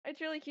It's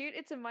really cute.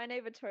 It's a My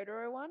Neighbor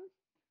Totoro one.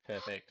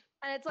 Perfect.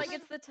 And it's like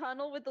it's the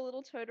tunnel with the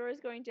little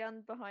Totoros going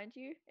down behind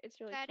you. It's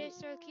really That cute. is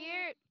so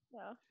cute.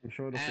 Yeah. I'm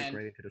sure it'll fit And-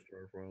 great into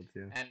Destroyer of Worlds,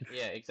 yeah. And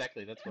yeah,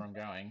 exactly. That's where I'm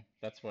going.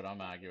 That's what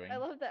I'm arguing. I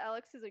love that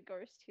Alex is a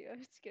ghost here.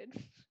 It's good.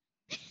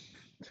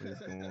 Where's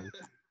gone?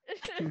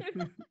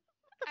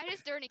 I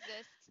just don't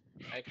exist.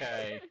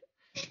 Okay.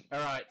 All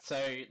right.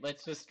 So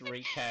let's just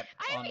recap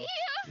I'm on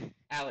here.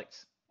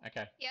 Alex.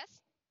 Okay. Yes.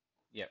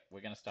 Yep.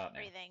 We're going to start now.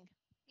 Breathing.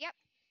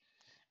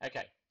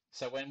 Okay.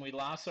 So when we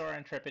last saw our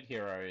intrepid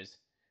heroes,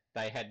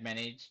 they had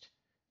managed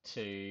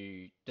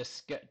to go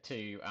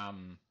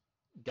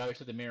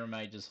to the Mirror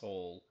Mages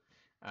Hall,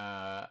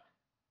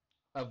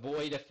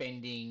 avoid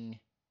offending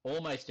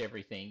almost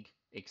everything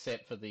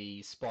except for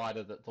the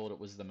spider that thought it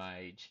was the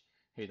mage,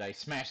 who they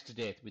smashed to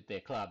death with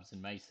their clubs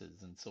and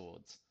maces and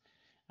swords.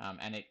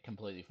 And it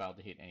completely failed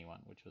to hit anyone,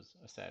 which was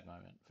a sad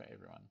moment for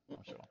everyone,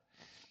 I'm sure.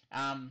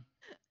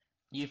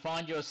 You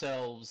find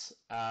yourselves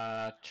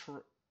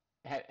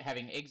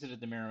having exited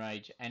the Mirror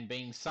Mage and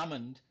being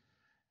summoned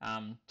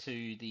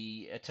to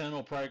the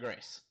Eternal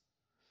Progress,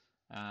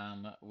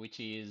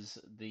 which is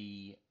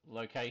the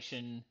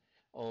location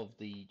of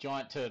the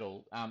giant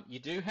turtle. You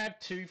do have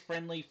two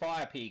friendly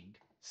fire pig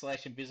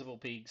 / invisible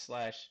pig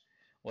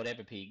 /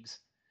 whatever pigs,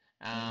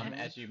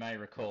 as you may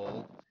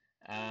recall,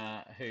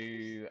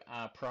 who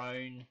are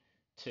prone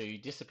to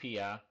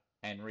disappear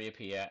and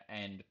reappear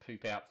and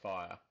poop out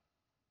fire.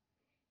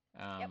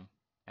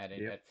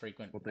 At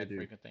frequent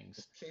things.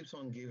 It keeps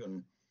on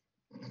giving.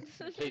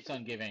 Keeps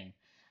on giving.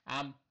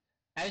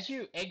 As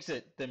you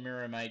exit the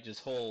Mirror Mages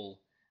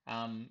Hall,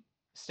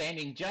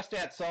 standing just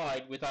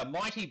outside with a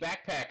mighty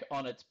backpack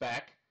on its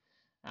back,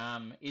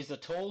 is a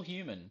tall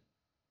human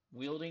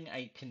wielding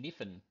a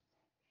kniffen.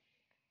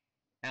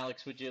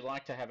 Alex, would you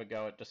like to have a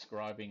go at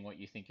describing what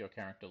you think your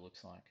character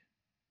looks like?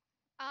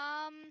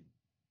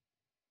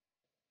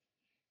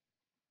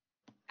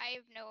 I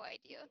have no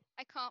idea.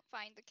 I can't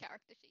find the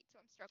character sheet, so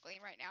I'm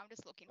struggling right now. I'm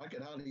just looking. I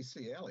can hardly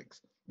see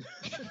Alex.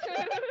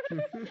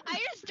 I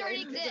just don't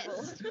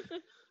exist.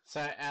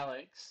 So,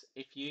 Alex,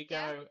 if you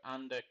go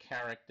under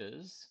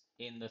characters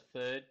in the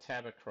third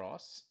tab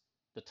across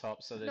the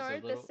top, so there's a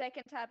little... the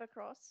second tab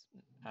across.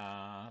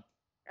 As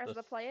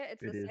the player,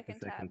 it's the second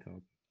tab.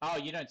 Oh,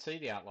 you don't see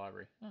the art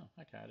library. Oh,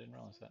 okay, I didn't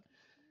realize that.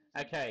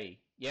 Okay,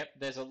 yep,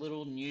 there's a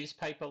little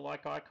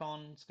newspaper-like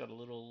icon. It's got a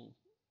little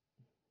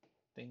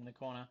thing in the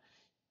corner.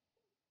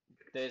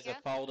 There's a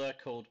folder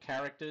called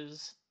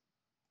characters,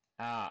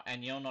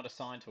 and you're not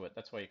assigned to it.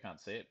 That's why you can't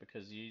see it,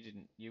 because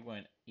you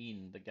weren't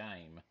in the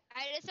game.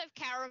 I just have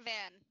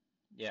caravan.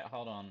 Yeah,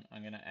 hold on.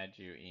 I'm going to add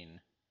you in.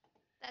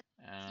 That's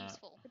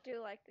useful. I do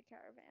like the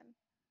caravan.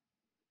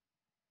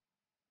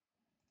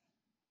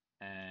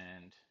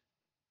 And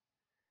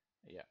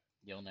yeah,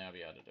 you'll now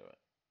be able to do it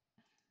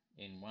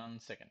in 1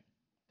 second.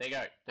 There you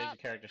go. There's your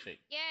character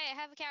sheet. Yeah, I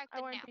have a character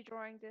I won't be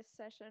drawing this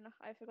session.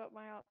 I forgot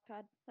my art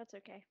pad. That's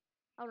okay.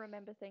 I'll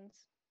remember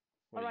things.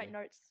 I'll write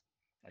notes.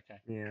 Okay.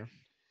 Yeah.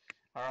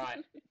 All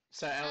right.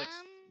 So, Alex,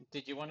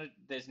 did you want to...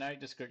 There's no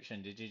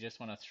description. Did you just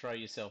want to throw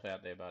yourself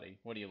out there, buddy?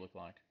 What do you look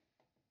like?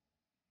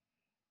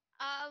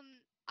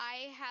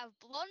 I have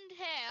blonde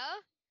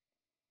hair.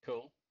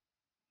 Cool.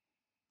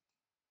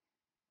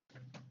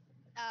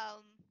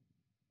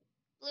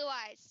 Blue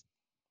eyes.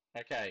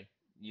 Okay.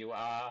 You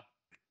are...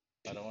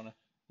 I don't want to...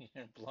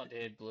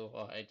 blonde-haired,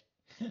 blue-eyed.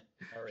 I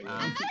don't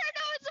know.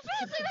 It's the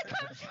first thing that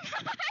comes to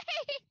mind.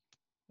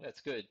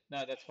 That's good.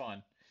 No, that's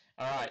fine.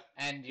 All right,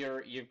 and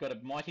you've got a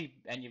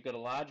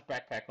large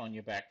backpack on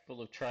your back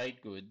full of trade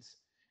goods,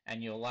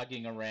 and you're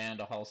lugging around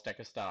a whole stack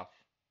of stuff.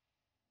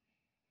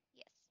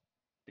 Yes.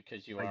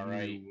 Because you are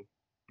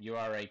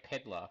a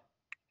peddler.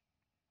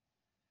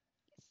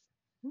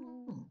 Yes.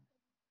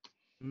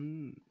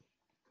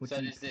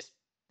 So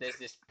there's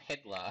this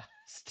peddler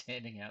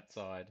standing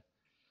outside.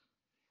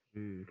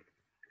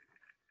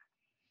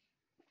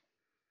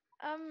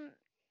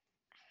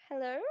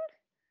 Hello?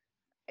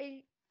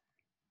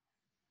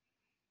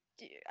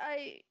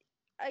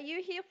 Are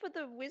you here for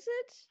the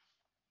wizard?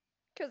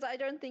 Because I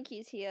don't think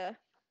he's here.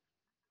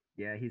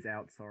 Yeah, he's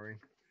out, sorry.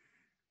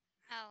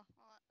 Oh,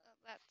 well,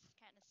 that's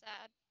kind of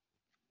sad.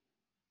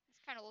 I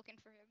was kind of looking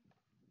for him.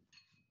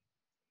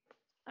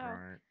 Oh.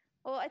 Right.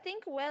 Well, I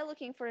think we're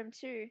looking for him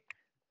too.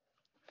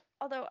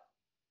 Although,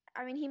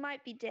 I mean, he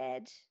might be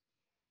dead.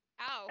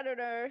 Ow. I don't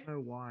know. I don't know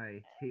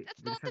why.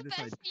 That's not the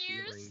best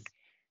news.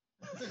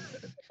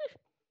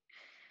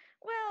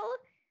 Well,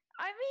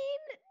 I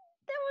mean,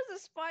 there was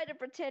a spider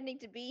pretending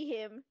to be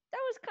him.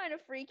 That was kind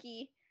of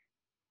freaky.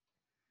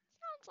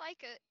 Sounds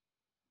like it.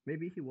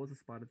 Maybe he was a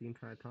spider the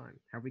entire time.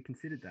 Have we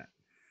considered that?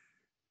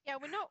 Yeah,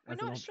 we're not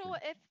sure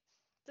if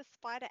the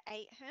spider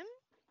ate him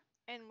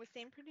and was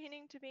then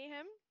pretending to be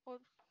him, or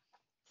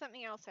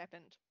something else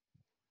happened.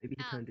 Maybe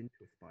he turned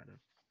into a spider.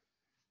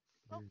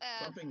 Well,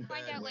 Something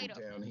find bad out went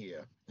later. down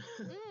here.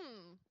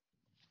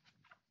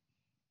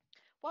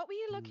 What were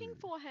you looking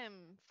for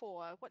him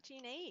for? What do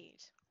you need?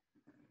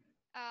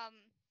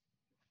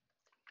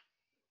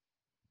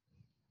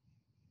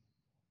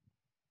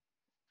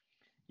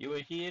 You were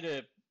here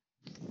to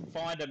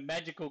find a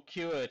magical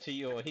cure to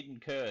your hidden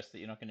curse that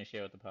you're not going to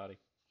share with the party.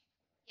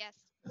 Yes,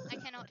 I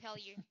cannot tell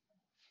you.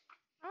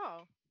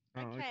 Oh,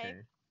 Oh, okay. okay.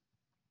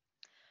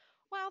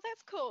 Well,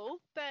 that's cool,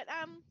 but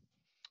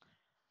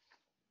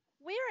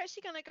we're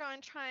actually going to go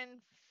and try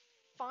and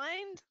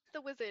find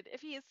the wizard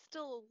if he is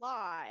still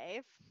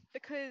alive,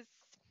 because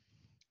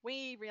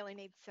we really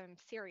need some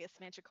serious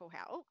magical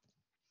help.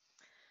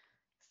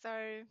 So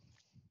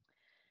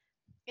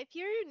if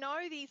you know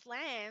these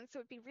lands, it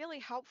would be really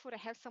helpful to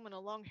have someone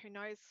along who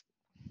knows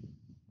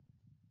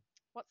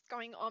what's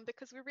going on,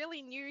 because we're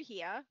really new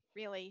here.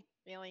 Really,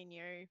 really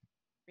new.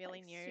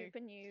 Really Like, new. super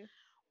new.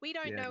 We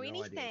don't Yeah, know no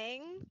idea.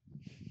 anything.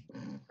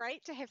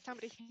 Great to have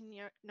somebody who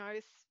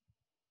knows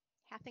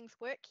how things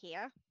work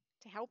here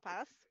to help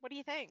us. What do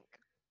you think?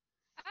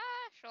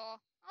 Sure.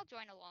 I'll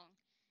join along.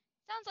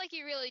 Sounds like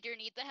you really do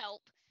need the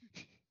help.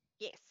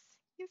 Yes.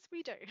 Yes,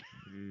 we do.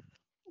 Mm.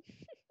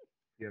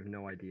 You have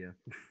no idea.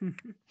 What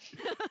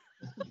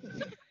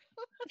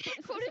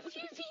have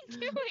you been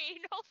doing?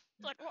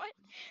 But what?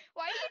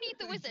 Why do you need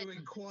the wizard?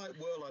 Doing quite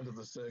well under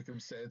the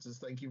circumstances.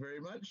 Thank you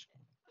very much.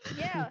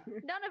 Yeah,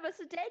 none of us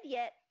are dead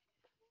yet.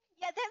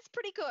 Yeah, that's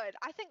pretty good.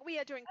 I think we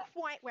are doing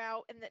quite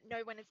well in that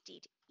no one is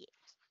dead yet.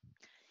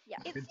 Yeah.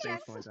 It's Good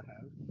just baseline to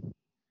have.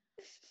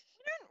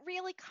 we don't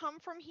really come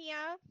from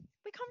here.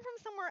 We come from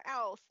somewhere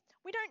else.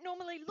 We don't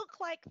normally look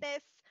like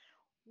this.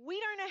 We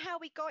don't know how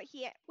we got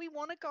here. We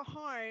want to go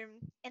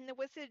home, and the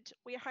wizard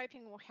we're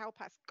hoping will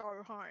help us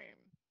go home.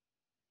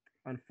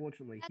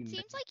 Unfortunately, That he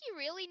seems may like you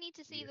really need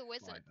to be see a the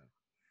wizard. spider.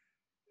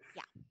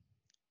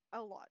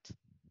 A lot.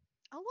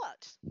 A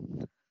lot.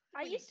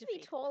 I We used need to be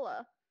feed.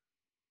 taller.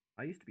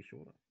 I used to be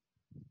shorter.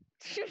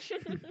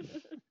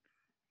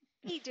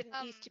 He didn't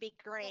used to be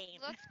green.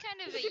 Well, that's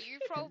kind of a you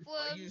I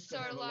problem. used So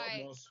to have a lot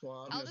like, more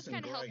suaveness I'll just and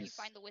kind of help you grace,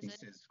 find the he wizard.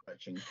 says,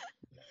 scratching.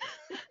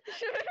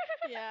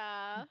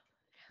 Yeah.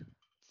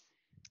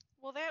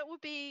 Well, that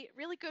would be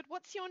really good.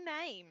 What's your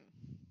name?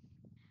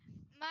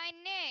 My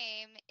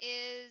name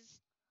is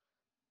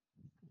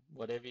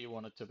Whatever you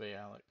want it to be,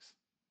 Alex.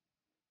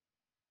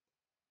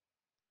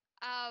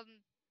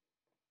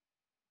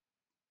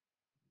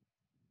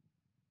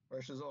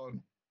 Pressure's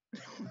on.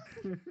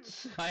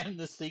 I am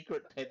the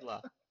secret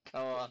peddler. Go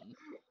on.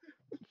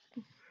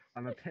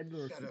 I'm a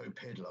peddler of Shadow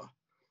peddler.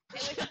 I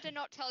wish to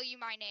not tell you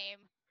my name.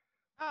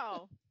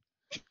 Oh.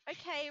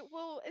 Okay,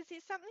 well, is there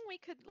something we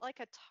could, like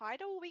a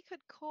title we could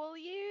call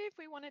you if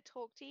we want to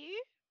talk to you?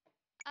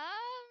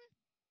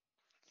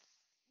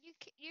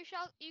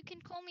 You can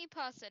call me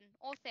person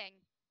or thing.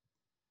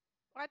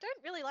 Well, I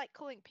don't really like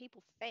calling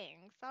people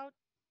things. I'll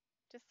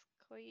just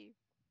call you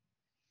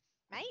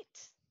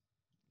mate.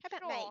 How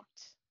about Sure.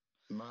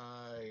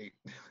 mate?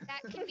 Mate.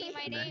 That can be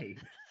my name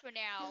for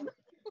now.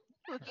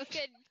 You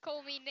can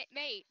call me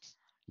mate.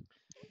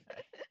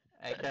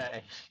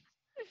 Okay.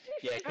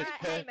 Yeah, All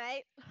right, hey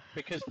mate.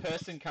 because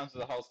person comes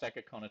with a whole stack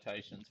of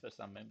connotations for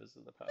some members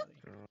of the party.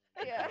 Oh,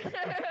 Yeah.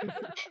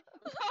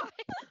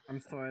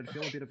 I'm sorry, I'd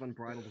feel a bit of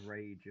unbridled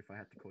rage if I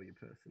had to call you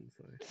person,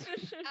 so. I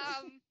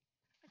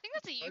think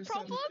that's a you No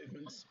problem. sudden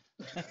movements.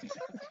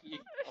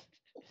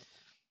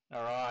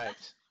 All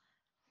right.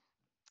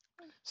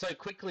 So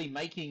quickly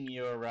making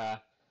your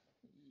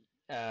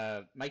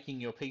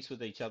peace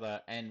with each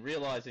other and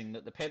realizing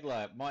that the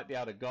peddler might be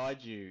able to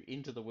guide you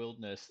into the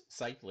wilderness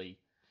safely,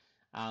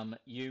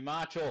 you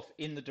march off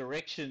in the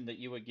direction that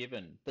you were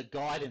given, the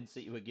guidance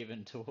that you were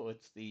given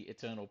towards the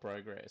eternal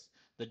progress,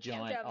 the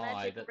giant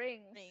eye that,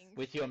 rings.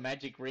 with your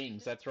magic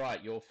rings. That's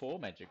right, your 4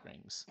 magic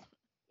rings.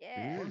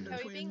 Yeah. Wonder So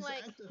we're being Twins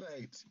like-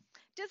 activate.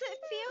 Does it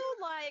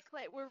feel like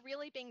we're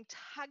really being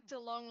tugged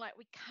along, like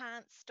we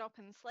can't stop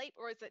and sleep,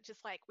 or is it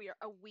just like we are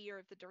aware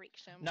of the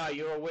direction? No,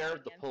 you're aware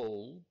of the in?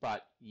 pull,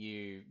 but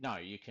you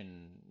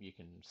can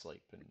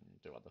sleep and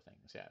do other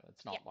things. Yeah,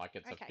 it's not like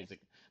it's okay. a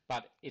physical,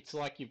 but it's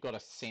like you've got a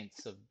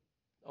sense of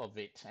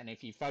it, and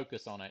if you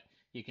focus on it,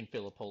 you can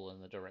feel a pull in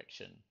the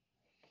direction.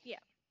 Yeah.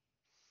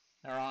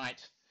 All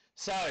right.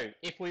 So,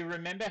 if we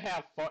remember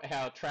how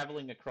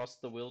traveling across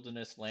the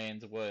wilderness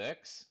lands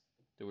works,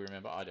 do we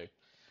remember? I do.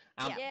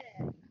 Yeah.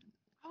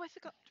 Oh, I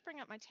forgot to bring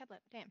up my tablet.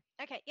 Damn.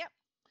 Okay, yep.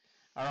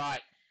 All right.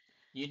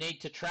 You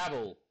need to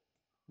travel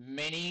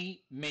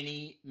many,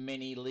 many,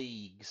 many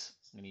leagues.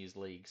 I'm going to use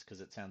leagues because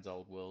it sounds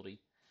old worldy.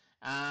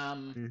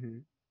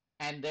 And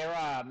there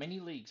are many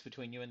leagues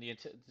between you and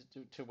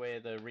to where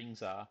the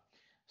rings are.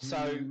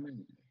 So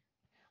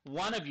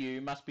one of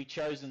you must be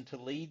chosen to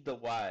lead the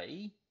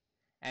way,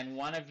 and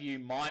one of you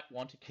might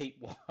want to keep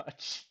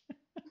watch.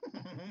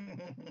 I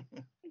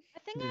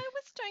think I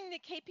was doing the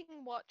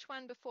keeping watch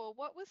one before.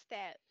 What was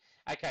that?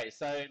 Okay,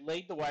 so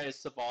lead the way is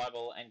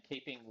survival, and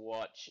keeping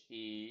watch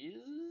is...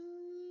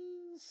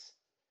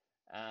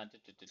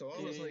 So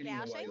I was leading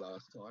the way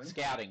last time.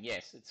 Scouting,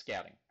 yes, it's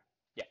scouting.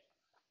 Yep.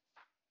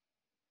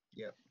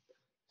 Yep.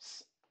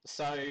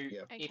 So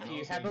Yep. if Okay.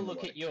 you have a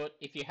look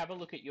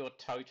at your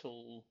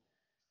total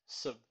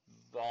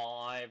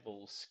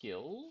survival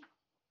skill,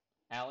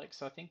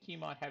 Alex, I think you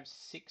might have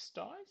 6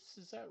 dice.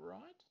 Is that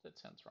right? That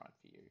sounds right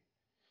for you.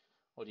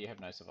 Or do you have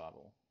no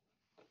survival?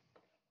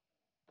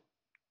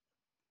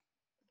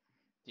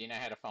 Do you know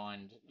how to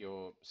find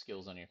your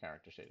skills on your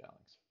character sheet,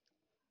 Alex?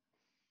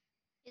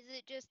 Is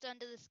it just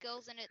under the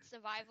skills and it's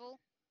survival?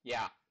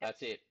 Yeah,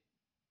 that's it.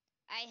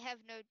 I have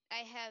no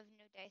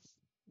dice.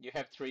 You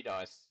have 3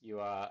 dice. You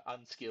are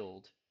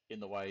unskilled in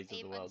the ways I of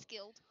am the world.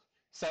 unskilled.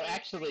 So I am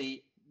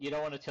actually, you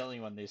don't want to tell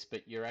anyone this,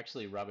 but you're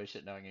actually rubbish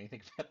at knowing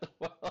anything about the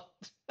world.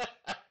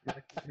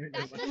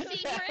 That's a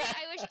secret.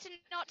 I wish to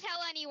not tell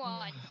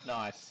anyone.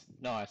 Nice,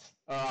 nice.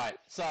 All right,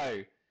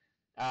 so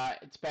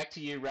it's back to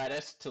you,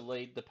 Radis, to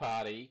lead the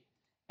party,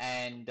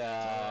 and All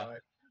right.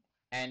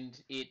 and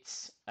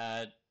it's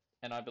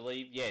and I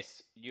believe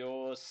yes,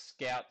 your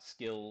scout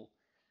skill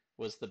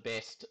was the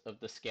best of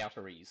the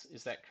scouteries.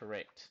 Is that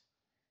correct,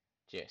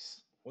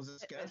 Jess? Was it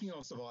scouting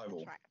or survival?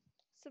 That's right.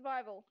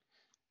 Survival.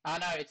 No,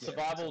 it's Yeah,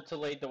 survival to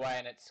lead the way,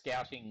 and it's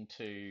scouting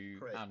to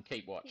Correct.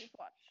 keep watch. Keep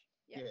watch.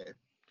 Yeah. Yeah.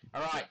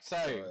 All right, so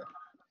So,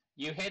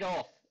 you head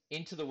off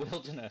into the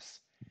wilderness.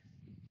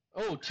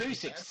 Oh, 2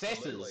 successes.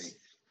 absolutely.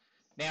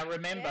 Now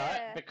remember,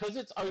 Yeah. because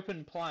it's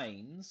open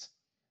plains,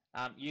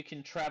 you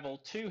can travel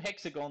 2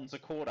 hexagons a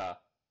quarter.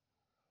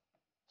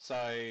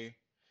 So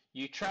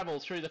you travel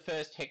through the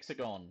first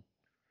hexagon.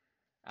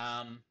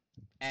 And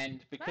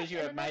because Nice, you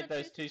and have made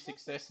another those 2 2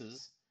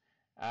 successes,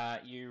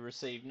 you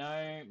receive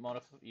no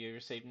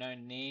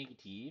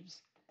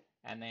negatives.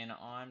 And then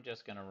I'm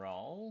just going to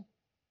roll.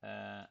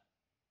 I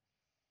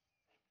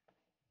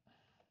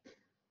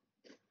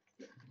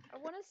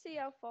want to see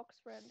our fox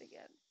friend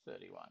again.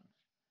 31.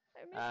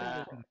 I miss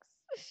Uh, the fox.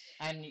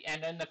 And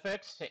in the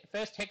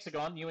first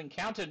hexagon, you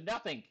encountered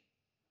nothing.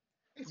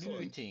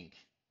 Excellent. Nothing.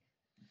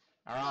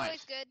 All It's right.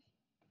 always good.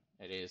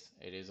 It is.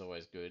 It is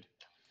always good.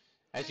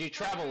 As I'm you glad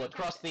travel we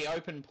across encountered- the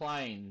open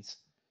plains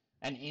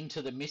and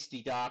into the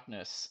misty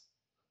darkness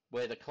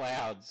where the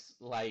clouds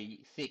lay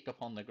thick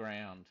upon the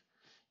ground,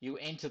 you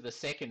enter the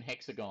second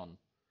hexagon.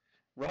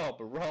 Rob,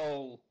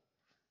 roll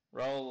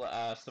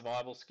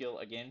survival skill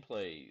again,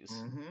 please.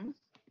 Mm-hmm.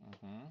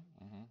 Mm-hmm.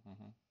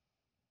 Oh,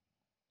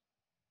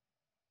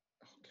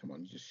 come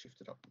on, you just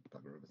shifted up the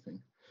bugger of a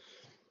thing.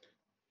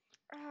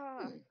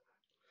 Ah.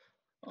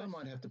 I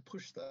might have to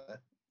push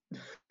that.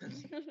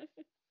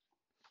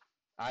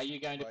 Are you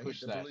going to I push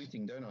hit the that? blue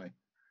thing, don't I?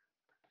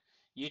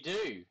 You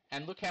do,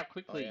 and look how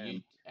quickly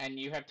I am.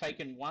 you have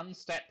taken 1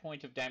 stat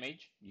point of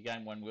damage. You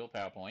gain 1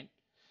 willpower point.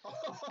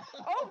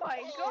 Oh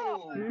my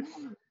god!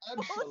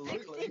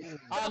 Absolutely.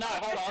 Oh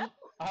no,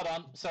 hold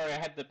on. Sorry, I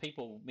had the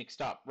people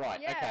mixed up.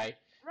 Right, Yeah. okay.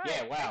 Right.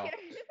 Yeah, wow. Okay.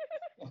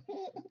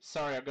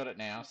 Sorry, I've got it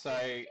now.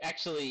 So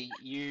actually,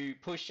 you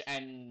push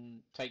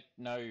and take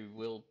no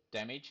will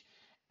damage,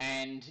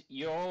 and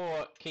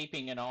you're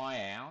keeping an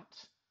eye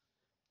out,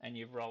 and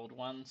you've rolled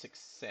 1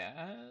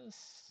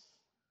 success,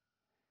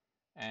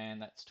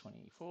 and that's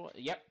 24.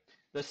 Yep.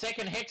 The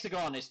second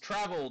hexagon is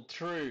travelled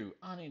through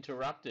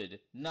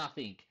uninterrupted.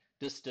 Nothing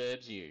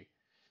disturbs you.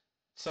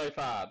 So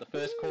far, the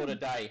first quarter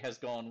day has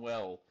gone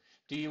well.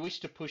 Do you wish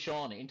to push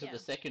on into Yeah. the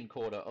second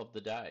quarter of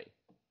the day?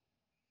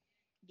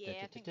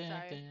 Yeah, I think so.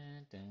 I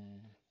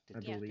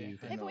Yeah.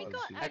 believe. Have we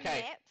got a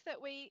Okay. map that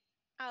we?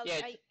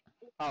 Yeah.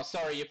 Oh,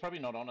 sorry, you're probably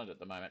not on it at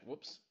the moment.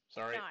 Whoops.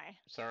 Sorry. No,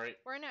 Sorry.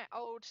 we're in our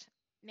old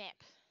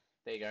map.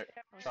 There you go.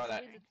 Yeah, Try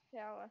that. Wizard's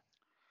Tower.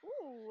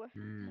 Ooh.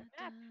 Mm.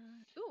 Map.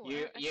 Ooh,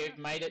 You've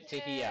made it to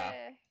here,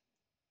 Yeah.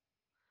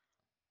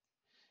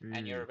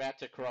 and you're Mm. about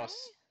to cross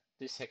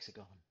this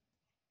hexagon.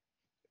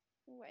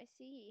 Ooh, I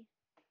see.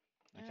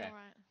 Okay. All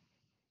right.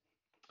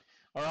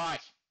 All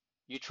right.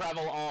 You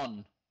travel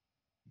on.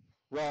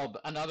 Rob,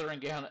 another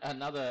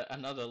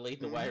lead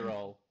the way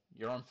roll.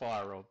 You're on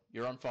fire, Rob.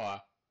 You're on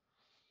fire.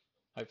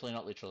 Hopefully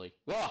not literally.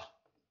 Whoa!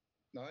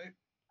 No.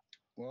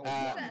 Well,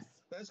 Success.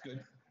 that's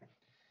good.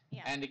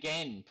 Yeah. And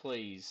again,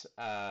 please,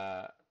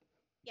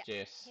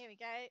 Jess. Here we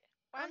go.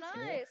 Oh, One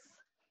nice.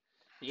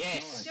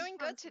 Yes. Nice. Doing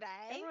good today.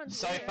 Everyone's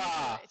So doing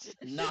far,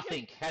 good.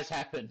 nothing has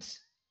happened.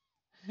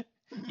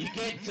 You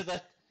get to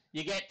the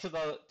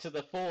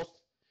fourth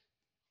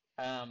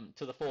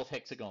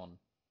hexagon.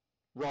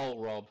 Roll,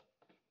 Rob.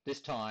 This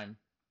time,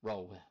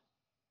 roll well.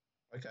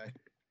 Okay.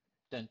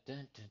 Dun,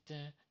 dun, dun,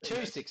 dun.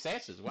 2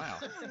 successes. Wow.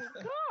 Oh my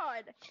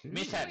god.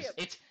 Mishaps. Yep.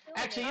 It's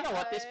actually, you know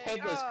what? This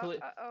peddler's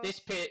Uh-oh. this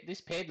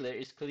peddler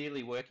is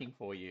clearly working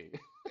for you.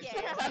 Yeah.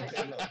 All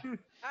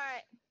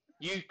right.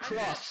 You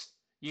cross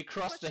the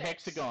Push it.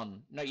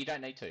 hexagon. No, you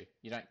don't need to.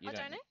 You don't. I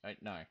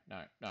don't No.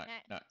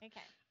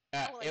 Okay.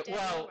 Well, I do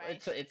anyway.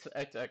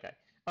 It's okay.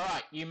 All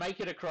right, you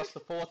make it across the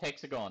fourth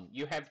hexagon.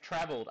 You have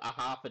travelled a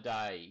half a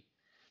day.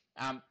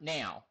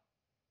 Now,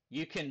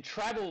 you can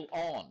travel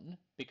on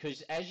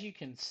because, as you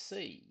can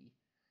see,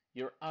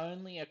 you're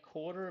only a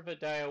quarter of a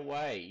day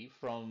away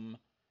from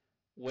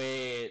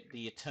where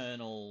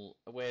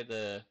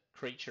the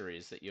creature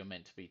is that you're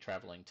meant to be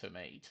travelling to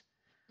meet.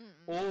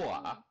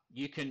 Or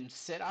you can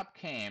set up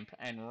camp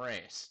and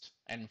rest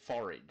and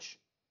forage.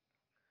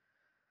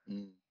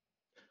 Mm.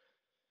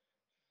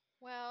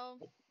 Well,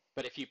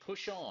 But if you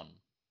push on,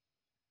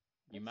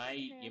 you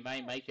may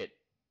make it.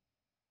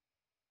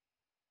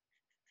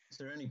 Is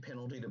there any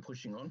penalty to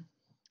pushing on?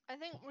 I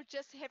think we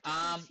just have to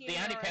continue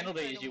The only our way penalty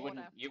through is the you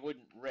water.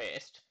 wouldn't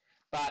rest.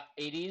 but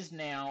it is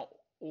now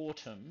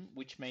autumn,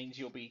 which means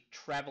you'll be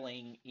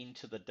traveling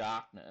into the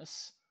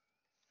darkness,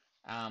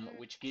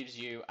 which gives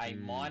you a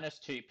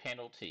 -2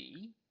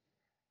 penalty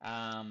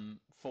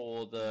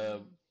for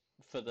the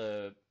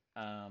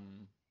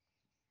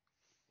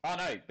Oh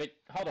no, but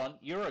hold on,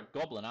 you're a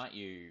goblin, aren't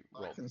you,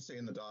 Rob? I can see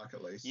in the dark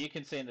at least. You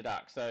can see in the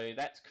dark, so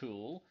that's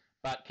cool.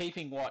 But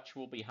keeping watch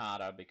will be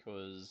harder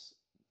because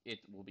it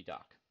will be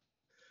dark.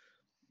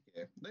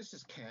 Yeah, let's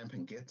just camp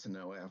and get to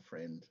know our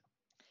friend.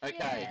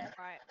 Okay. Yeah.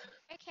 Right.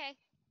 Okay.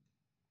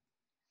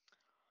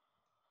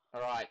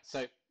 All right.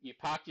 So you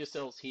park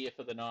yourselves here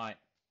for the night,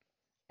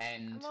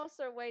 and I'm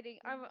also waiting.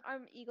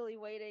 I'm eagerly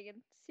waiting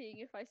and seeing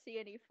if I see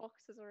any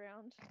foxes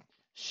around.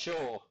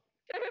 sure,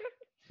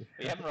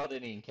 we haven't rolled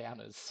any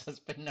encounters. There's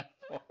been no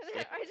fox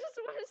yet. I just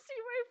want to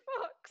see my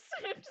fox.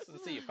 Just to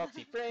see your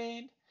foxy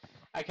friend.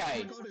 Oh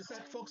Okay. my god, is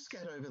that fox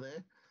cat over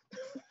there?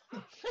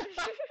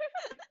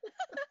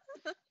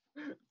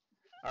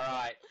 All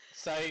right.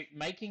 So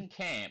making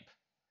camp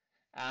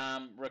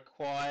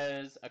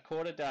requires a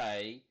quarter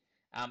day.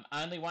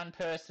 Only one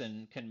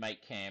person can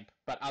make camp,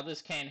 but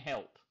others can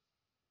help,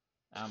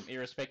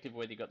 irrespective of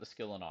whether you got the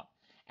skill or not.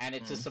 And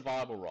it's a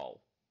survival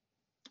roll.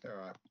 All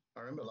right.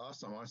 I remember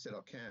last time I set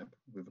up camp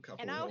with a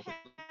couple And of I'll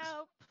helpers.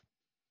 help.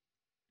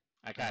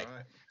 Okay. All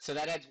right. So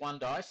that adds 1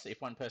 dice if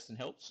one person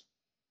helps.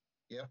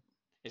 Yep.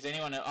 Is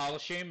anyone? I'll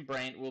assume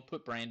we'll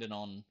put Brandon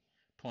on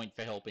point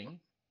for helping.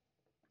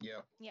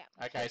 Yep. Yeah.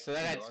 Okay, so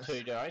that adds Nice.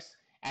 2 dice.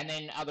 And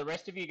then are the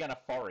rest of you going to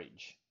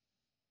forage?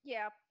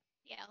 Yeah,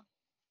 Yeah.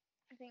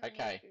 I think.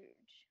 Okay. I need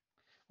food.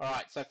 All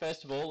right. So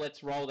first of all,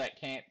 let's roll that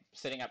camp.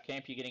 Setting up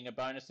camp, you're getting a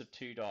bonus of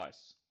 2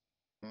 dice.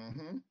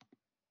 Mm-hmm.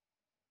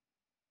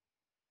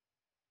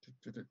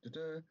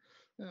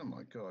 Oh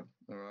my god.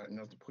 All right, I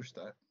have to push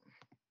that.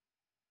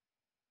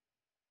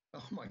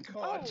 Oh my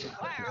god. Oh,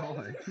 wow.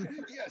 God.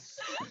 Yes.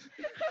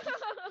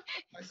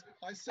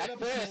 I set At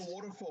up a first- small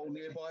waterfall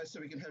nearby so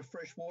we can have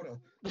fresh water.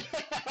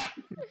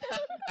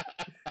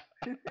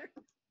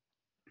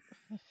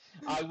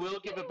 I will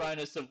give a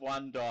bonus of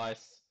 1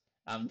 dice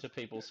to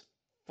people's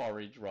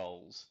forage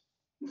rolls.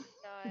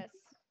 Nice.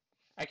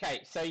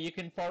 Okay, so you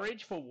can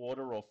forage for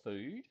water or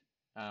food,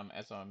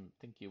 as I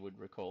think you would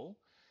recall.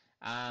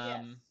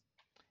 Yes.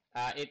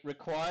 It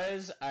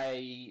requires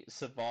a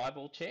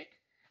survival check.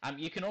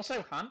 You can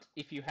also hunt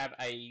if you have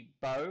a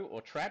bow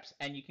or traps,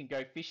 and you can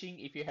go fishing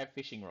if you have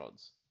fishing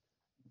rods.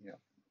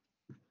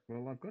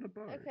 Well, I've got a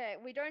bow. Okay,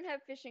 we don't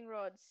have fishing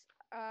rods.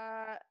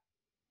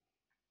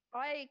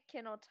 I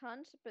cannot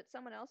hunt, but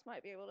someone else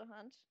might be able to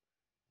hunt.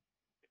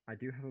 I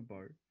do have a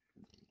bow.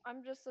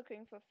 I'm just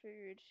looking for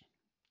food.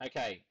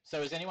 Okay,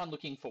 so is anyone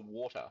looking for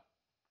water?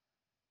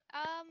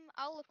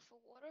 I'll look for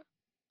water.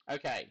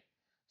 Okay,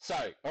 so,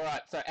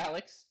 alright, so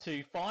Alex,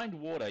 to find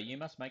water, you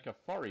must make a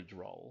forage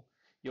roll.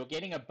 You're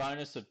getting a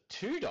bonus of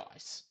 2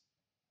 dice.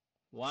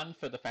 1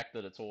 for the fact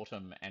that it's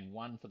autumn, and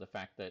 1 for the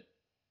fact that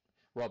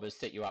Rob has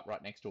set you up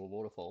right next to a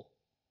waterfall.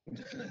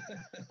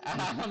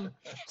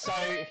 So,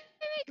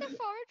 Make a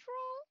forage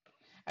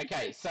roll.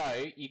 okay, so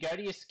you go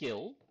to your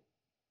skill,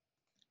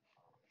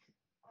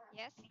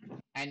 Yes.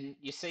 and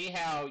you see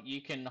how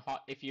you can,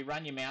 if you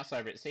run your mouse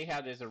over it, see how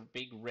there's a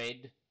big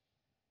red,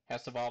 how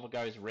survival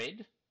goes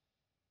red?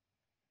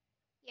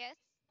 Yes.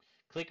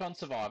 Click on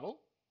survival,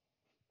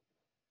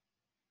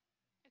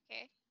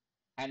 Okay.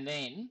 and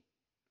then,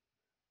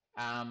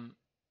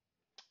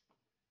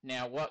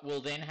 now what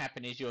will then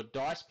happen is your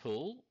dice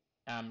pool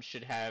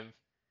should have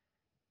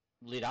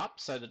lit up.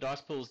 So the dice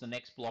pool is the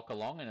next block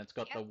along, and it's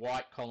got Yep. the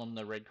white column,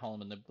 the red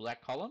column, and the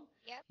black column.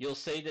 Yep. You'll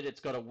see that it's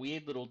got a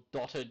weird little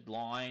dotted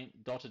line,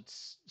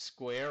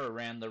 square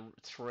around the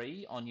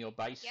 3 on your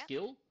base Yep.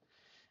 skill.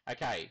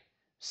 Okay,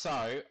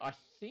 so I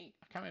think,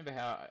 I can't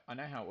remember I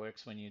know how it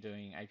works when you're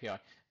doing API.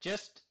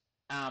 Just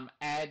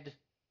add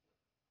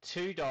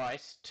 2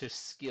 dice to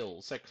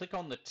skill. So click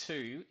on the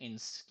 2 in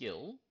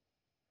skill.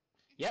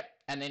 Yep,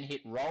 and then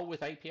hit roll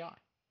with API.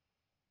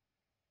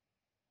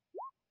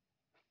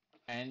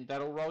 And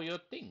that'll roll your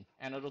thing,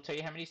 and it'll tell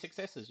you how many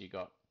successes you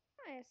got.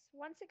 Nice.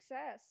 1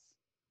 success.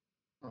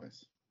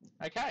 Nice.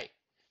 Okay,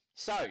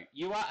 so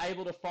you are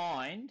able to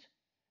find,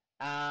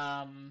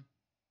 you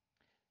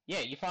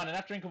find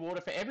enough drink of water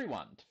for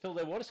everyone to fill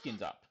their water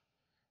skins up.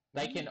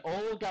 They can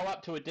all go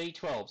up to a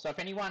D12. So if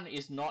anyone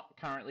is not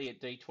currently at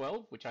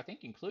D12, which I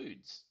think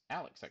includes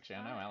Alex, actually,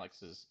 I know Nice.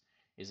 Alex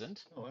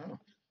isn't. Oh wow.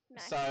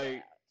 Nice. So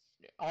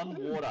on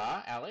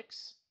water,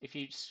 Alex, if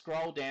you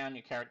scroll down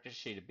your character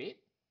sheet a bit,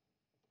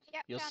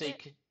 Yep. you'll found see.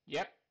 it.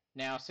 Yep.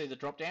 Now see the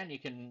drop down. You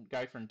can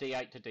go from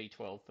D8 to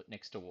D12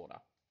 next to water.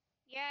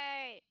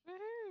 Yay.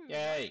 Woohoo!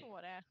 Yay. Lots of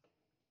water.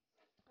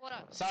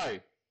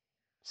 Water.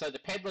 So the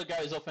peddler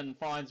goes off and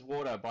finds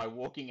water by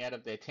walking out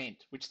of their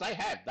tent, which they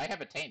have. They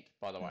have a tent,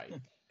 by the way.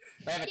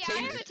 They have a Yeah, I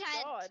tent have a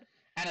tent. God.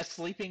 and a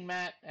sleeping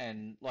mat,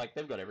 and like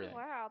they've got everything.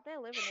 Wow, they're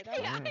living it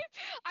Yeah, up. Wow.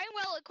 I'm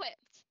well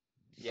equipped.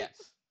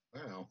 Yes,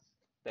 Wow.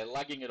 they're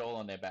lugging it all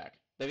on their back.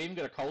 They've even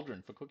got a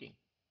cauldron for cooking.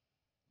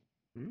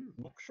 Mm.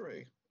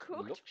 Luxury.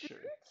 Cooked Luxury.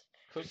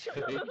 food? Cooked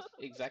food,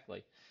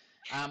 exactly.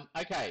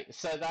 Okay,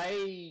 so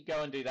they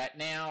go and do that.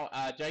 Now,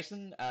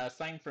 Jason,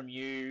 same from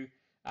you,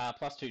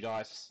 plus 2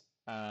 dice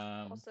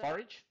Awesome.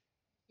 forage,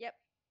 Yep.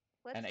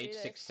 Let's and do each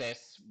this.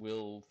 success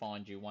will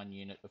find you 1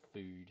 unit of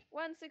food.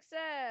 1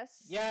 success.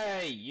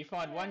 Yay! You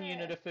find 1 Yeah.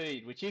 unit of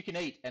food, which you can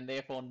eat and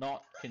therefore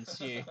not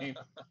consume,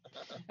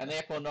 and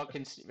therefore not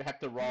have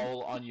to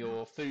roll on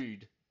your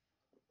food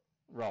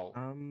roll.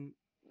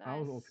 I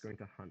was also Nice. going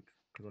to hunt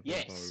because I've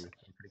got a bow. Yes. I'm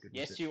pretty good with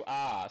Yes, it. you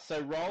are. So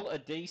roll a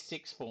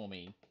d6 for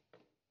me.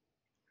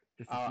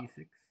 Just a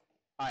d6.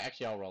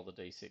 I'll roll the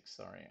d6.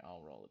 Sorry,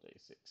 I'll roll a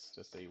d6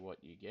 to see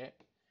what you get.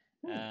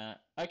 Ooh.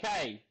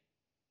 Okay.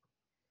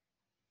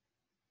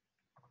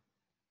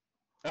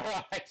 All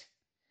right.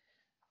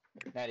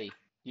 Natty,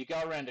 you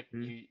go around.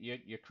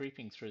 You're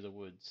creeping through the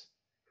woods.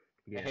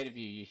 Yes. Ahead of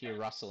you, you hear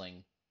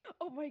rustling.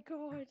 Oh my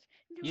god.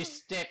 No. You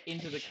step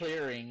into the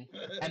clearing,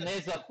 and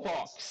there's a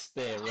fox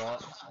there,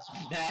 right?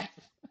 Nat,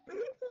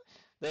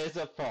 there's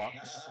a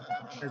fox.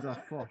 There's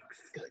a fox.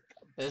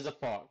 There's a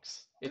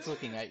fox. It's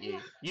looking at you.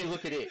 You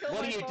look at it. Kill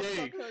What my do you fox,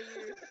 do? I'll kill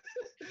you.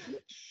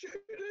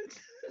 Shoot it.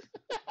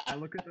 I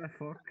look at that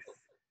fox.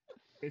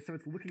 So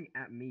it's looking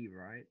at me,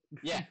 right?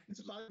 Yeah.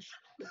 It's lunch.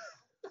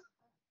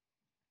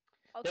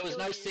 I'll There was kill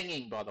no you.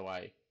 singing, by the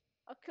way.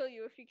 I'll kill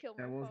you if you kill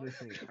my There was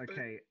fox. no thing.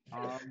 Okay,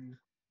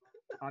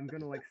 I'm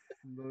gonna like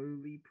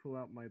slowly pull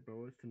out my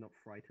bows to not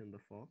frighten the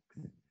fox.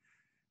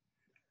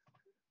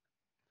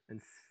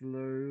 And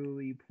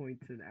slowly point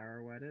an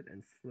arrow at it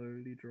and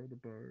slowly draw the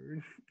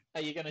bow.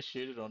 Are you going to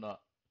shoot it or not?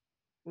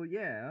 Well,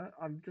 yeah,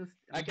 I'm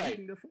Okay.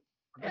 hitting the fox.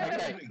 Okay. I'm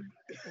gonna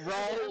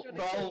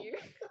kill you.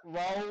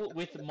 Roll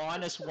with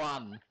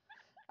 -1.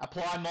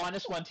 Apply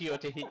 -1 to your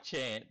to hit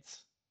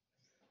chance.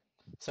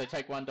 So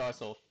take 1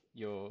 dice off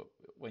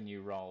when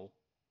you roll.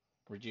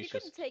 You Reduce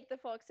your. couldn't take the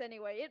fox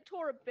anyway. It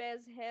tore a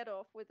bear's head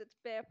off with its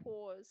bare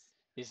paws.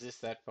 Is this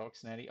that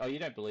fox, Natty? Oh, you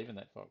don't believe in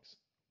that fox.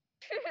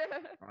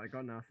 I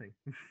got nothing.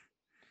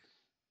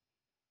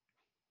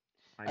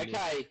 I missed.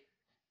 Okay,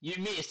 you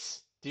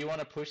miss. Do you want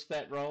to push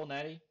that roll,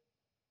 Natty?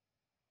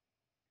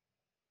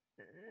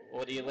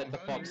 Or do you let the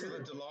I'm only fox? to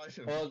the delight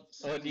of Or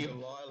seeing do you?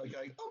 Delilah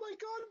going, "Oh my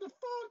god, the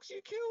fox!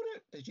 You killed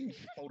it!" As you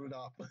hold it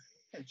up.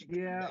 As you come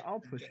Yeah, back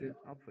I'll to push town. it.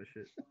 I'll push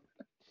it.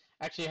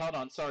 Actually, hold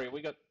on. Sorry,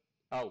 we got.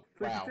 Oh,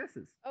 3 wow.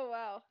 successes. Oh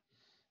wow.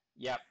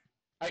 Yep.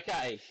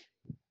 Okay.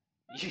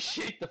 You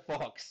shoot the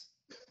fox.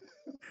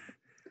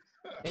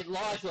 It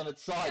lies on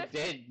its side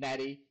dead,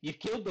 Natty. You've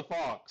killed the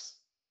fox.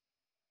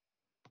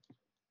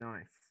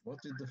 Nice.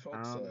 What did the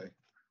fox say?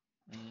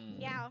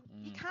 Yeah,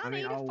 you can't I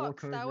mean, eat a I'll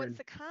fox walk though. over It's and-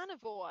 a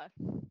carnivore.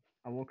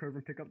 I'll walk over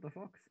and pick up the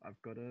fox. I've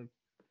got to,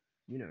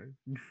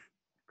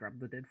 grab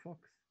the dead fox,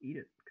 eat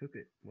it, cook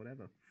it,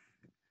 whatever.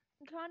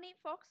 You can't eat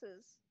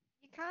foxes.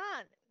 You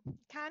can't. You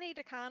can't eat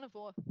a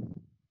carnivore.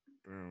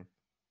 Oh,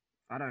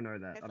 I don't know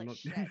that. Tastes I'm like not.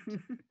 shit.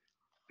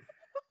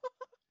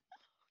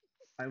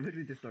 I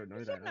literally just don't know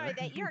You that. should know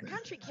that. You're a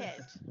country kid.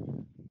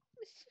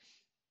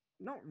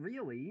 Not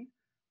really.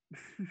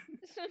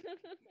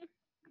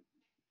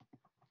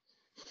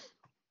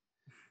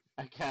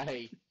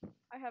 Okay.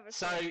 I have a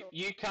So special.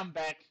 you come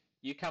back.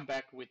 You come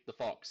back with the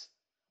fox.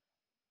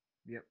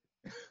 Yep.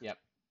 Yep.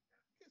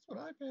 Guess what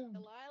I found?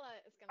 Delilah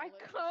is I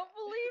gonna. can't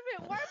believe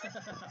it. Why would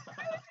you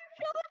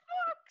kill the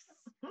fox?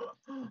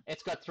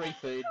 It's got 3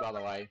 food, by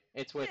the way.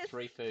 It's worth Yes.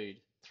 3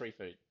 food. 3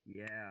 food.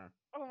 Yeah.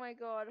 Oh my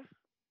god.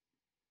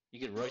 You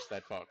could roast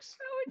that fox.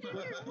 Why would you do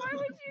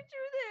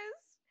this?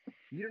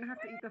 You don't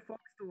have to eat the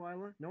fox,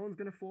 Delilah. No one's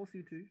gonna force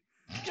you to.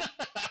 It's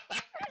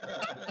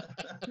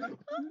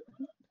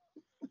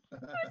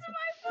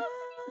my fox.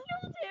 You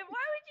killed him.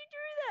 Why would you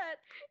do that?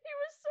 He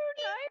was so It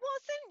nice.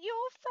 wasn't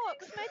your fox.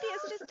 Maybe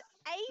it's just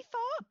a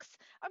fox.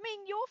 I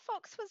mean, your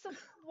fox was a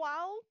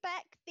while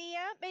back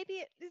there.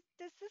 Maybe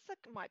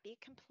might be a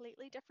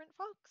completely different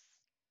fox.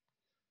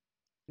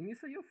 Can you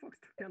say your fox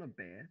took down a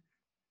bear?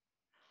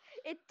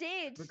 It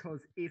did. Because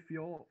if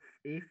your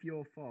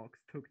fox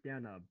took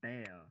down a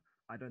bear,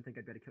 I don't think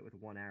I'd be able to kill it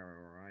with 1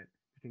 arrow. All right,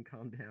 you can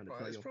calm down. It's Right,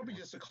 not it's your probably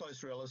fox. just a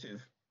close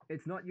relative.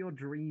 It's not your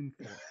dream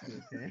fox,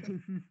 okay?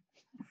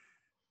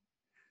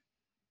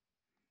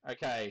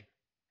 Okay.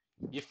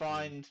 You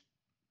find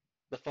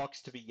the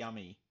fox to be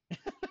yummy.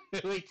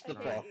 Who eats the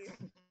I fox?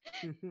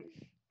 hate you.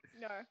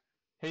 No.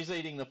 Who's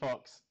eating the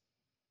fox?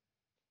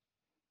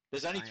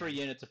 There's only I 3 am.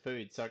 units of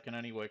food, so it can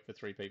only work for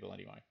 3 people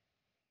anyway.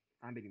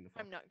 I'm eating the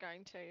fox. I'm not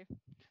going to.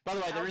 By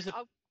the way, there I'll-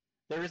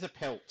 is a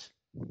pelt.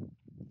 I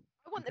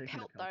want the I'm taking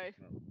pelt pelt though. as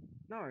well.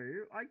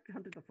 No, I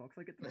hunted the fox.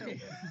 I get the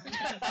pelt.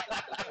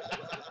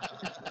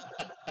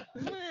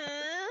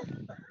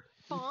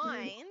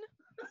 Fine.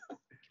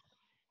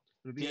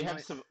 It'll Do be you a have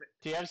nice-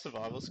 do you have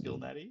survival skill,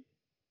 Natty?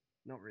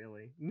 Not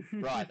really.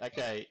 Right.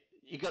 Okay.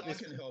 You got I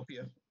this. can help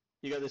you.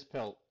 You got this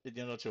pelt. And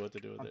you're not sure what to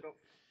do with I've it. got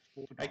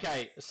 4 dice.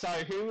 Okay. So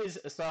who is?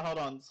 So hold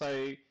on.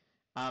 So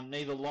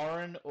neither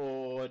Lauren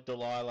or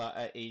Delilah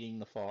are eating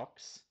the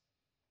fox.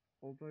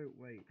 Although,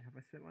 wait, have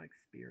I spent my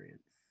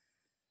experience?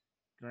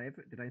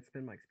 Did I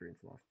spend my experience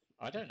last?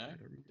 I don't know.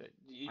 remember.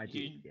 You- I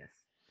you- did. Yes,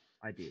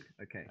 I did.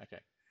 Okay. Okay.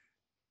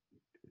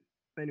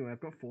 Anyway, I've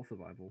got 4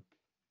 survival.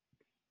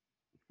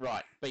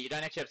 Right, but you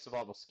don't actually have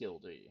survival skill,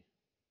 do you?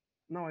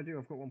 No, I do.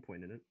 I've got 1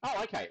 point in it.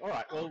 Oh, okay, all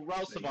right. Well, Oh, roll there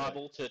you go.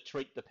 survival to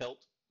treat the pelt,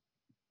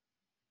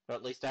 or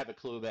at least to have a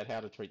clue about how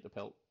to treat the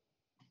pelt.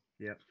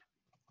 Yep.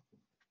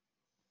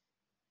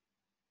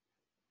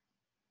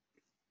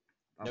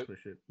 I'll Nope.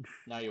 push it.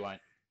 No, you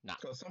won't. Nah,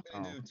 Got something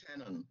Oh. to do with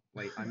Tannen.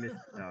 Wait, I missed.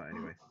 Oh,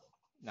 anyway.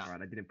 nah.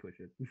 Alright, I didn't push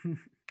it. I'm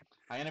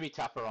going to be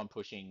tougher on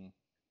pushing,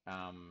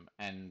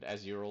 and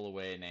as you're all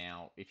aware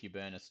now, if you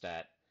burn a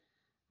stat,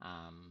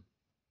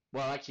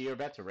 well, actually, you're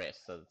about to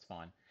rest, so that's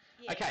fine.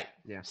 Yeah. Okay,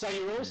 Yeah. so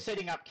you're all Yeah.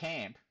 setting up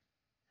camp,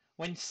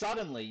 when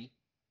suddenly,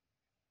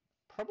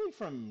 probably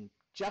from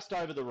just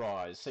over the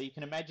rise, so you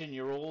can imagine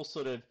you're all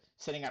sort of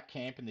setting up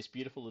camp in this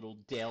beautiful little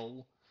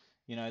dell,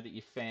 you know, that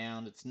you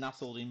found. It's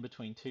nestled in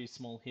between two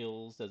small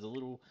hills. There's a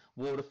little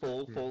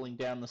waterfall Hmm. falling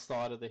down the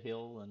side of the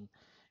hill, and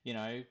you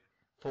know,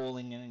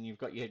 falling in, and you've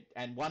got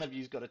and one of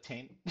you's got a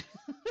tent.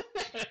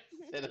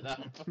 Set it up.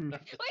 Wait, no one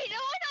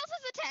else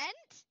has a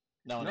tent?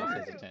 No one No.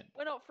 else has a tent.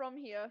 We're not from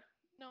here.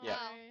 No.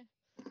 Yeah.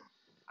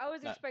 I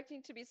was No.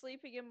 expecting to be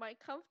sleeping in my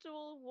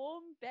comfortable,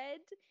 warm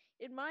bed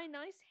in my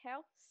nice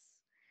house.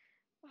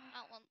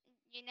 Oh, well,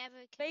 you never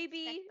can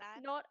Maybe expect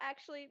that. not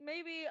actually.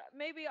 Maybe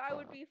I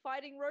would be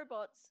fighting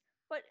robots,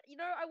 but you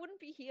know I wouldn't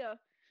be here.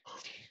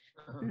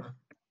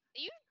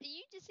 You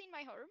just seen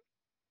my home?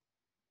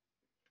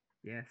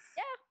 Yes.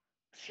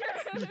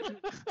 All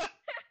The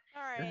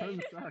right.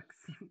 home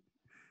sucks.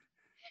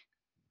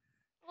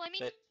 Well, I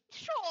mean, That-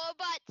 sure,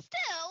 but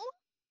still.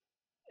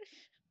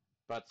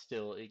 But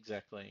still,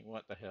 exactly.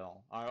 What the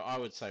hell? I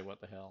would say what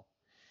the hell.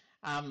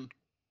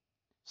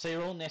 So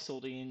you're all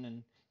nestled in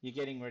and you're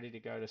getting ready to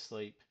go to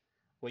sleep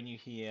when you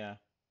see a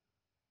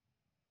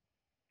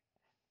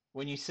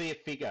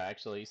figure,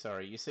 actually,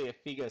 sorry, you see a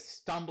figure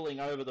stumbling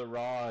over the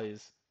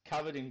rise,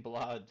 covered in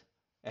blood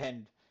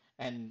and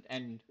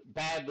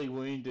badly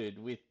wounded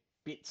with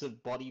bits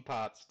of body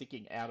parts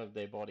sticking out of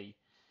their body.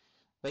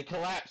 They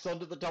collapse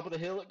onto the top of the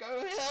hill and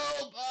go,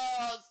 "Help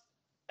us!"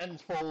 and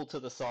fall to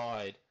the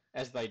side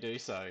as they do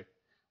so.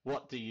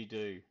 What do you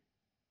do?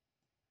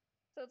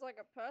 So it's like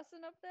a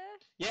person up there?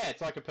 Yeah,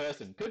 it's like a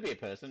person. Could be a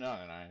person. I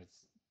don't know.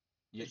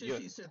 It's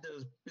just you said there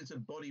was bits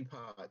of body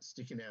parts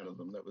sticking out of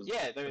them. That was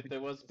Yeah, there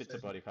was bits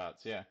of body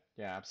parts. Yeah,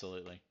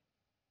 absolutely.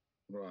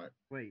 Right.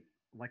 Wait,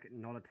 like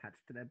not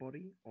attached to their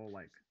body, or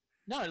like?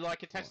 No,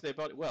 like attached to What? their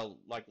body. Well,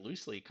 like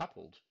loosely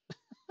coupled.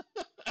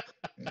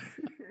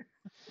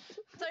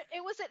 So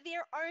it was at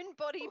their own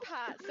body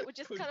parts that were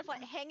just kind of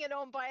like hanging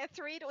on by a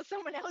thread, or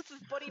someone else's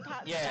body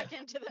parts Yeah, stuck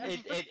into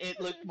them. It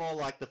looked more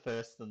like the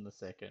first than the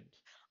second.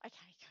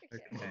 Okay.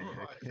 Okay.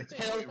 Right.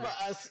 Help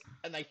us!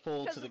 And they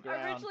fall Because to the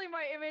ground. originally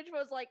my image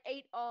was like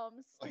 8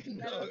 arms I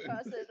sticking out of a know.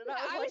 person, and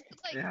Yeah, I was like,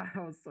 like, Yeah, I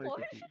was so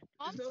What? confused.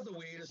 It's not the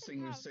weirdest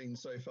thing we've seen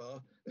so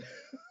far.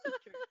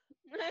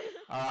 All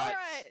All right.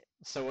 right.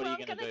 So what Well, are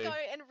you I'm going to gonna do? go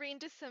and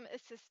render some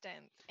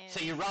assistance. And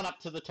So you run up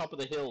to the top of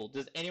the hill.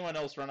 Does anyone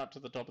else run up to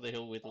the top of the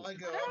hill with? I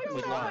go I hope up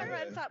With someone Lauren.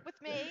 runs up with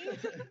me.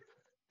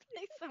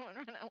 Please, someone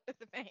run up with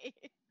me.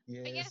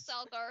 Yes. I guess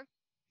I'll go.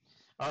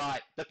 All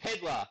right. The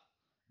peddler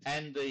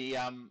and the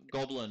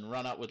goblin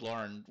run up with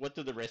Lauren. What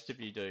do the rest of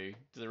you do?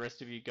 Do the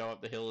rest of you go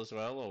up the hill as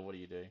well, or what do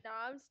you do? no,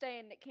 I'm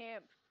staying at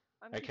camp.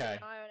 I'm keeping Okay. an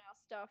eye on our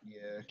stuff.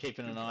 Yeah.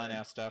 Keeping an Good eye on plan.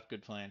 our stuff.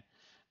 Good plan.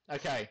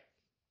 Okay.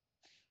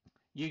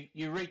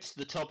 You reach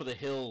the top of the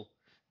hill.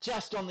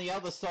 Just on the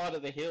other side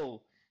of the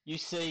hill, you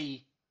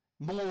see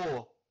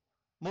more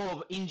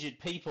injured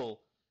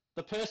people.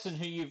 The person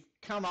who you've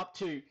come up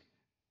to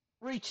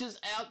reaches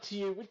out to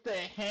you with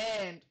their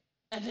hand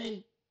and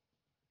then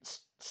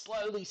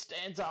slowly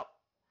stands up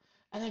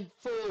and then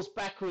falls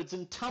backwards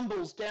and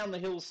tumbles down the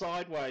hill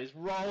sideways,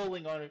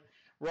 rolling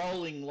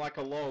like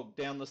a log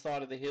down the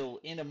side of the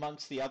hill in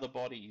amongst the other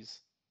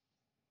bodies.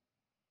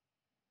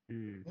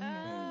 Hmm.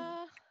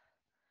 How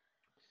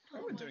Oh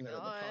are we my doing that at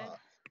the God. park?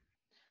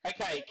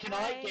 Okay, can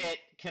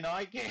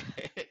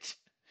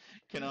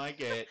I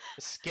get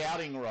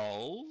scouting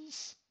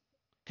rolls?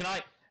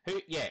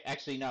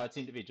 Actually no, it's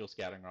individual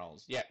scouting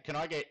rolls. Yeah, can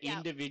I get Yep.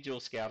 individual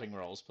scouting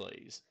rolls,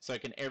 please? So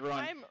can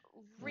everyone I'm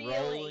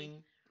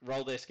really,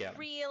 roll their scouting?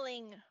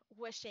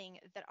 wishing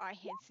that I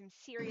had some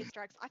serious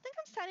drugs. I think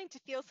I'm starting to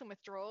feel some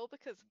withdrawal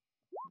because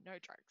no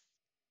drugs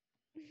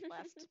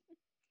left.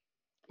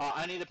 Oh,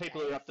 only the people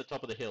who are up the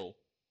top of the hill.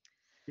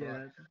 Yeah,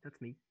 Right.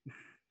 that's me.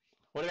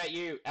 What about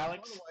you,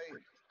 Alex? By the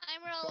way,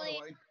 I'm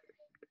rolling.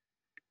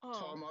 Oh,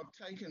 Tom, I've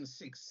taken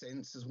Sixth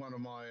Sense as one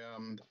of my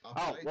Oh,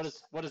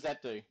 upgrades. what does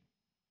that do?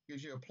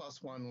 Gives you a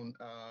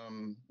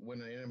 +1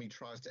 when an enemy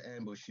tries to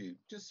ambush you.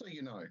 Just so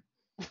you know.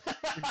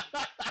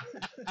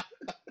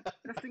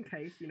 Just in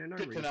case, no Good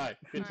to reason. know.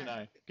 Good to Alright.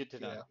 know. Good to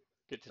know. Yeah.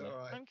 Good to know. All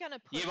right. I'm gonna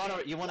put.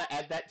 You want to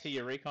add that to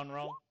your recon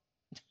roll?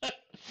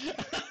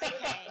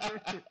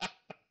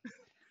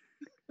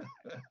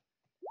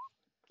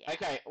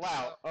 Okay.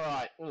 Wow. All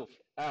right. Oof.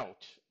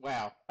 Ouch.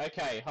 Wow.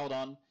 Okay. Hold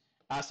on.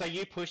 So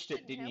you pushed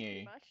it, didn't help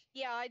you? much.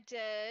 Yeah, I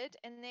did,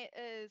 and that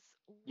is.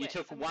 You wits.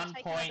 took I'm gonna 1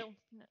 take point- another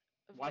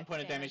of 1 wits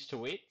point of damage to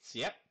wits.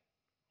 Yep.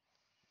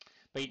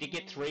 But you did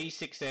get Mm. 3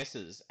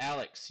 successes.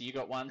 Alex, you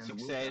got 1 And a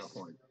willpower success.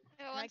 point.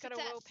 Oh, And one I got a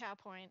success. willpower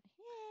point.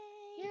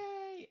 Yay!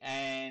 Yay!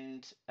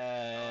 And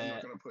I'm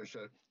not going to push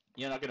it.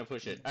 you're not going to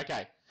push it.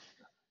 Okay.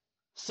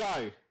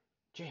 So,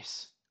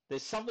 Jess,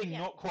 there's something Yeah.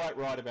 not quite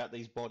right about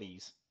these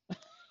bodies.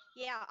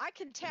 Yeah, I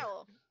can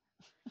tell.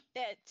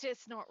 That's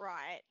just not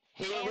right.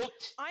 He And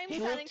looked. I'm he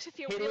starting looked- to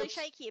feel he really looked-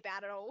 shaky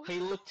about it all.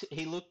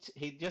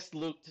 He just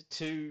looked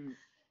too.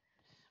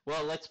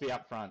 Well, let's be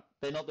upfront.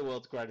 They're not the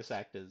world's greatest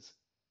actors.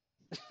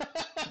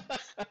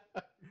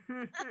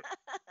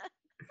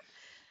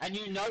 And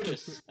you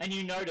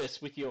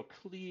notice with your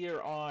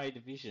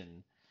clear-eyed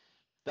vision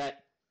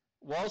that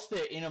whilst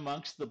they're in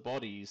amongst the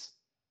bodies,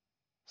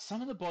 some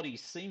of the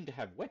bodies seem to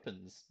have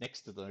weapons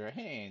next to their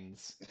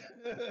hands.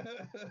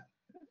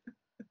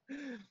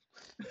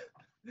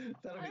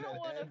 That'll I be don't that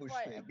want to ambush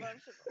fight thing. a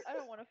bunch of. I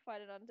don't want to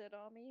fight an undead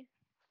army.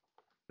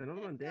 They're not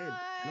undead. They're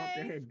Guys, not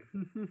dead.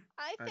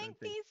 I I think don't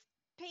think. these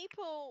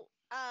people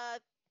are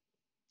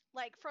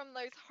like from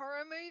those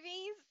horror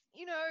movies,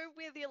 you know,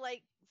 where they're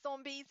like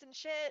zombies and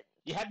shit.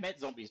 You have met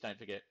zombies, don't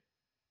forget.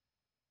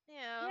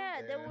 Yeah.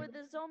 Yeah, there Yeah. were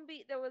the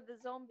zombie. There were the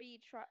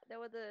zombie. There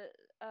were the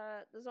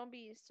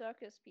zombie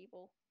circus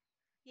people.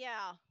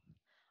 Yeah.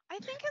 I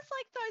think it's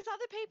like those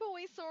other people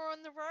we saw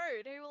on the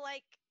road who were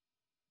like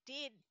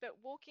dead but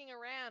walking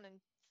around and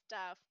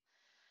stuff.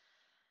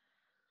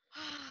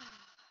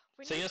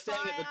 We So need you're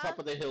standing at the fire. top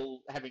of the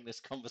hill having this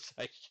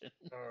conversation.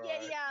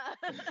 Yeah, yeah.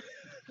 I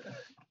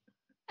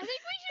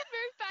think we should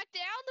move back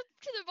down to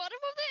the bottom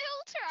of the hill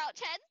to our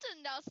tent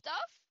and our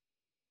stuff.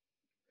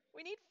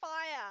 We need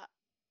fire.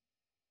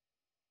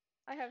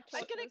 I have.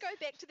 I'm gonna torches. go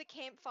back to the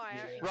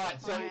campfire. Yeah. and Right,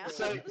 get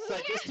so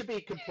fire. just to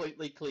be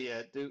completely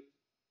clear, do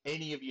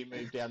any of you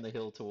move down the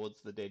hill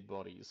towards the dead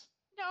bodies?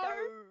 No.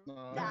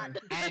 No. None.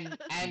 And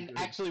Good.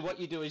 actually what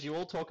you do is you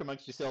all talk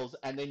amongst yourselves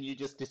and then you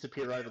just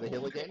disappear over the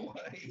hill Walk again.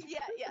 away. Yeah,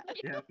 yeah.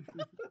 Yeah.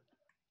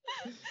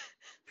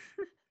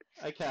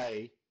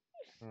 Okay.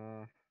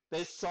 Uh,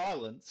 There's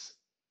silence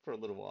for a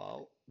little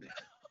while.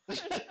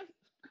 It's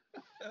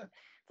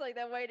like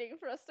they're waiting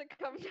for us to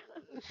come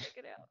down and check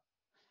it out.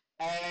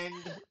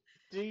 And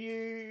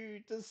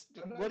I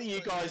what are you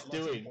suppose guys got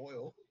lots of doing?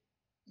 oil.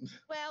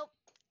 Well,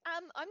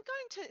 I'm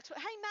going to.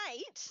 Hey,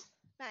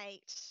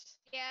 mate.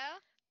 Yeah.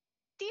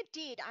 They're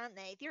dead, aren't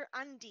they? They're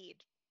undead,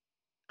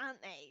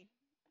 aren't they?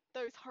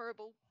 Those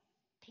horrible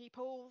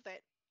people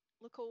that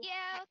look all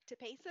Yeah. hacked to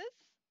pieces.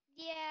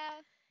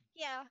 Yeah.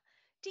 Yeah.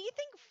 Do you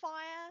think is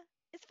fire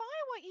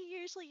what you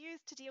usually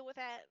use to deal with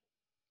that?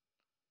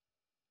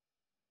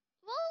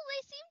 Well,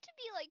 they seem to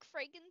be like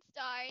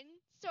Frankenstein,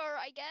 so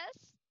I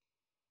guess.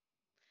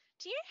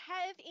 Do you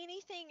have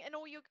anything in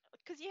all your?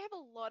 Because you have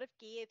a lot of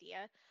gear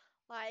there,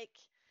 like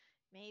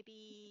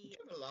maybe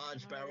Have a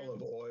large No. barrel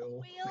of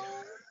oil.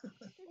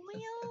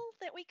 oil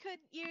that we could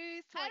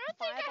use to I like don't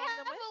think I firebomb have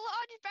them a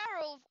large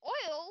barrel of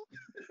oil.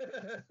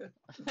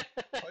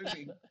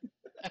 Hoping. with.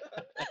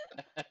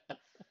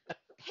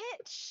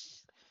 Pitch.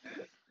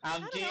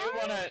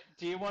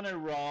 Do you wanna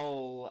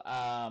roll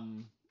a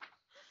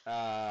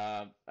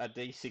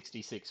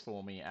D66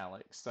 for me,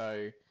 Alex?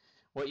 So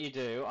what you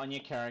do on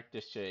your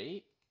character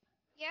sheet,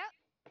 Yeah.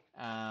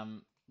 I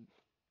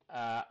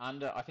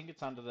think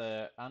it's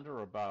under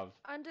or above,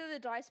 Under the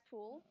dice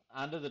pool.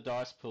 under the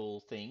dice pool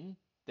thing,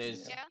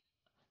 there's Yeah.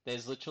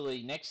 there's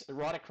literally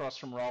right across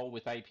from roll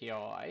with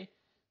API,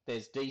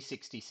 there's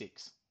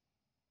D66.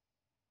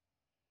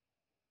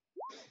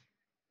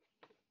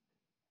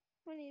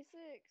 26.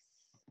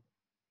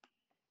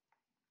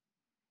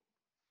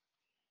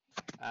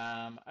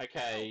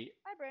 Okay.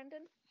 Hi,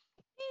 Brandon.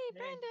 Hey, Hey.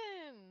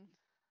 Brandon.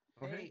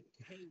 oh, Hey,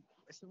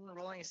 is someone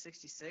rolling a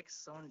 66?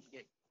 Someone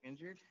get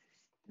injured?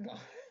 No.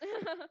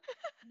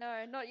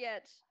 No, not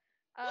yet.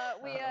 We Oh.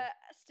 are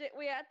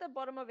we are at the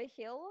bottom of a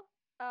hill,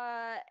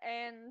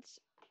 and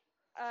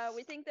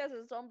we think there's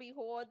a zombie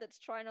horde that's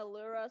trying to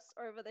lure us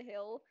over the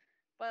hill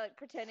by like,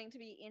 pretending to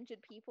be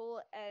injured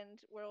people,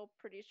 and we're all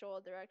pretty sure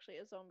they're actually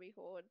a zombie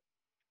horde.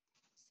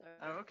 So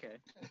Oh, okay.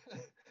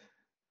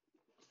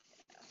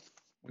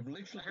 We've I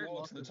literally heard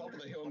walked to the most top of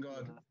them the hill and were gone,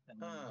 last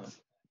and- ah,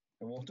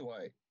 and walked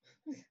away.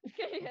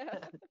 yeah.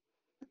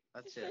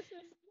 That's it.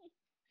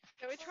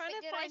 So we're trying Wait,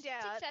 to did find I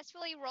out.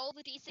 successfully roll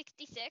the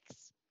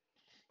D66?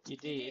 You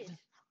did.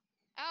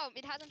 Oh,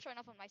 it hasn't shown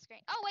up on my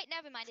screen. Oh, wait,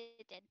 never mind.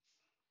 It did.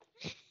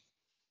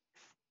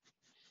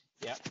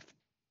 Yep.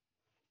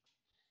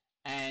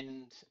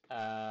 And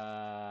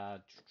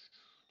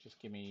just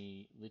give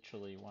me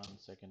literally 1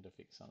 second to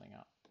fix something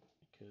up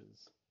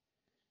because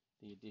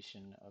the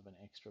addition of an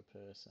extra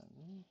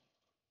person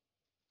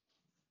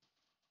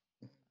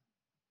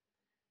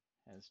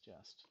has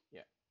just,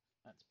 yeah,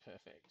 that's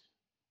perfect.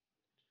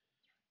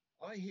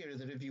 I hear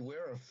that if you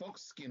wear a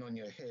fox skin on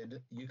your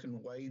head, you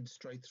can wade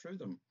straight through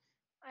them.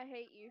 I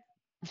hate you.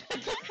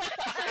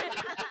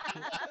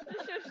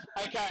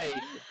 Okay.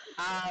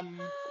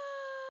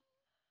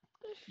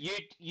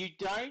 You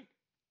don't.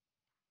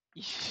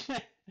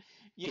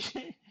 You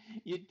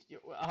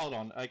hold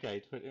on.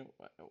 Okay. 1, 2, 3,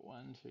 4,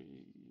 5,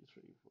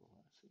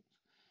 6.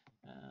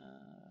 1,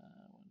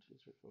 2,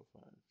 3, 4,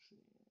 5,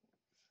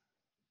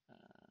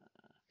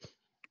 6.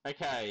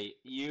 Okay,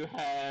 you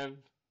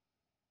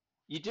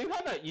do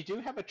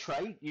have a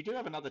trade. You do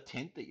have another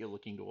tent that you're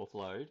looking to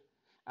offload,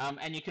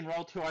 and you can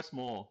roll twice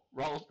more.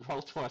 Roll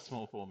twice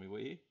more for me, will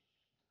you?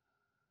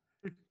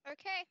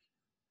 Okay.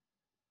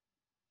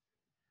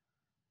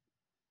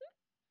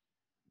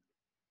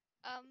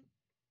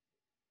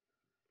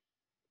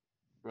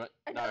 Right?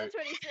 Another No,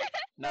 26.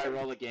 no.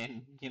 Roll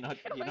again. You're not.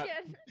 Come You're not.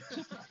 again.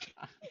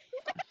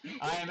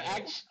 I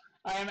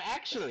am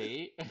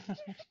actually A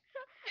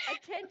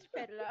tent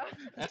peddler.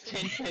 a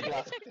tent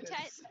peddler. Took 10.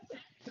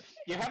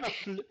 You have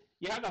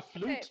a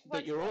flute Okay, that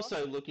once you're more.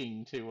 also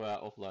looking to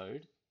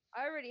offload.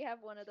 I already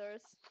have one of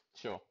those.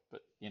 Sure,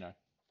 but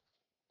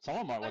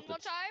someone might One want more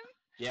to. time.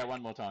 Yeah,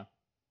 one more time.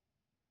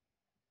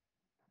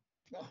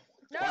 Oh,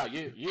 No. Wow,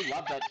 you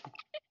love that.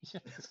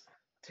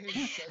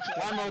 Ted's such a-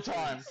 One more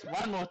time.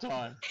 One more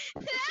time.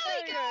 There There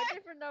we we go. go.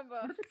 Different number.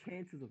 What are the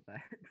chances of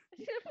that?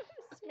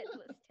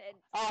 Headless tent.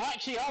 Oh,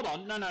 actually, hold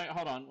on. No,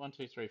 hold on. 1,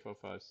 2, 3, 4,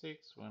 5,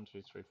 6. 1,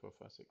 2, 3, 4,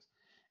 5, 6.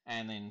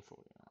 And then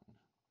 41.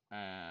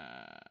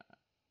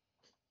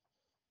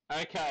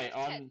 Okay,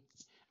 on.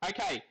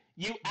 Okay,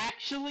 you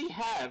actually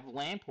have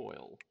lamp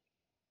oil.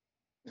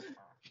 I have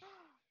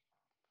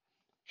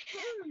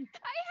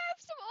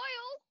some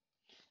oil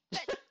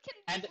that can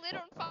And- be lit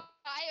on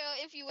fire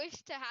if you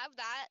wish to have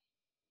that.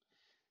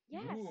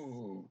 Yes.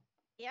 Ooh.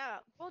 Yeah.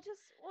 We'll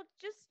just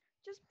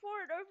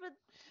pour it over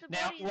the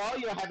Now, bodies. while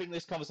you're having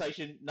this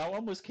conversation, no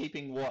one was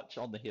keeping watch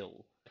on the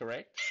hill,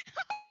 correct?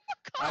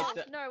 Oh,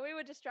 th- no, we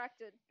were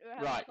distracted. We were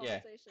having Right, a yeah.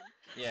 conversation.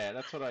 Yeah,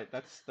 that's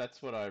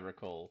what I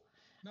recall.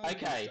 Nobody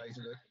Okay.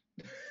 stated it.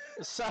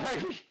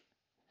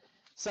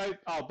 So,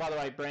 oh, by the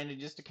way, Brandon,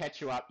 just to catch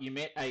you up, you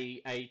met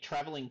a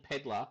traveling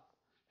peddler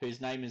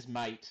whose name is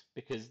Mate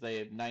because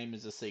their name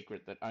is a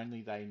secret that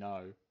only they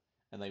know,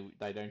 and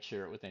they don't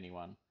share it with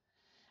anyone.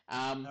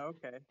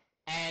 Okay.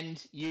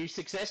 And you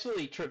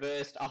successfully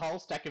traversed a whole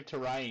stack of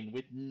terrain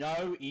with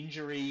no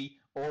injury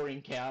or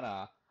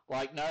encounter,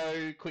 like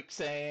no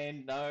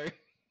quicksand, no.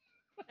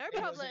 No It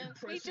was problem. We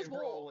impressive just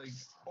rolling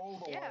walked.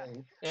 all the Yeah.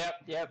 way.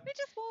 Yep. We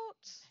just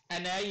walked.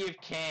 And now you've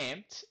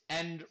camped,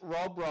 and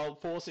Rob rolled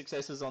 4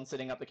 successes on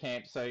setting up the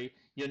camp. So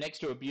you're next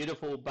to a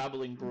beautiful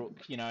bubbling brook,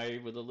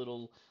 with a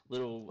little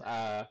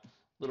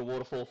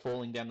waterfall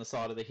falling down the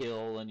side of the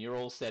hill, and you're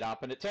all set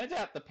up. And it turns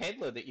out the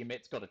peddler that you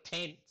met's got a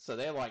tent, so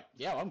they're like,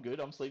 "Yeah, I'm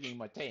good. I'm sleeping in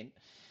my tent."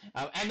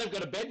 And they've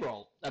got a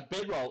bedroll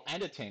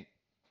and a tent.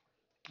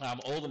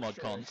 All the mod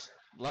cons,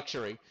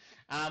 luxury.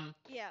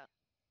 Yeah.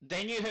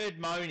 Then you heard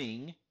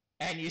moaning,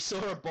 and you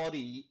saw a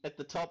body at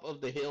the top of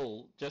the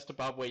hill, just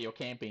above where you're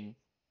camping,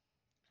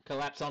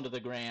 collapse onto the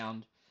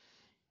ground.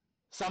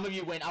 Some of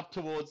you went up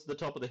towards the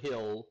top of the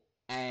hill,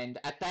 and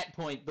at that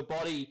point, the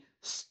body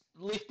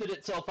lifted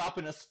itself up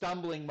in a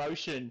stumbling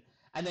motion,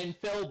 and then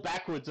fell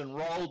backwards and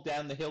rolled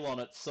down the hill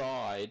on its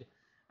side,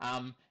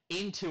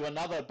 into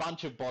another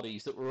bunch of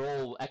bodies that were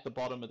all at the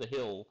bottom of the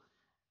hill.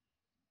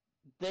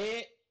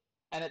 And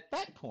at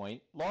that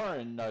point,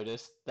 Lauren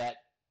noticed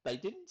that they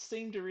didn't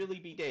seem to really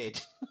be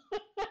dead.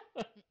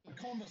 A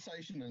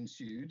conversation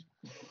ensued.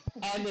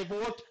 And they've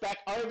walked back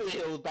over the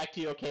hill back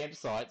to your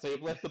campsite, so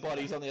you've left the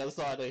bodies on the other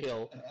side of the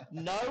hill.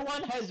 No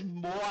one has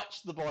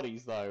watched the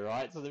bodies, though,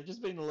 right? So they've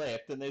just been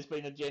left, and there's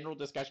been a general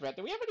discussion about,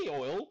 do we have any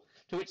oil?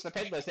 To which the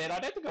peddler said, I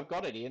don't think I've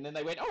got any. And then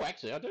they went, oh,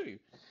 actually, I do.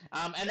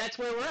 And that's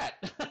where we're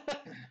at.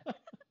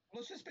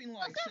 Well, it's just been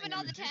like Let's have seeing a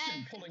another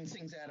magician 10. pulling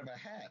things out of a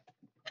hat.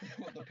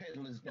 What the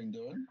peddler's been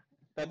doing.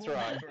 That's We've all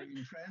right. been very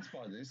entranced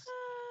by this.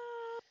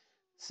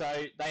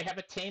 So they have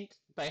a tent,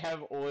 they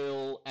have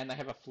oil, and they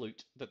have a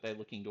flute that they're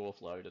looking to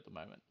offload at the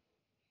moment.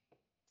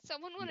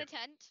 Someone want a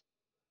tent?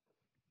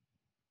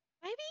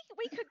 Maybe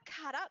we could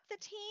cut up the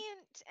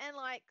tent and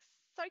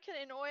soak it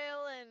in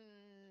oil and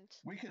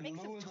We can make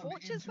some lure them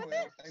torches into with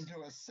it. into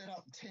a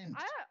set-up tent.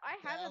 I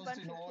have a Doused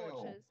bunch in of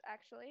oil. torches,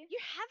 actually. You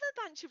have a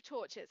bunch of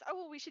torches. Oh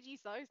well, we should use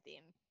those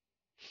then.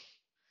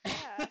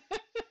 Yeah,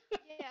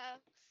 Yeah.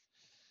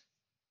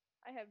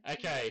 I have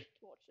Okay.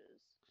 2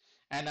 torches.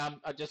 And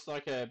I'd just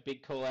like a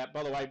big call out.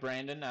 By the way,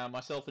 Brandon,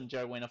 myself and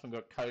Joe went off and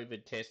got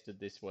COVID tested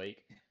this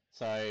week.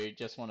 So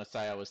just want to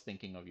say I was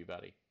thinking of you,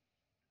 buddy.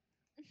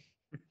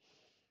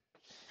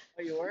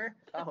 Oh, you were?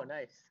 Oh,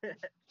 nice.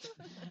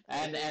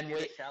 And Did they do we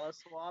the shallow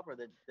swab or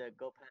the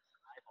go past the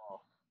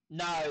eyeball?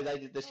 no, they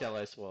did the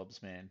shallow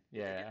swabs, man.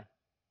 Yeah.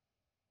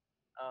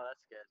 Oh,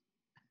 that's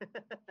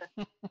good.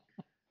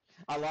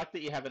 I like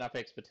that you have enough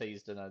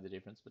expertise to know the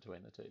difference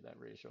between the two. That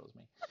reassures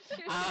me.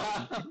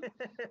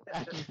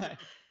 Okay.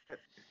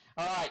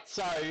 All right,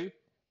 so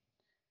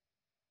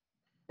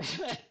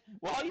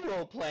while you're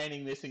all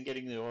planning this and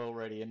getting the oil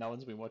ready, and no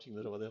one's been watching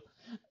the hill,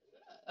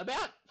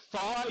 about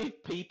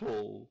 5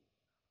 people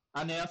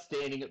are now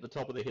standing at the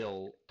top of the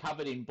hill,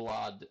 covered in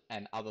blood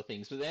and other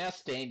things. But they're now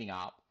standing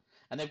up,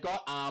 and they've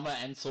got armor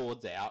and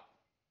swords out.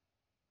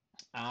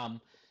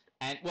 And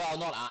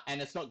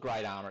it's not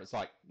great armor. It's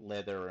like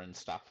leather and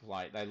stuff.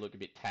 Like they look a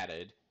bit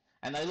tattered,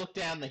 and they look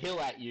down the hill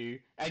at you,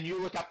 and you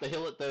look up the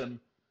hill at them,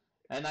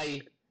 and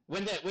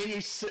when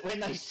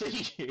they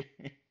see you,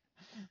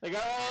 They go,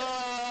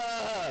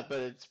 "Ah!" But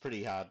it's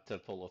pretty hard to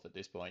pull off at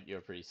this point.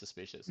 You're pretty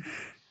suspicious.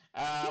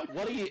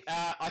 What do you?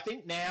 I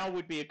think now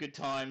would be a good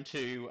time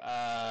to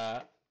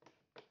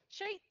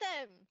Shoot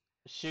them.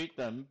 shoot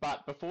them.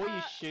 But before you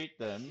Uh, shoot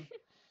them,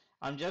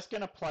 I'm just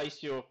going to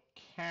place your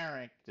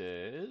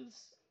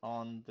characters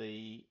on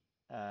the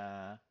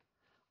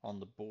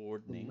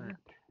board Map.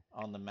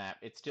 on the map.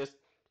 It's just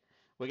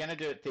we're going to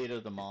do it theater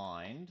of the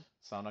mind,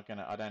 so I'm not going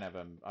to. I don't have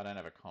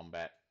a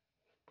combat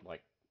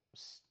like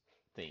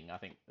thing. I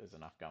think there's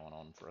enough going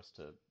on for us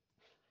to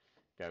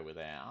go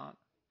without.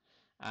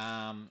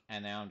 And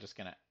now I'm just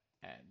going to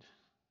add.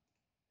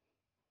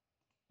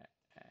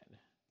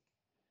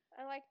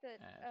 I like that.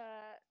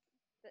 Add.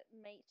 That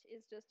mate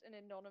is just an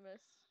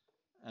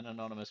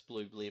anonymous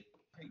blue blip.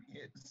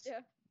 It's Yeah.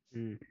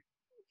 Mm.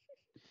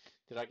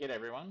 Did I get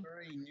everyone?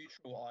 very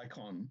neutral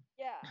icon.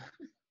 Yeah. I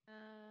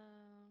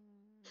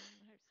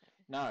hope so.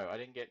 No, I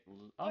didn't get.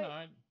 Oh Wait. no.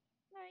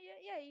 No.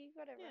 Yeah. You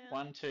got everyone. Yeah.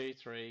 1, 2,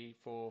 3,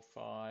 4,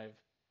 5.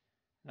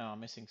 No, I'm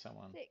missing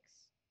someone. 6.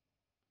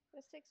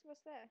 There's 6 of us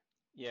there.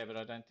 Yeah, but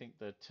I don't think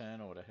the turn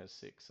order has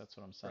 6. That's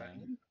what I'm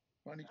saying.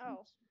 Brandon?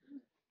 Oh.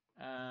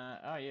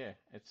 Oh yeah,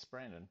 it's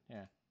Brandon.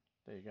 Yeah,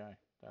 there you go.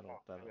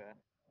 That'll. Okay.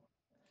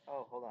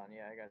 Oh, hold on.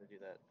 Yeah, I got to do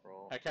that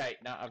roll. Okay,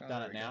 no, I've Oh,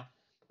 done there it we go. now.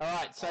 All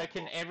right, so Oh,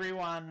 can cool.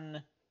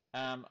 everyone?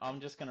 I'm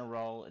just gonna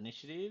roll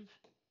initiative,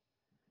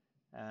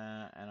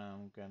 and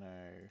I'm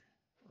gonna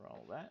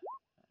roll that,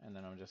 and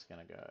then I'm just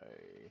gonna go.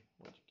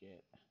 What'd you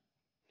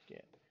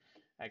get?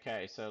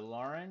 Okay, so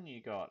Lauren,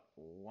 you got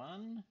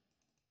 1.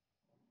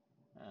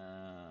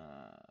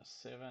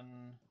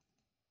 7.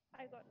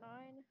 I got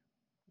 9.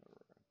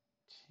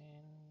 10.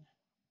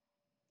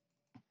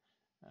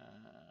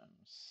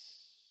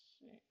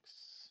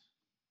 6.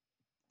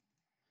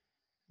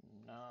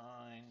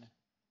 9.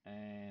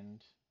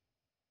 And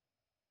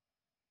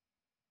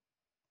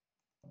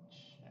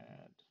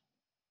Chad,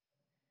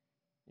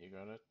 you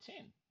got a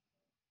 10.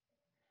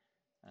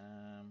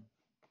 And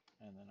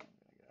then I'm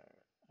gonna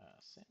go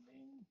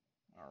sending.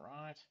 All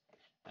right.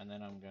 And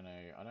then I'm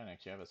gonna. I don't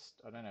actually have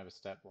I don't have a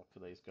stat block for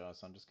these guys,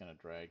 so I'm just gonna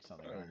drag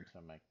something Oh. on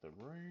to make the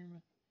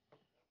room.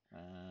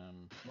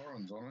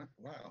 Lauren's on it.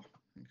 Wow.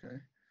 Okay.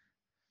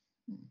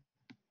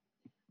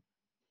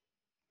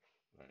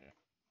 Oh yeah.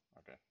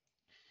 Okay.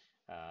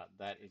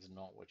 That is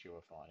not what you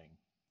were fighting,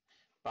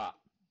 but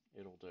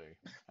it'll do.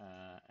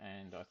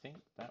 And I think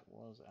that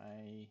was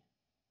a.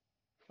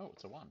 Oh,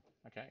 it's a 1.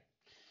 Okay.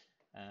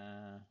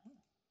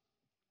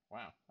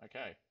 Wow.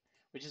 Okay.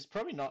 Which is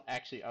probably not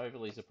actually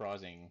overly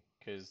surprising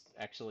because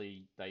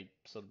actually they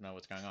sort of know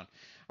what's going on.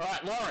 All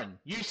right, Lauren,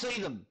 you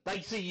see them. They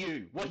see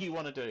you. What do you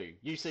want to do?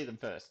 You see them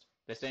first.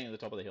 They're standing at the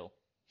top of the hill.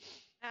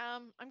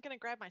 I'm gonna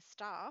grab my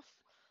staff.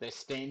 They're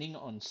standing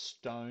on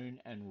stone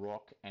and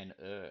rock and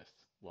earth,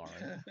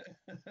 Lauren.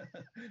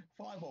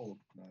 Fireball.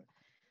 No.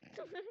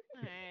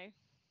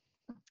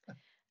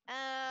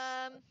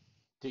 No.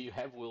 Do you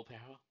have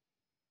willpower?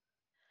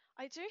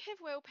 I do have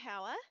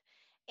willpower,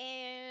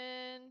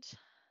 and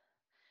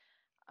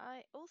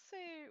I also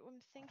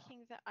am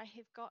thinking that I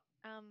have got.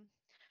 I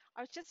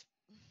was just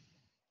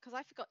because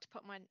I forgot to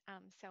put my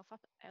self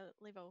up a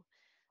level.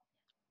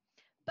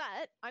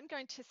 But I'm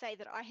going to say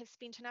that I have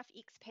spent enough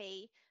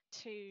XP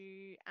to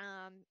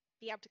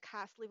be able to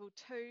cast level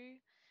 2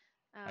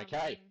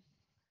 Okay.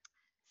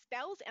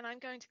 spells, and I'm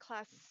going to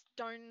cast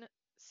Stone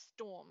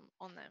Storm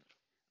on them.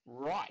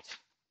 Right.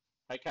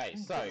 Okay,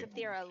 so Because if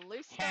there are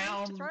loose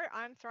stones to throw,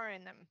 I'm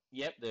throwing them.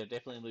 Yep, there are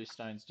definitely loose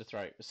stones to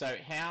throw. So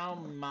how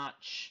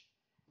much,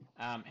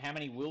 how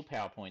many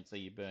willpower points are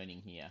you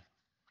burning here?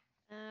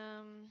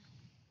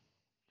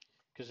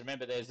 Because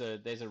remember, there's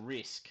a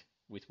risk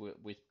with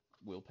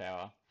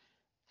willpower.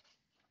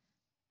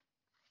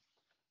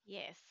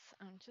 Yes,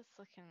 I'm just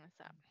looking this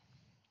up.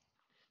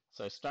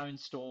 So Stone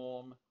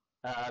Storm,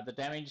 the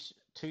damage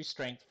to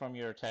strength from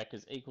your attack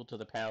is equal to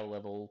the power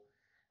level,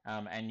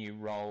 and you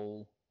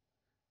roll,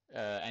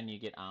 and you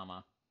get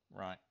armor,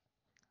 right?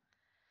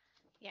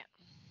 Yeah.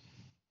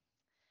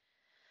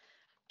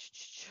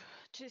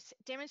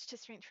 Damage to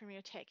strength from your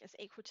attack is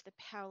equal to the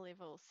power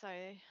level. So,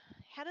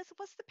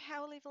 what's the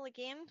power level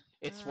again?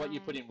 It's what you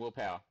put in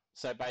willpower.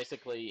 So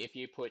basically, if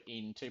you put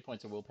in 2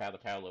 points of willpower, the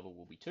power level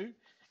will be 2,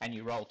 and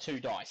you roll 2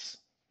 dice.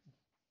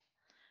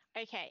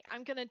 Okay,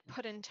 I'm going to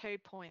put in 2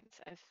 points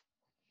of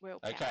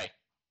willpower. Okay.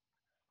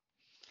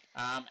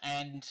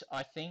 And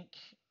I think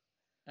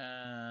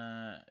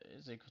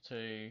is equal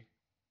to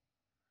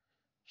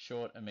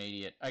short,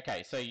 immediate.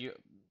 Okay, so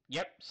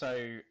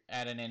so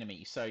at an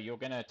enemy. So you're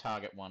going to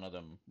target one of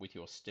them with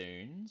your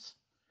stones.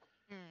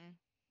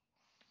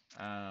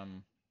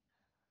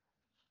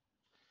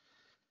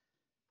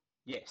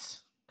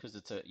 Yes, because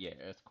it's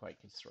earthquake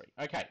is 3.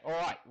 Okay, all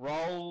right.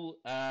 Roll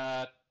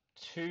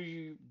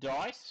 2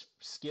 dice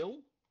skill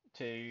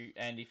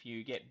and if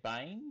you get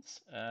Banes,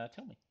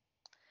 tell me.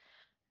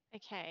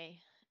 Okay.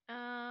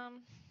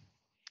 And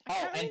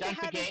don't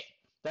forget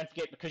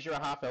because you're a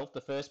half elf,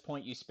 the first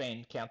point you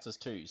spend counts as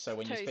 2. So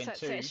when you spend 2,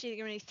 so it's actually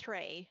going to be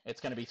 3. it's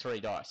going to be 3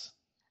 dice.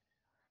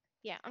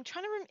 Yeah, I'm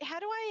trying to remember. How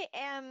do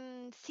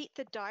I set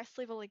the dice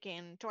level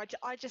again? Do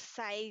I just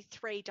say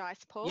 3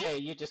 dice pool? Yeah,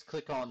 you just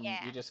click on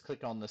Yeah. the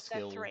The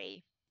skill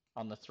 3.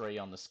 on the 3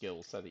 on the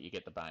skill so that you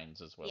get the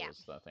Banes as well Yeah.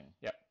 as the thing.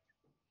 Yep.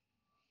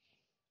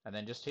 And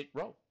then just hit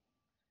roll.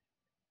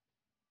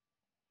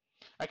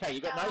 Okay,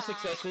 you got no Ah.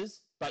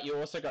 successes, but you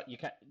also got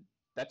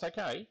that's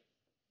okay.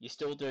 You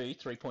still do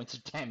 3 points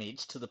of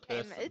damage to the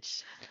person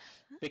Damage.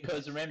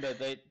 because remember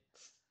that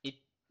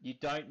you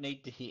don't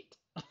need to hit.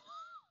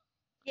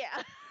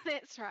 Yeah,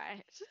 that's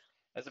right.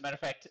 As a matter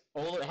of fact,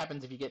 all that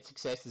happens if you get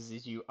successes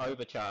is you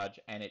overcharge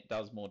and it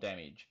does more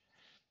damage.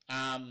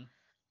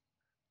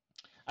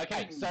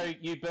 Okay, so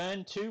you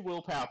burn 2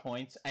 willpower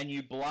points and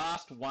you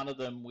blast one of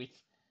them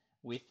with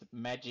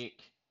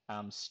magic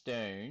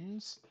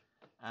stones,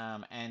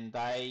 and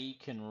they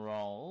can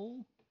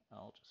roll.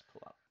 I'll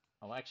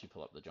actually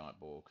pull up the giant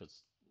ball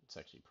because it's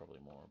actually probably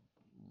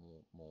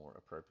more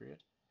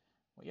appropriate.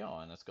 Well,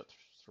 yeah, and it's got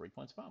 3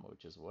 points of armor,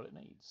 which is what it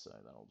needs, so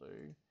that'll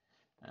do.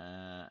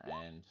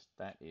 And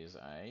that is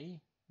a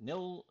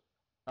nil.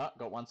 Oh,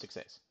 got 1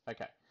 success.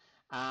 Okay.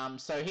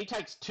 So he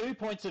takes 2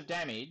 points of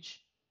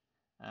damage.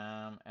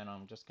 And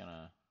I'm just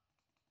gonna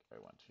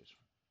go 1, 2,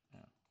 3.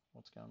 Yeah.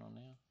 What's going on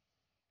now?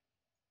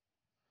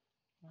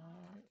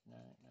 No.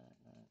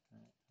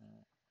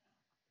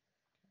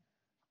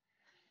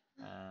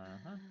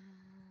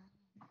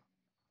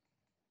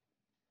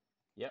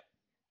 Yep.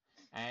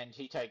 And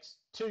he takes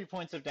 2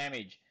 points of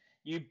damage.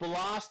 You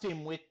blast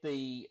him with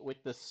the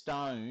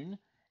stone,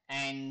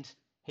 and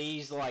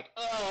he's like,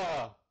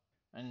 oh,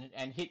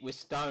 and hit with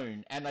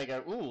stone, and they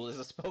go, ooh, there's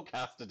a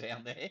spellcaster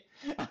down there.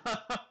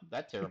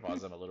 That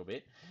terrifies them a little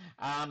bit.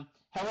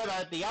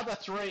 However, the other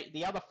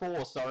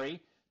 4,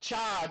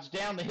 charge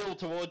down the hill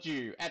towards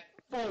you at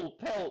full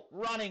pelt,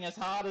 running as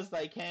hard as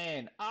they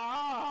can.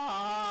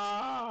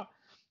 Ah!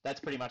 That's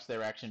pretty much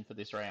their action for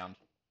this round.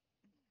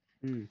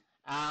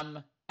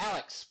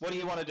 Alex, what do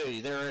you want to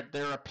do?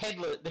 There are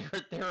peddler.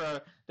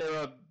 There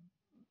are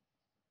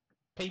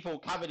people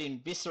covered in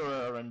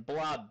viscera and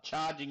blood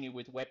charging you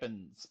with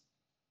weapons.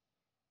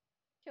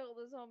 Kill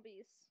the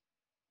zombies.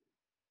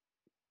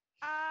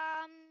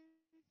 I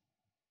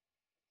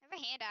have a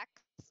hand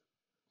axe.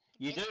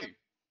 You Hit do. them.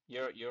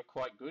 You're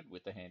quite good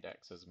with the hand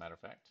axe, as a matter of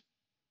fact.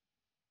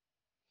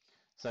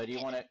 So do you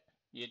Hit want to? them.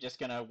 You're just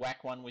gonna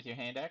whack one with your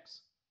hand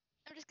axe?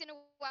 I'm just gonna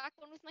whack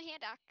one with my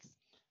hand axe.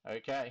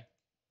 Okay.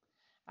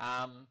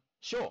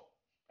 Sure.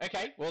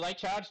 Okay. Well, they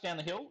charge down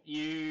the hill.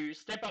 You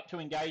step up to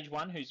engage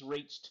one who's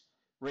reached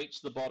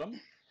the bottom.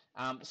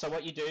 So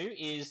what you do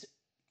is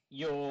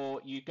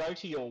you go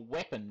to your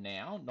weapon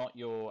now, not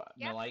your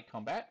melee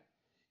combat.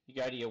 You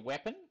go to your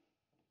weapon,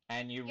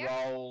 and you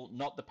roll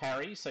not the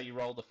parry, so you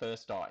roll the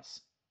first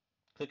dice.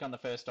 Click on the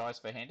first dice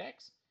for hand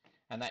axe,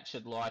 and that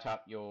should light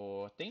up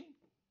your thing.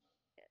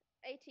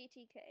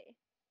 ATTK.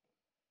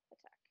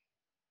 Attack.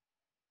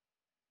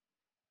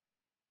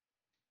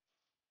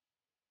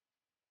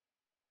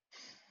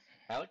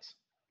 Alex?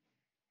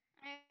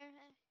 I'm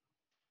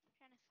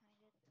trying to find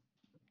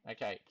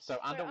it. Okay, so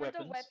under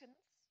weapons.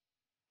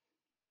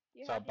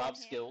 You So have your above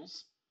hand.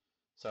 skills.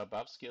 So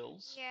above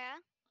skills. Yeah.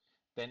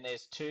 Then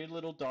there's 2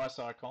 little dice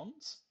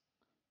icons.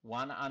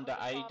 One under the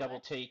far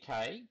left.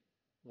 ATTK,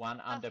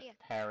 one under yeah.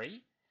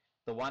 parry.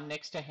 The one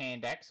next to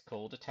hand axe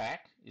called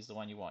attack is the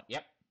one you want.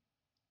 Yep.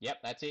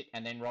 Yep, that's it.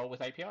 And then roll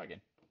with API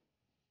again.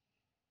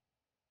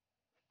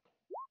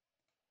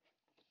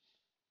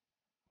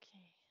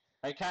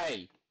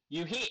 Okay,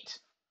 you hit.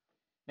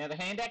 Now the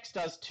hand axe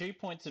does 2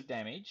 points of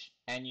damage,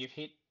 and you've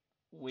hit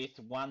with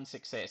 1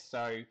 success.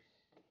 So,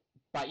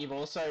 but you've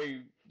also,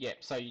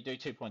 yep. So you do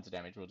 2 points of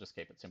damage. We'll just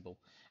keep it simple.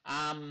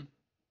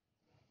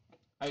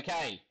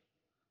 Okay.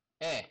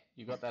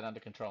 You got that under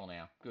control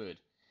now. Good.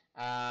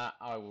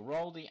 I will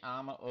roll the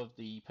armor of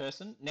the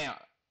person. Now,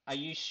 are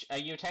you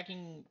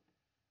attacking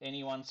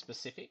anyone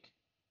specific?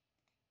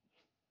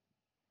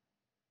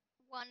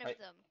 One of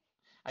them.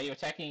 Are you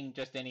attacking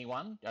just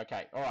anyone?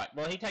 Okay, alright.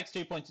 Well, he takes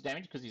 2 points of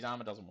damage because his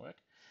armor doesn't work.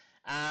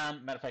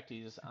 Matter of fact,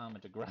 his armor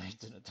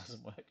degrades and it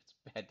doesn't work. It's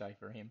a bad day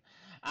for him.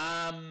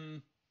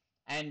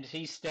 And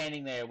he's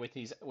standing there with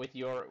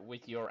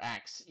your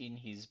axe in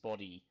his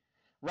body.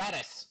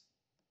 Radis!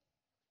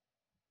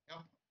 Yeah.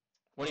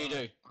 What do you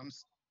do?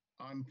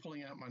 I'm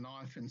pulling out my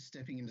knife and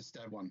stepping in to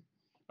stab one.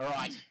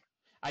 Alright.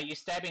 Are you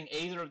stabbing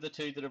either of the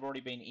 2 that have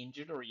already been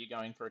injured, or are you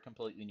going for a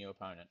completely new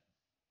opponent?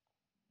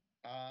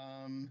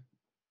 Wow.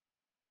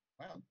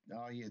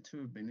 Oh, yeah, 2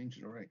 have been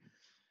injured already.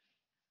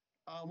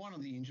 One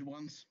of the injured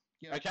ones.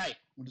 Yeah. Okay.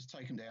 We'll just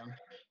take him down.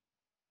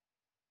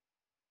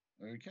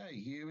 Okay,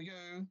 here we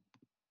go.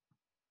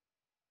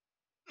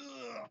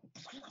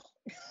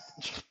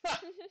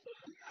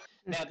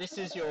 Now, this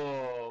is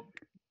your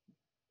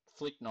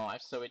flick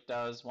knife, so it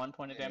does 1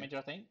 point of damage,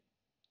 I think.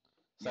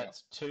 So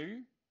that's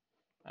 2.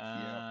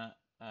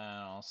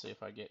 I'll see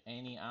if I get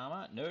any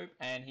armor. Nope,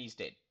 and he's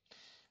dead.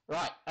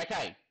 Right,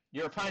 okay.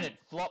 Your opponent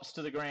flops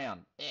to the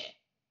ground.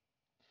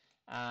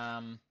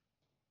 So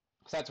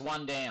that's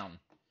 1 down.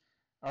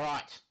 All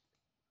right.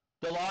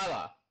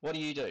 Delilah, what do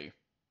you do?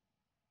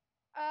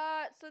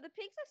 So the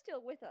pigs are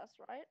still with us,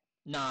 right?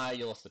 No,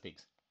 you lost the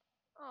pigs.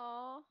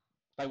 Oh,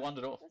 They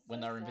wandered off that's when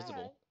so they were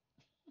invisible.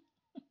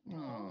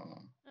 Oh.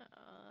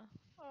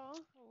 Oh,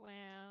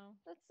 Wow.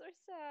 that's so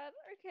sad.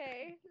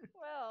 Okay,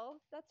 well,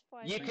 that's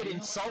fine. You So could you know-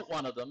 insult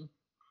one of them.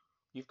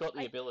 You've got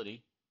the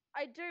ability.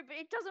 I do, but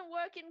it doesn't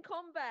work in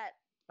combat.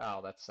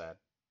 Oh, that's sad.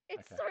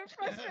 It's Okay. so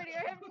frustrating.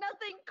 I have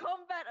nothing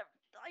combat.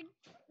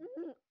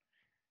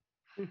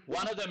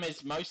 One of them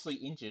is mostly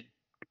injured.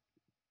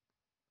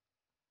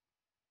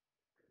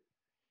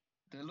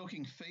 They're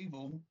looking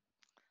feeble.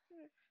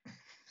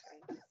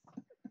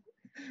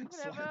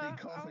 Whatever. Slightly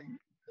coughing.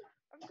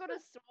 I've got a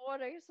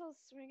sword. I guess I'll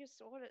swing a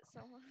sword at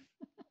someone.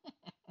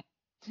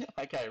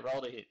 Okay,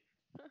 roll to hit.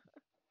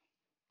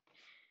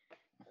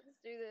 Let's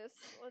do this.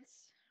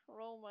 Let's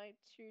roll my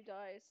 2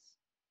 dice.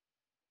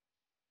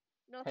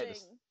 Hey,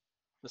 Nothing.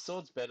 The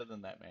sword's better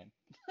than that, man.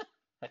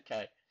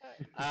 Okay.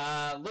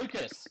 Uh,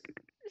 Lucas,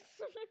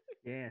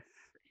 Yes.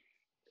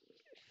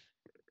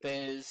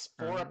 there's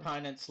 4 Uh.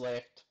 opponents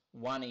left,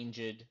 1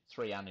 injured,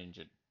 3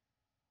 uninjured.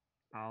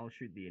 I'll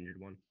shoot the injured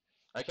one.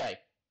 Okay.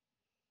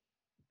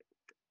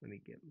 Let me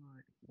get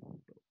my.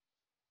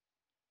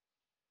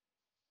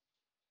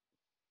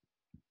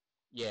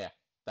 Yeah,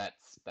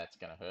 that's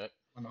gonna hurt.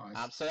 Oh,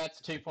 nice. So that's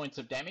 2 points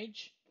of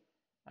damage.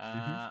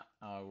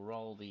 I'll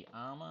roll the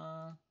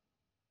armor.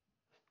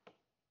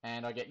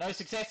 And I get no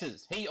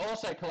successes. He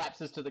also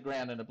collapses to the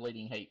ground in a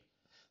bleeding heap.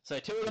 So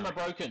 2 of them are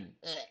broken.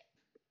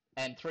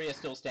 And 3 are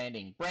still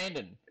standing.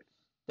 Brandon,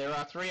 there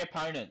are 3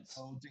 opponents.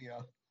 Oh dear.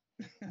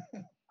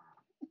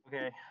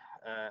 Okay.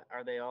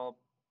 Are they all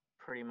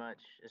pretty much?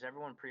 Is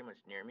everyone pretty much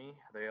near me?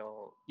 Are they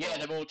all? Yeah,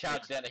 they've all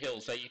charged down the hill,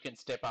 so you can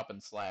step up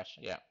and slash.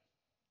 Yeah.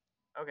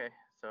 Okay.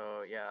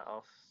 So yeah,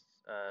 I'll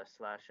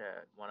slash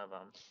at one of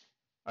them.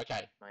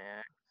 Okay. My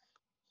axe.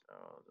 So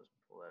I'll just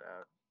pull it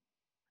out.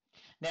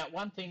 Now,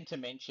 one thing to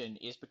mention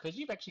is because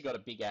you've actually got a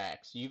big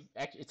axe,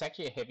 it's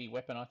actually a heavy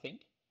weapon, I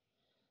think.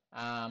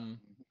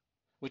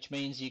 Which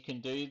means you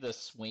can do the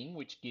swing,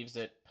 which gives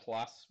it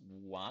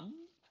 +1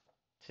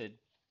 to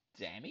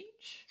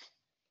damage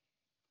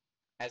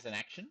as an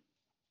action.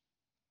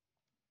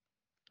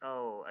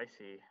 Oh, I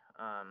see.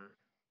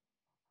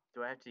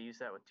 Do I have to use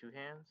that with 2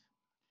 hands?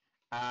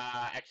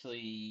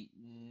 Actually,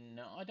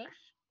 no, I don't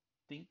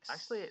think so.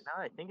 Actually, now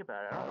that I think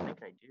about it, I don't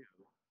think I do.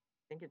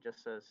 I think it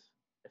just says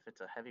if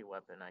it's a heavy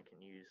weapon, I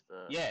can use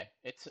the. Yeah,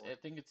 I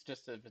think it's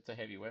just if it's a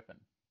heavy weapon.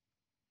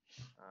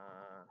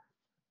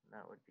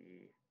 That would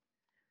be.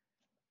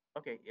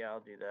 Okay, yeah, I'll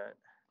do that.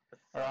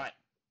 All right.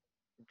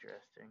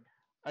 Interesting.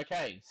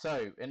 Okay,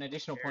 so an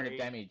additional point of Very-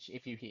 damage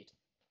if you hit,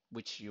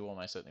 which you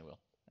almost certainly will.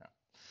 Yeah.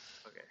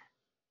 Okay.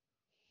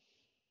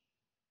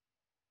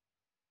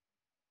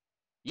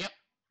 Yep,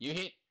 you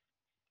hit.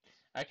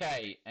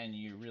 Okay, and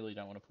you really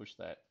don't want to push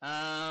that.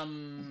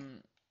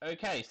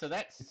 Okay, so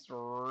that's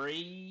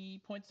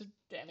 3 points of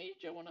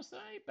damage, I want to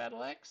say,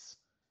 Battle Axe.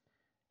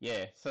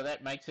 Yeah, so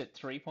that makes it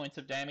 3 points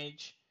of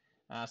damage.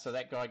 So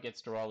that guy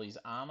gets to roll his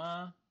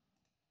armor.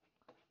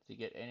 Does he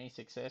get any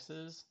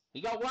successes?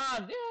 He got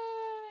 1!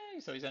 Yay!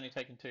 So he's only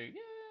taken 2. Yay!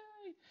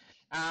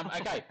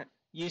 Okay,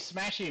 you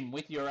smash him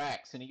with your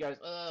axe, and he goes,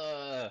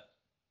 ugh.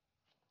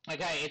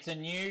 Okay, it's a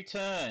new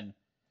turn.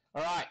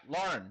 All right,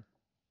 Lauren.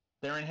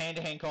 They're in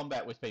hand-to-hand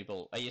combat with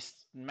people. Are you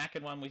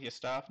smacking one with your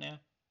staff now?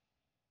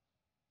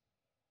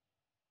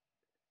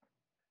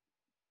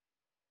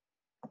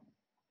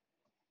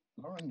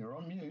 Lauren, you're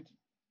on mute.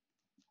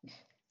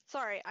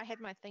 Sorry, I had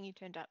my thingy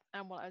turned up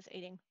while I was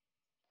eating.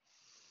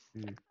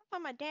 Hmm. Oh,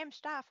 my damn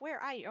staff. Where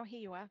are you? Oh, here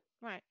you are.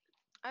 Right.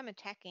 I'm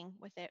attacking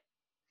with it.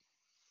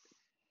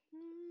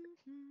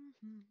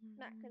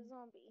 Smack a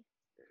zombie.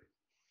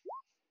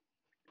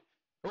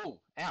 Oh,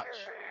 ouch.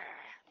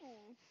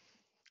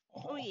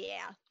 Oh,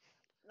 yeah.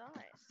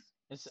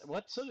 Nice.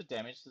 What sort of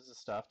damage does the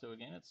staff do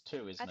again? It's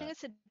 2, isn't I think it?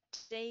 it's a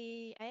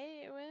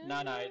D8.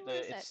 No,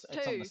 It's it's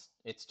on 2.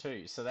 it's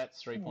 2, so that's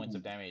 3 points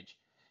of Ooh. damage.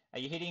 Are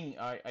you hitting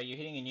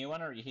a new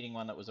one, or are you hitting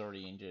one that was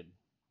already injured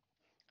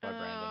by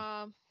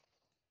Brandon?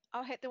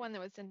 I'll hit the one that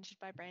was injured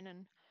by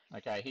Brandon.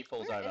 Okay, he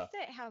falls Where over. is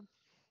that? How?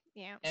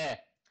 Yeah. Yeah.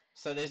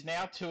 So there's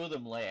now 2 of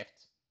them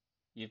left.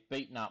 You've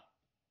beaten up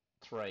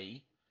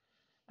 3.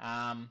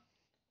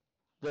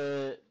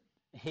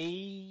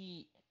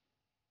 He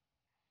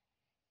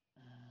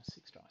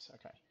 6 dice.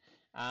 Okay.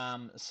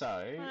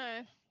 So.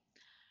 No.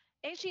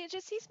 Actually, it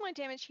just says my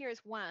damage here is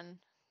 1.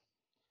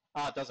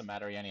 Oh, it doesn't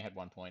matter. He only had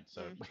 1 point,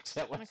 so it works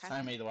out the Okay.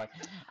 same either way.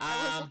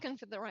 I was looking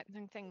for the right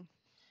thing.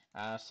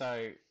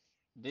 So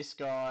this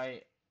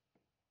guy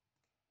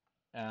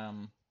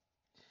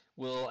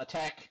will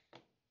attack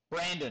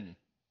Brandon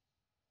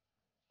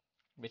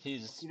with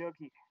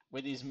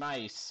his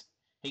mace.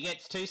 He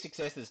gets 2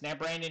 successes. Now,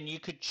 Brandon, you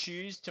could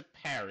choose to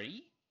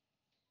parry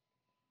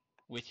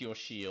with your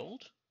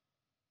shield.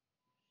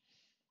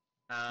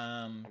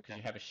 Because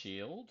you have a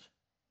shield.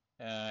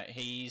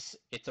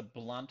 It's a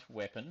blunt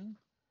weapon.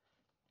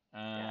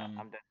 Yeah, I'm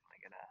definitely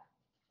gonna.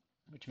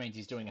 Which means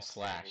he's doing a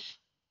slash.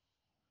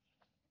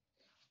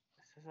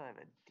 It says I have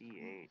a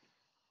D8.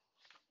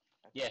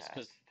 Yes,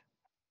 because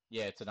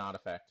it's an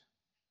artifact.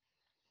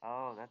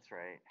 Oh, that's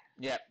right.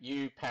 Yeah,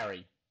 you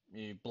parry.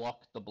 You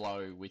block the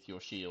blow with your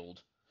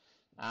shield.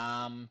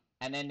 And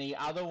then the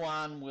other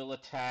one will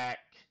attack.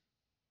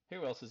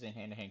 Who else is in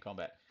hand-to-hand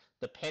combat?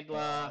 The peddler,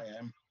 I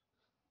am.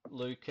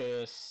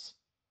 Lucas.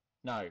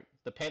 No,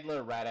 the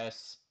peddler,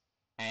 Radis,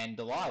 and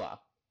Delilah.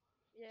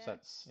 Yeah. So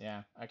that's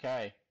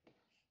okay.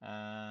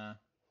 All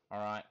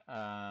right.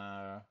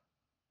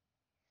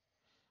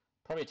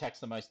 Probably attacks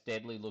the most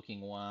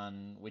deadly-looking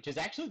one, which is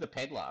actually the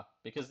peddler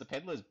because the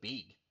peddler's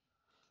big.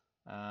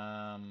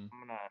 I'm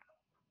gonna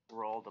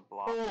roll the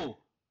block. Oh,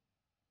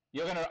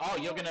 you're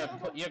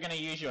gonna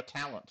use your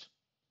talent.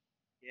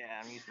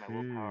 Yeah, I'm using my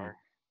willpower.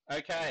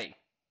 Okay.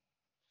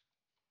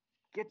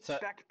 Get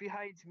back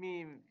behind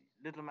me,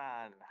 little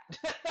man.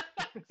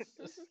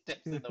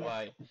 Steps in the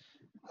way.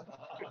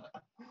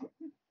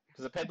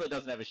 Because the peddler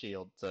doesn't have a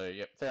shield, so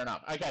yep, fair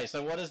enough. Okay,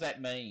 so what does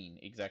that mean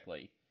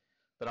exactly?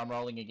 That I'm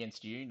rolling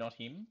against you, not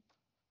him,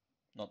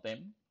 not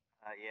them.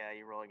 Yeah,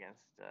 you roll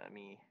against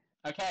me.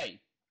 Okay.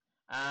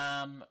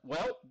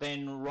 Well,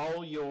 then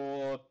roll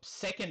your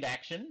second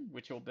action,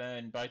 which will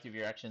burn both of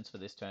your actions for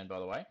this turn, by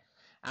the way,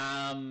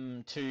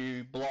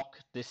 to block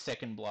this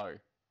second blow.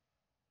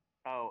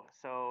 Oh,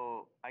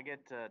 so I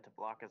get to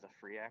block as a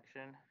free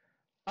action.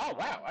 Oh,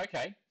 wow,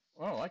 okay.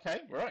 Oh,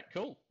 okay, right,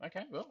 cool.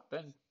 Okay, well,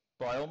 then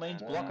by all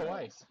means, block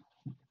away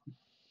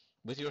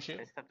with your I shield.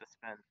 just have to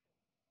spend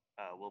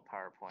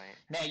willpower point.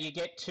 Now, you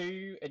get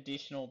 2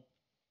 additional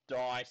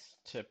dice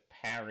to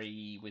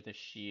parry with a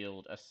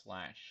shield, a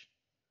slash.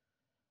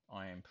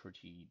 I am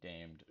pretty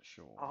damned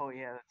sure. Oh,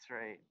 yeah, that's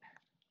right.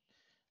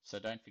 So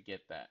don't forget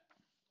that.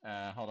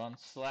 Hold on.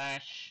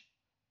 Slash.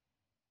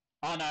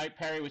 Oh no,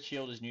 parry with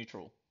shield is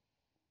neutral.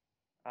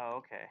 Oh,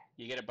 okay.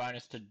 You get a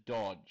bonus to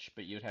dodge,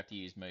 but you would have to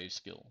use move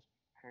skill.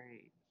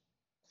 Parry.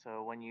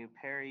 So when you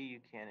parry,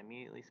 you can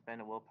immediately spend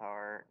a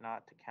willpower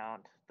not to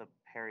count the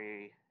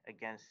parry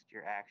against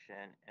your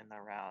action in the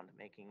round,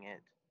 making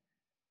it.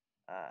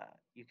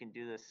 You can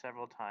do this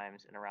several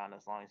times in a round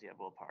as long as you have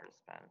willpower to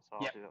spend. So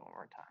I'll do it one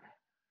more time.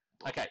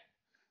 Okay.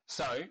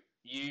 So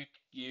you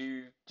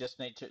just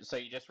need to. So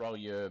you just roll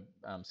your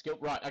skill.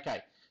 Right.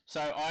 Okay.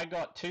 So I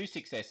got 2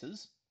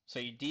 successes. So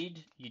you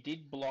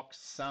did block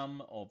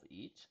some of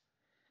it.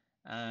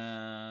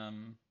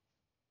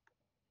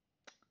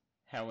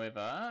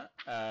 However,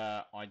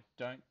 I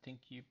don't think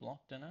you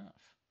blocked enough.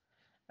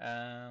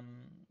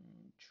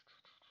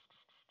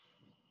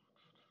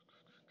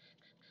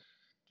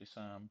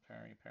 Disarm,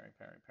 parry. This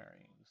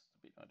is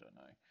the bit I don't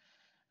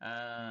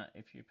know.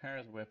 If you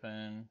parry as a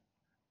weapon,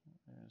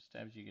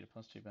 stabs you get a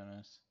 +2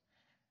 bonus.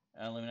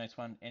 Eliminates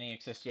 1, any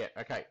excess. Yeah,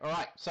 okay.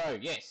 Alright, so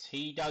yes,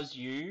 he does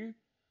you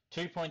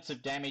 2 points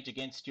of damage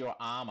against your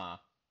armor.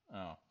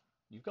 Oh,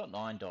 you've got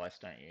 9 dice,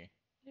 don't you?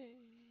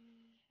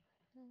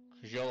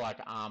 Because you're like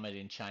armored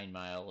in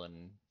chainmail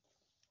and...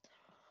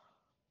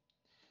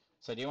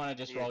 So do you want to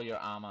just roll your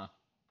armor?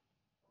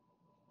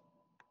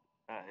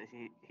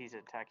 He's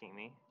attacking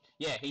me.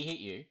 Yeah, he hit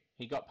you.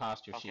 He got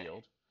past your Okay.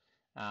 shield.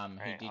 Right,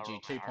 he did I'll you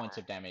roll 2 my points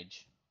armor. of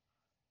damage.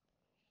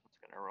 I'm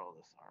just gonna roll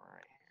this armor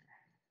right here.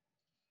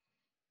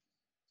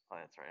 Oh,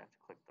 that's right. I have to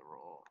click the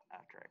roll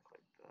after I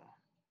click the.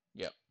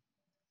 Yep.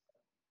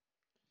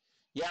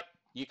 Yep,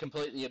 you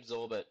completely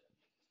absorb it.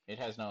 It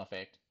has no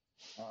effect.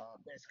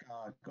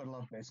 Beskar. Gotta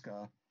love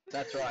Beskar.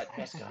 That's right,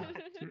 Beskar.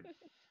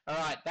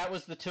 Alright, that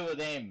was the 2 of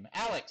them.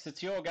 Alex,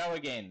 it's your go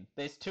again.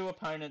 There's 2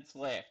 opponents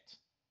left.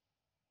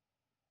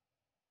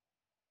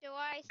 Do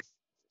I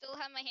still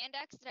have my hand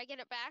axe? Did I get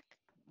it back?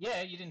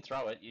 Yeah, you didn't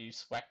throw it. You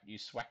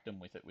swacked them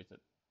with it.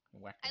 You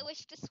whacked I them.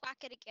 wish to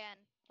swack it again.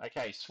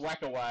 Okay,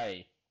 swack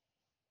away.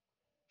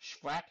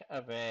 Schwack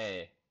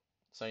away.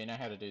 So you know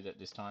how to do that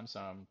this time, so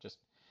I'm just...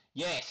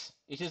 Yes!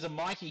 It is a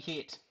mighty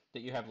hit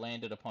that you have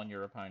landed upon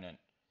your opponent.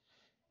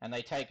 And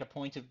they take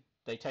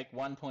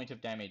 1 point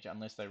of damage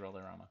unless they roll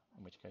their armor,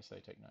 in which case they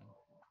take none.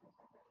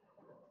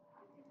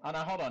 Oh no,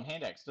 hold on,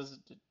 hand axe. Does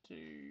it do...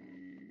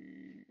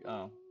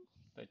 Oh,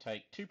 they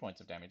take 2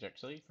 points of damage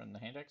actually from the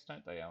hand axe,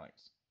 don't they,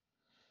 Alex?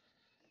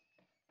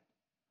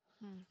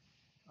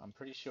 I'm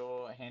pretty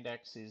sure hand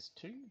axe is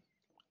 2,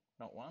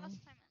 not 1.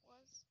 Last time it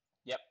was.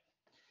 Yep.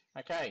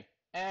 Okay.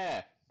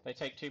 They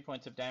take 2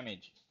 points of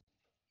damage.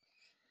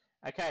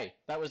 Okay,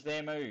 that was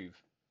their move.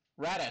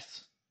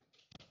 Radis.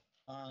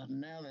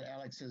 Now that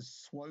Alex has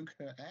swoke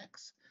her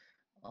axe,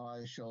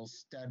 I shall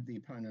stab the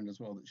opponent as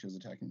well that she was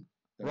attacking.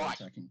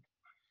 Right.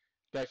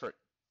 Go for it.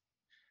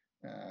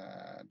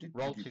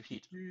 Roll to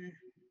hit.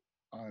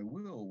 I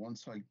will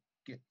once I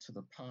get to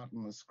the part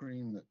on the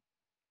screen that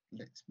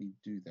lets me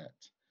do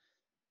that.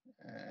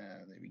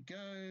 There we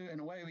go, and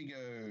away we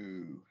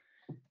go.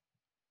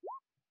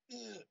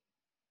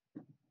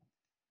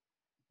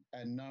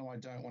 And no, I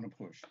don't want to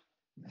push.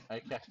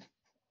 Okay.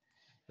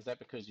 Is that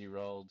because you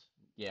rolled?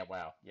 Yeah,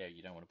 wow. Yeah,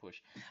 you don't want to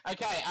push.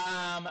 Okay,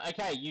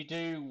 okay, you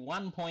do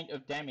 1 point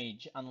of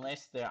damage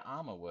unless their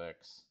armor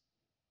works.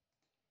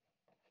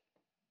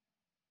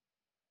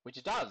 Which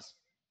it does.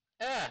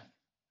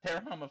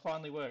 Their armor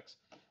finally works.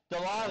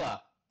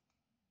 Delilah.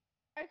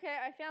 Okay,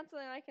 I found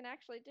something I can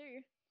actually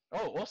do.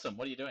 Oh, awesome.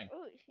 What are you doing?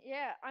 Oh,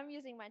 yeah, I'm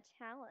using my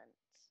talent.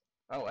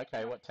 Oh,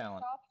 okay. My What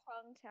talent? Sharp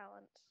tongue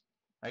talent.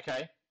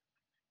 Okay.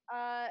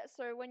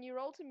 So when you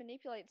roll to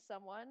manipulate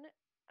someone,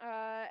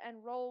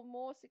 and roll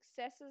more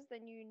successes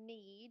than you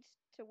need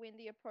to win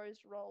the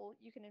opposed roll,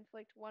 you can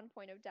inflict 1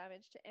 point of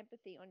damage to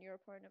empathy on your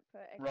opponent per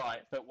extra.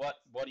 Right, but what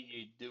are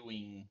you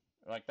doing?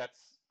 Like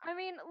that's. I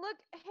mean, look,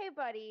 hey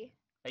buddy,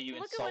 Are you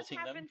look at what's insulting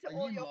them? happened to Are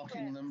all you your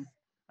mocking friends. them?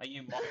 Are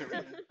you mockery?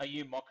 Are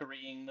you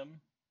mockerying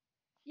them?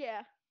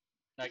 Yeah,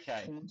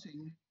 Okay.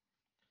 Taunting?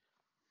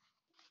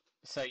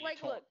 So you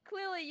like look,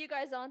 clearly you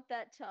guys aren't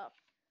that tough.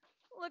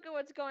 Look at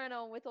what's going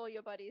on with all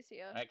your buddies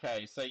here.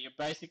 Okay, so you're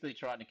basically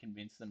trying to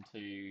convince them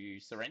to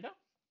surrender.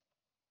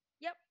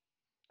 Yep.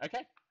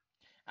 Okay.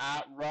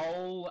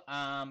 Roll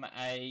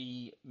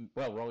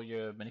roll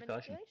your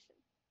manipulation.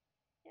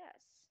 Yes.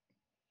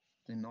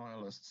 The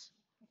nihilists.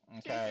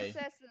 Okay. 2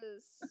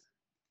 successes.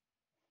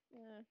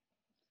 Yeah.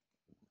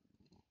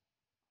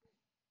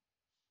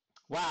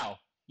 Wow,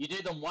 you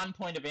do them 1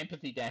 point of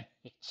empathy damage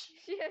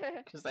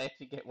Yeah. because they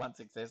actually get 1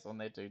 success on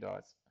their 2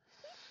 dice.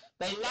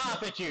 They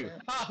laugh at you.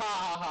 Ha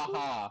ha ha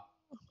ha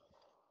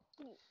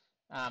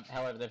ha.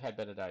 However, they've had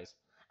better days.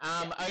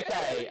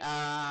 Okay,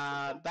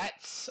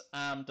 that's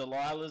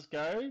Delilah's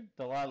go.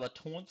 Delilah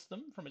taunts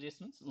them from a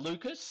distance.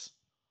 Lucas.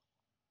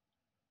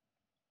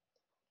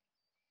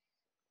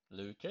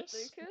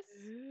 Lucas?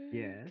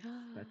 Yes,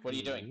 that's What are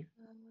you doing? me.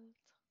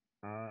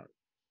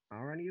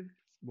 Are any of...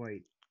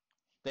 Wait,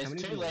 There's How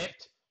many 2 of them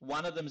left.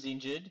 One of them's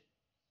injured.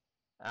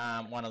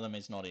 One of them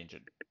is not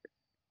injured.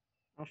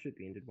 I'll shoot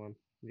the injured one.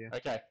 Yeah.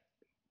 Okay.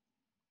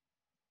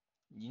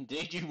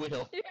 Indeed you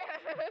will. Yeah.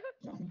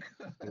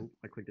 Oh,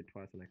 I clicked it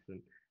twice on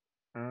accident.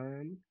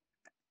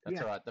 That's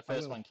Yeah, alright, the I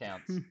first will. one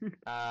counts.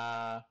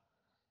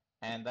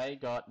 And they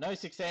got no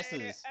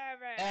successes.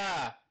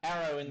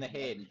 Arrow in the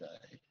head. Lovely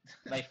day.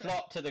 They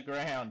flop to the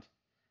ground.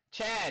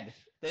 Chad,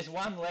 there's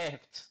one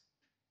left.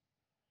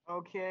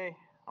 Okay,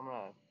 I'm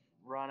gonna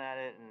run at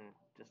it and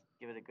just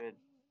give it a good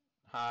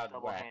Hard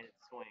whack. double-handed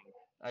swing.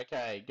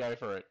 Okay, go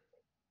for it.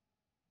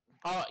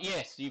 Oh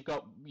yes, you've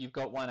got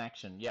 1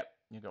 action. Yep,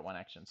 you've got 1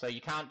 action. So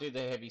you can't do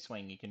the heavy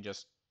swing. You can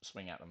just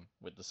swing at them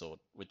with the sword,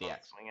 with the I'll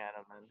axe. swing at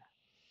him and.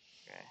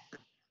 Okay.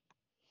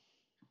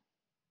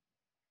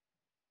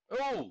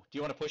 Oh, do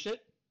you want to push it?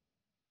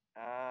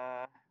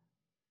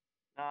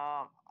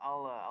 No,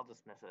 I'll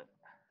dismiss it.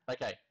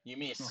 Okay, you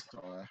miss.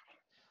 Not dire.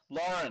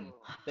 Lauren,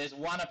 there's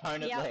 1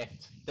 opponent Yep.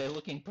 left. They're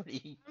looking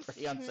pretty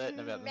uncertain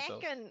about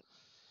themselves.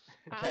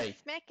 Okay. I'm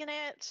smacking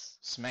it.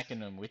 Smacking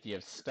them with your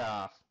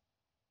staff.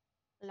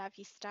 Love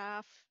you,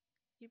 staff.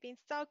 You've been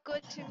so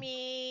good to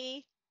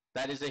me.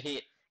 That is a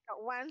hit.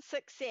 Got 1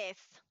 success.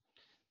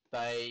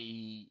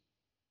 They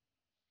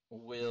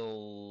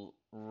will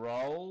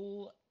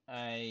roll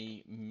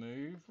a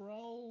move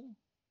roll.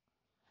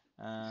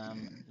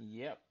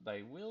 Yep,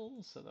 they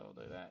will. So they'll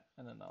do that,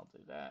 and then they'll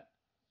do that,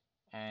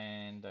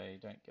 and they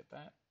don't get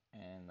that,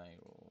 and they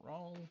will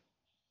roll.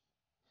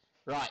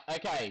 Right.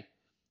 Okay.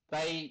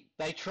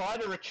 They try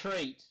to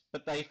retreat,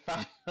 but they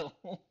fail.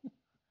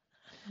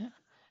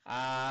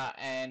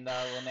 And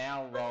they will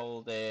now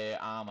roll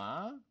their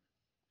armor.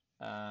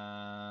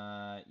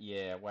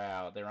 Yeah,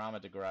 wow, their armor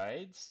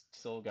degrades.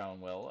 It's all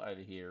going well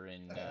over here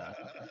in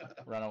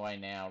Runaway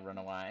Now,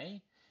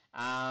 Runaway.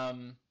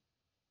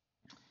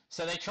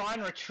 So they try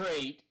and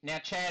retreat. Now,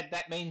 Chad,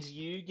 that means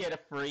you get a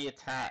free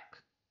attack.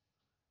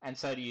 And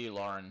so do you,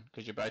 Lauren,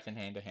 because you're both in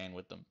hand-to-hand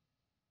with them.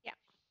 Yeah.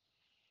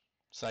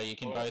 So you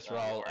can Well, both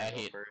roll Lauren a go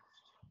hit. first.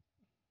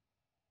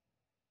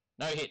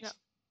 No hits.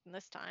 No.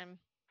 This time.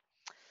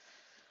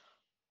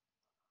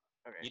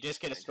 Okay. You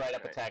just get a I straight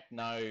up right. attack,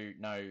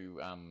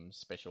 no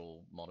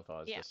special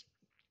modifiers, Yeah. just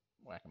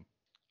whack them.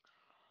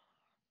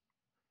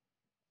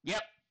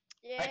 Yep.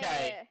 Yeah.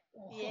 Okay.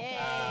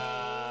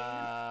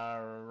 Yeah.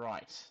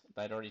 Right.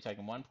 They'd already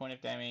taken 1 point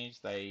of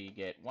damage. They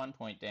get 1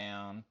 point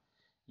down.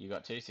 You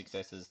got 2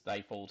 successes.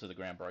 They fall to the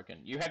ground broken.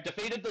 You have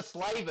defeated the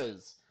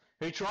slavers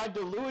who tried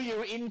to lure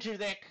you into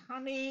their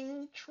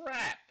cunning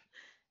trap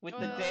with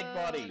the dead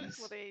bodies.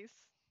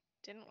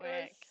 Didn't It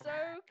work. was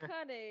so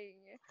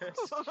cunning.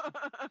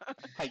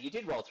 Hey, you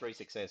did roll 3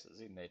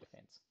 successes in their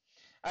defense.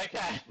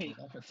 Okay.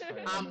 Like a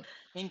tail.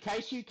 In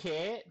case you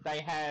care,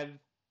 they have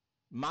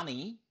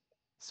money,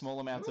 small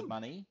amounts of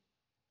money.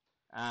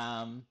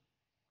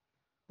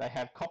 They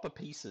have copper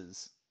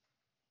pieces,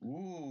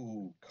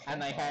 Ooh,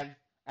 and they copper.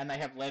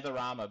 have leather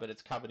armor, but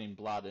it's covered in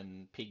blood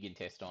and pig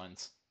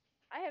intestines.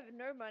 I have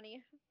no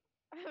money.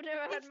 I've never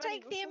had Let's money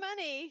take their before.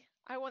 money.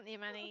 I want their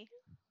money.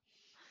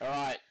 All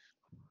right,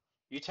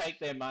 you take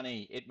their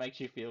money. It makes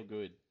you feel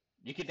good.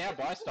 You can now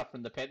buy stuff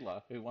from the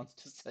peddler who wants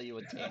to sell you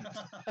a tent.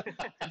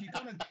 Have you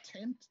got a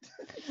tent?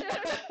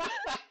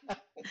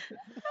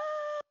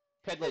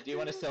 Peddler, do you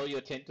want to sell your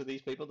tent to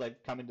these people? They've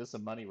come into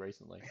some money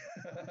recently.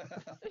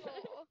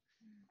 Oh,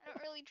 I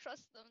don't really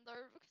trust them though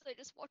because I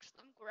just watched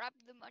them grab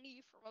the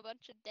money from a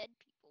bunch of dead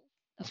people.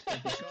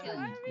 That was Guys, killed.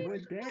 I mean, We're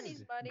dead.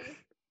 money's money.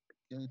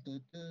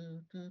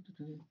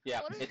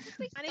 Yeah, What it's if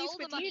they Money's stole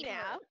the with money you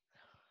now.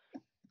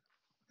 for?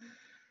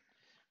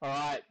 all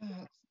right.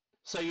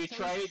 So you So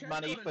has trade Chad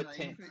money got for a name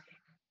tent. for-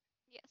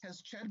 Yes.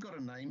 Has Chad got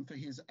a name for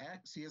his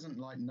axe? He hasn't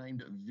like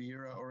named it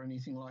Vera or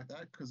anything like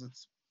that because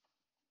it's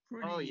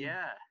pretty Oh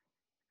yeah.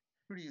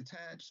 pretty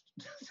attached.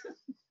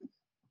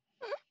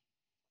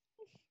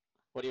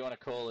 What do you want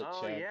to call it,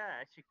 Oh Chad?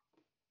 yeah.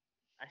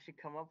 I should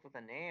come up with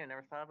a name. I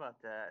never thought about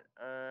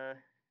that.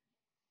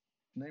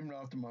 Named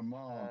after my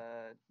mom.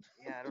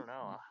 Yeah, I don't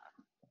know.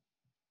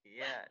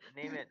 Yeah,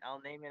 name it. I'll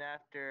name it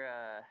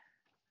after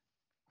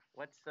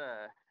what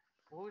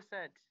was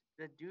that?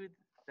 The dude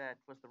that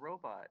was the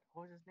robot.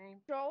 What was his name?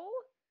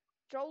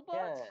 Joelbot?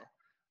 Yeah.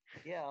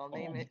 Yeah, I'll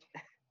name Oh. it.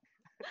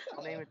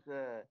 I'll name it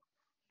the.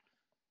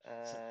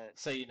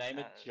 So you name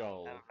it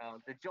Joel. I don't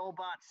know. The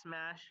Joelbot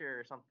Smasher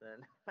or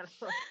something. I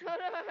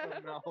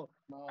don't know.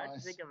 I have to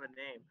Nice. think of a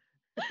name.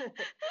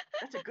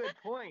 That's a good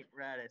point,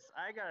 Radis.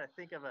 I gotta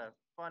think of a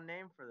fun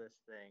name for this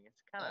thing.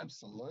 It's kind of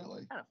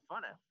Absolutely.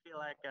 fun. I feel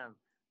like I'm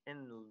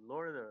in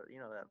Lord of the,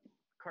 the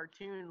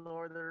cartoon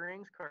Lord of the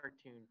Rings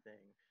cartoon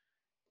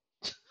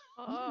thing.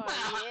 Oh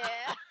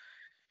yeah.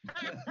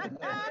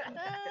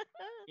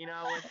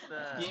 With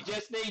the You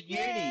just need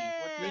uni.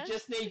 Yeah. You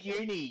just need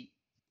uni.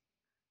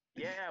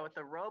 with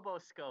the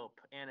Roboscope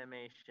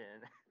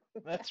animation.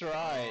 That's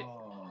right.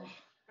 Oh.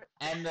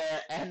 And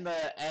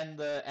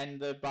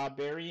the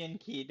barbarian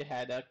kid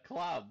had a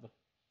club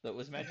that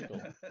was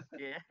magical.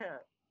 Yeah.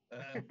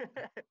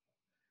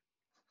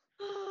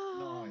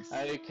 Nice.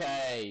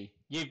 Okay,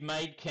 you've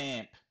made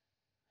camp.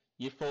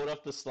 You fought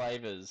off the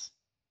slavers.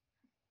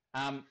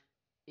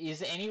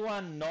 Is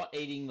anyone not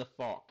eating the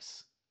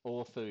fox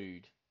or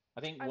food?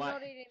 I think I'm one.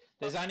 not eating.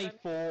 There's fox, only I'm-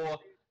 four.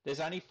 There's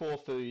only four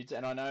foods,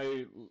 and I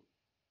know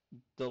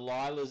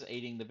Delilah's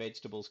eating the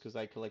vegetables because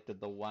they collected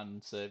the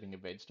one serving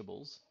of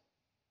vegetables.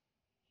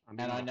 I'm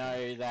And I eating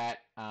know fox.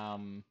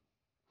 that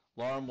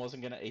Lauren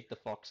wasn't going to eat the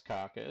fox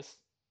carcass.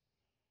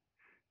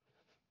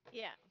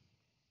 Yeah.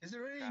 Is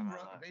there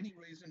any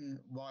reason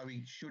why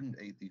we shouldn't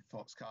eat the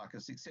fox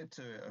carcass except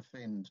to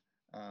offend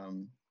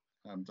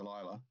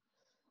Delilah?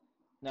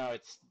 No,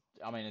 it's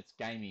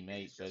gamey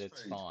meat, It's but just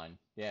it's food. fine.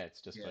 Yeah,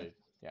 it's just Yeah. food.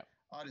 Yeah.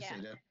 I just Yeah.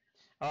 eat it.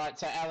 All right,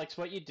 so Alex,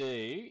 what you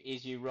do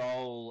is you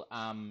roll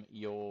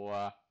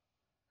your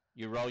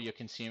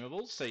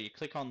consumables. So you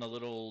click on the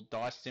little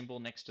dice symbol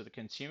next to the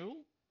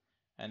consumable,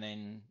 and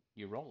then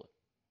you roll it.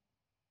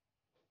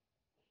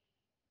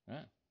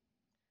 Yeah.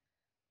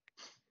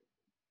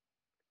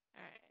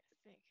 All right.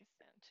 Take us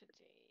down to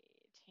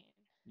D10.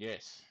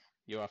 Yes,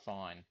 you are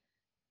fine.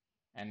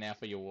 And now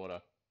for your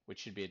water, which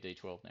should be a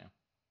D12 now.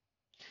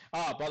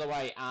 Oh, by the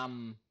way,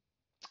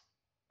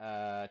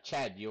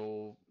 Chad,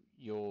 your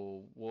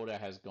water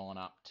has gone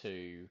up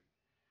to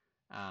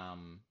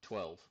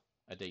 12,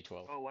 a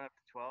D12. Oh, went up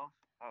to 12?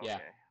 Oh, Yeah.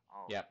 okay.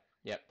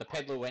 Yep. The I'll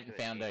peddler went do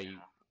and an 8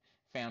 now.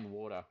 found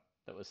water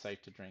that was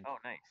safe to drink. Oh,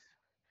 nice.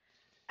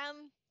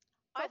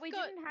 But I've we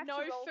got didn't have to no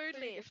roll food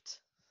food if- left.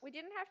 We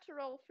didn't have to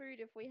roll food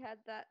if we had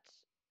that.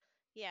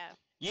 Yeah.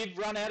 You've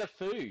run out of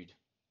food.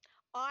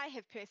 I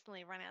have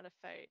personally run out of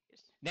food.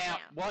 Now,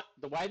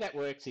 the way that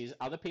works is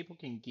other people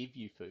can give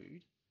you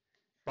food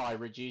by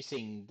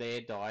reducing their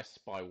dice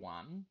by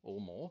 1 or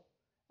more.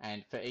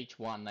 And for each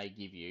 1 they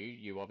give you,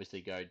 you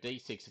obviously go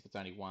D6 if it's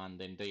only 1,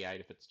 then D8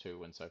 if it's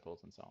 2, and so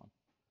forth and so on.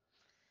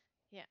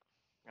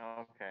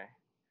 Okay.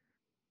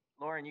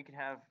 Lauren, you can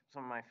have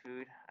some of my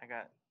food. I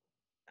got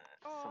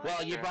some Well,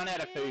 extra. you've run out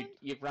of food. man.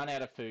 You've run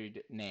out of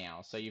food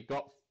now, so you've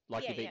got Yeah,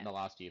 you've eaten yeah. the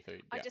last of your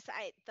food. I Yeah. just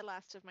ate the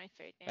last of my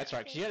food now. That's right,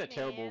 because you had a Thanks,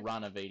 terrible man.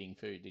 run of eating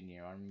food, didn't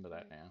you? I remember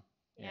that now.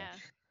 Yeah.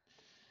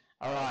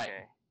 All right.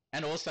 Okay.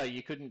 And also,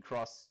 you couldn't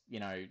cross,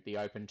 the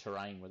open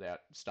terrain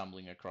without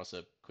stumbling across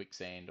a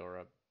quicksand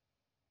or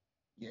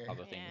Yeah.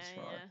 other Yeah, things.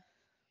 yeah.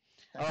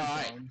 All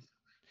right. times.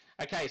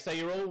 Okay, so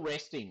you're all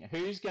resting.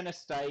 Who's gonna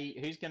stay?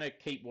 Who's gonna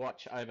keep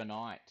watch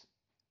overnight?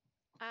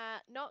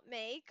 Not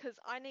me, because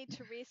I need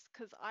to rest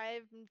because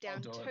I'm down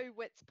do it. 2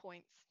 wits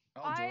points.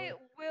 I'll do it.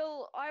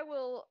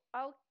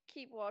 I'll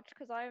keep watch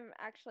because I'm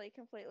actually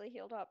completely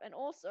healed up, and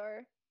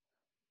also,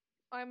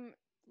 I'm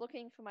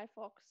looking for my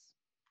fox.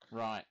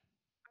 Right.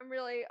 I'm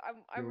really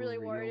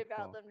Your worried real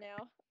about fox. them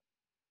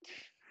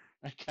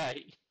now.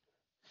 Okay.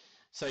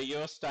 So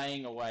you're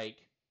staying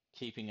awake,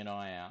 keeping an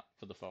eye out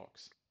for the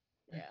fox.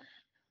 Yeah.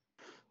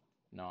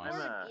 Nice.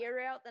 More I'm of an ear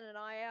out than an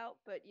eye out,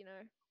 but you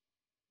know.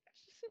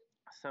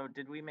 So,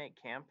 did we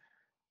make camp?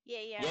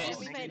 Yeah, yeah. Yes.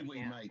 We Oh, made did we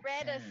make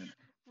Redis. camp?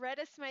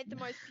 Redis made the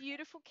most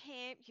beautiful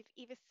camp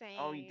you've ever seen.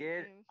 Oh, you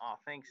did? Oh,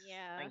 thanks.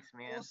 Yeah. Thanks,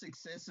 man. 4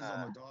 successes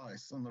on the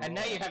dice. On the And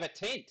now you roll. have a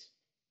tent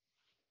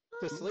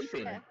to sleep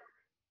in. Yeah.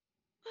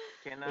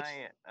 Can Which-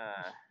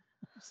 I,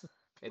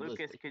 Peddler's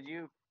Lucas?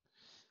 tent.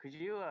 Could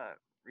you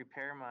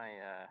repair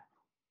my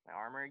my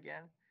armor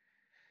again?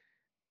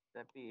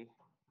 That'd be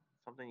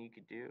something you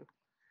could do.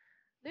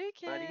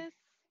 Lucas.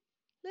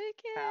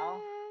 Lucas.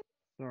 Pal?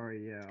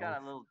 Sorry, yeah. It's got I a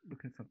was little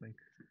looking at something.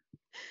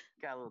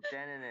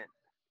 dent in it.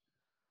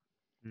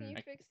 Can you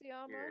Mm. fix the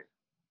armor?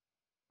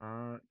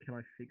 Here. Can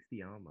I fix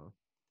the armor?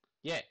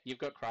 Yeah, you've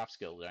got craft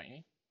skill, don't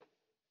you?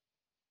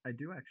 I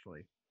do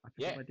actually. I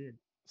forgot Yeah. I did.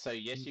 So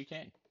yes, you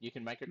can. You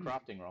can make a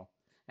crafting roll.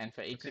 And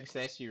for each Okay.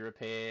 success, you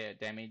repair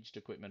damaged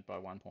equipment by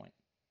 1 point.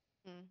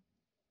 Oh,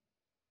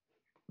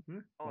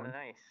 Fine.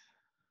 nice.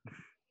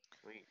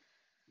 Sweet.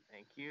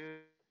 Thank you.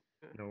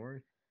 No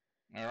worries.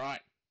 All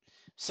right.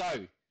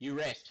 So you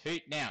rest.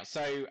 Now?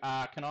 So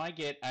can I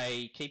get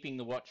a keeping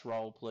the watch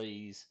roll,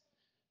 please,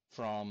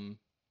 from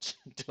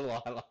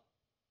Delilah,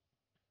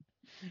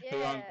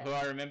 Yeah. who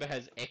I remember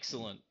has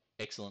excellent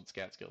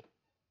scout skill.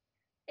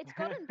 It's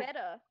gotten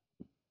better,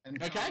 And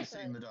Okay. can't see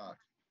in the dark.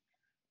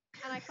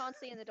 and I can't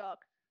see in the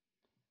dark.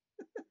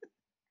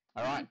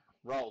 All right,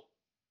 roll.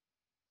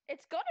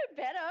 It's gotten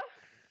better.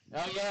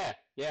 Oh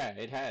yeah,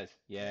 it has.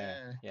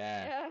 Yeah.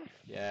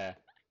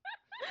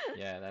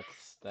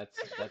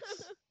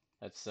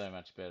 That's so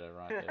much better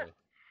right there.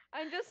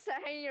 I'm just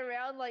hanging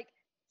around, like,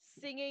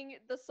 singing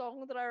the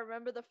song that I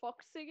remember the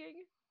fox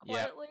singing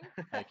Yep. quietly.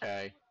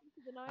 Okay.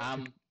 into the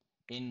night.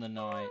 In the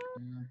night,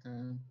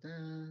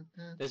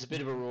 there's a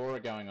bit of aurora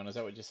going on. Is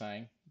that what you're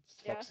saying? It's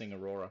Yeah. foxing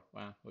aurora.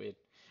 Wow, weird.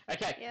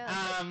 Okay.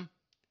 Yeah.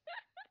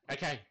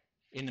 Okay.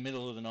 In the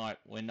middle of the night,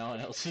 when no one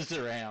else is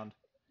around,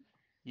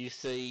 you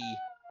see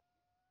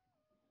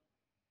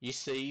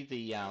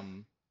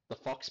the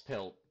fox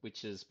pelt,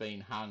 which has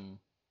been hung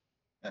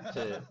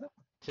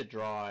to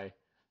dry,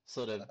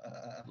 sort of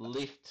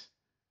lift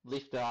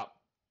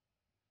up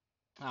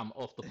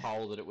off the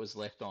pole that it was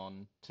left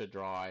on to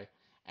dry,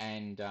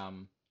 and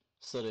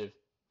sort of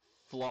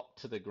flop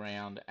to the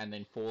ground, and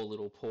then four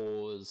little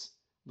paws,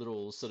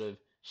 little sort of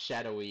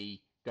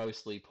shadowy,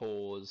 ghostly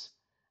paws,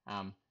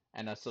 and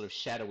a sort of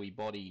shadowy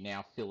body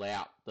now fill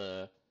out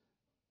the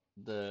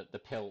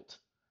pelt,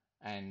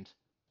 and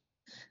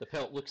the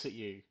pelt looks at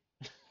you.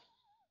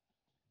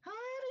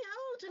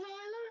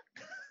 Delilah.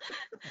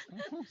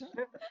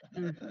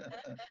 Be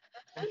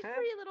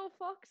free, little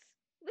fox.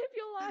 Live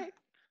your life.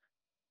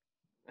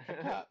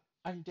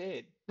 I'm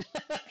dead.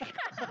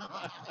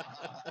 Oh,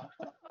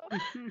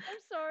 I'm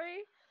sorry.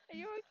 Are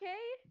you okay?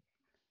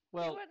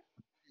 Well,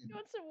 You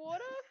want some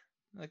water?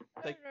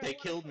 they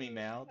killed me,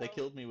 Mal. They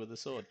killed me with a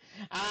sword.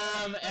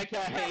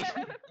 Okay.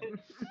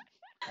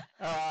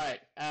 All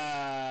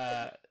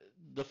right.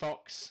 The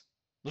fox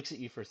looks at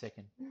you for a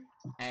second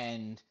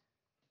and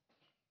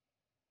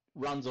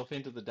runs off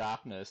into the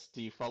darkness.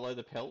 Do you follow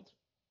the pelt?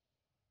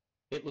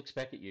 It looks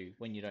back at you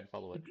when you don't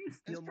follow it. Did you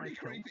steal That's my pretty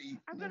pelt? creepy.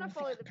 I'm gonna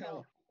Little follow flat the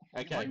pelt.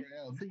 Okay. So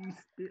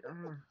you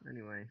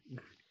anyway.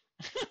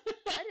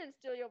 I didn't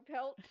steal your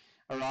pelt.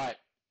 All right.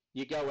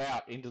 You go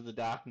out into the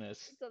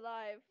darkness, It's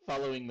alive.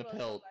 following the Well,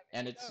 it's pelt, alive,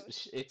 and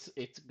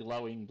its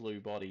glowing blue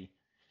body.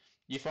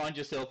 You find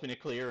yourself in a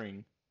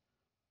clearing.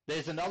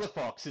 There's another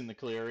fox in the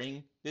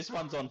clearing. This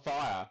one's on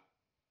fire.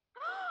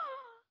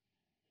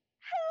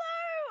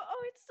 Hello!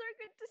 Oh, it's so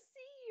good to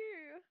see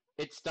you.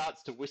 It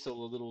starts to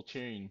whistle a little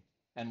tune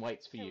and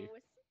waits for you.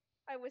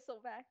 I whistle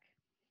back.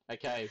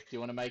 Okay. Do you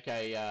want to make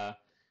a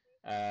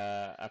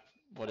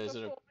what is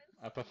it?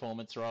 A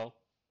performance roll?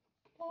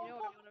 You know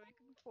what? I want to make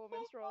a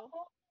performance roll.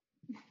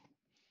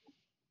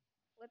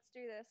 Let's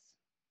do this.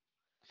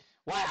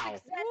 Wow.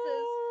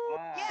 Successes.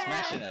 Wow. Yeah.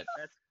 Smashing it.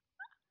 That's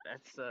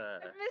I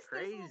missed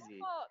this little crazy.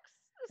 fox.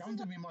 Come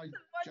to be my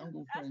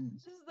jungle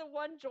friends. This is the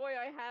one joy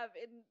I have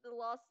in the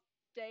last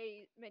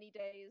many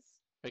days.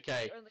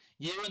 Okay.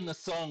 You and the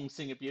song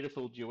sing a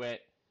beautiful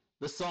duet.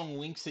 The song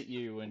winks at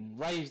you and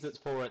raves its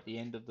paw at the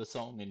end of the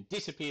song and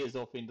disappears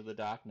off into the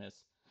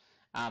darkness,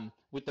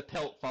 with the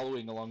pelt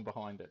following along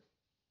behind it.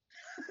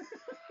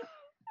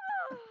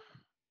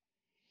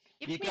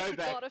 You go the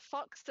back. god of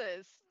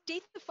foxes.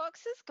 Death of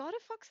foxes? God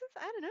of foxes?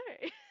 I don't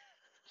know.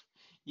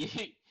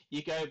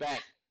 You go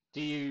back.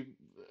 Do you?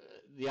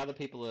 The other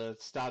people are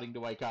starting to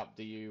wake up.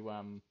 Do you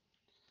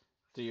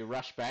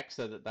rush back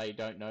so that they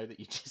don't know that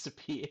you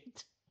disappeared?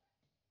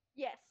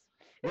 Yes.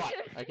 Right.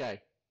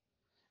 Okay.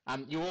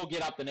 You all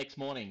get up the next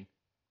morning.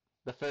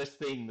 The first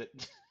thing that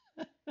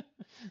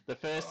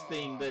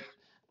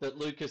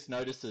Lucas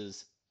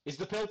notices is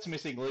the pelt's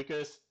missing.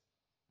 Lucas,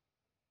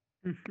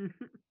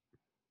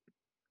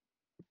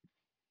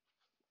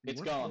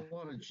 it's gone.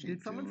 What did she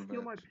Did someone do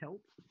steal my about- pelt?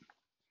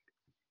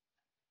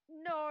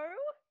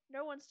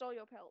 No one stole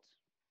your pelt.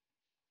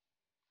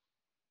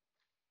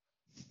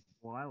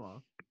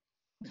 Lila,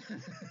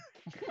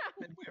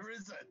 And where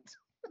is it?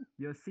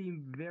 you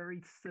seem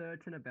very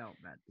certain about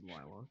that,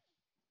 Delilah.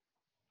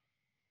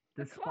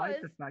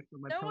 Despite the Because fact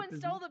that my No pelt one is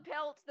stole the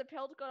pelt. The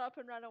pelt got up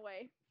and ran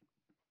away.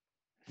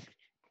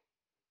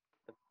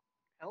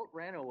 Pelt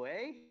ran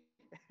away?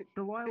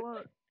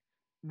 Delilah,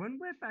 when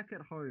we're back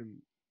at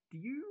home, do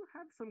you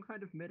have some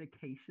kind of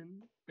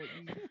medication that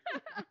you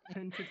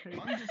tend to take?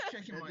 I'm just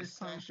checking at my this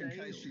time stash in of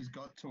day, case or- she's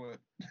got to it.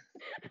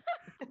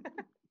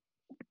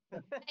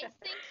 I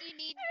think you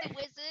need the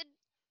wizard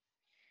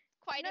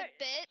quite No. a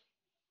bit.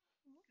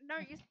 No,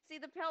 you see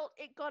the pelt,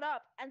 it got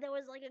up and there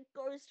was like a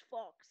ghost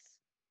fox.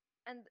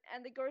 And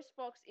the ghost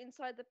fox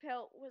inside the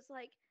pelt was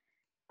like,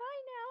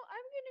 bye now,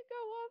 I'm gonna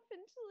go off and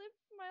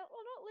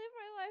not live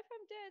my life,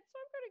 I'm dead, so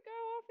I'm gonna go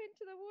off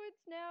into the woods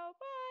now,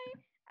 bye.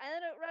 And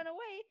then it ran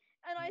away,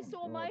 and I Oh,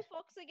 saw my God.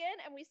 fox again,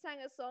 and we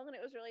sang a song, and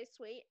it was really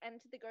sweet, and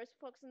the ghost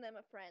fox and them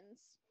are friends.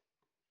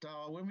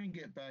 Dal, when we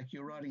get back,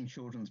 you're writing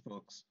children's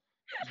books.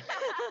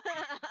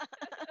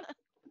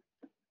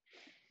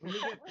 When we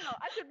get Wow,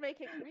 I could make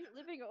a great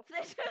living off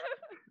this.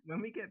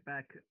 when we get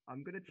back,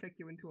 I'm gonna check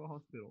you into a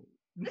hospital.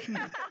 Please,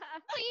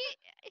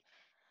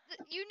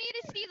 you need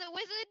to see the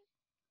wizard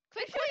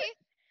quickly.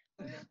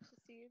 We have to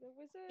see the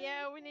wizard.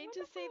 Yeah, we need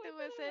to see the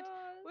wizard.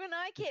 When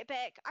I get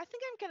back, I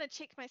think I'm going to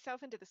check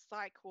myself into the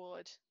psych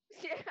ward.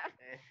 Yeah,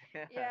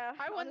 yeah.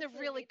 I want the honestly,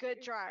 really me good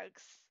too.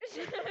 drugs.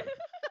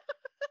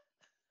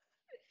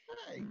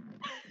 Hey,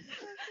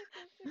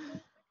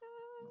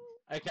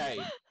 Okay,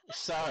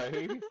 so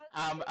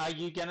are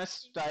you gonna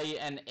stay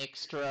an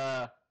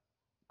extra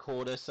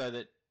quarter so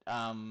that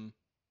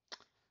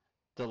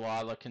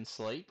Delilah can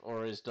sleep,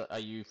 or are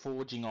you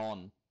forging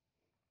on?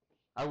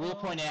 I will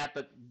point out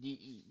that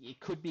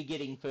it could be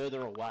getting further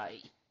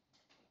away.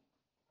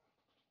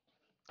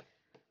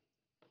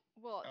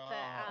 What,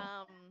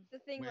 Oh. The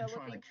thing we're we're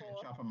trying to looking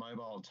catch for. up a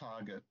mobile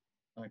target.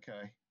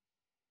 Okay.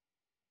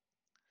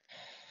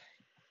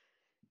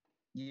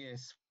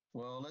 Yes.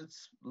 Well,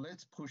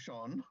 let's push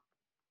on.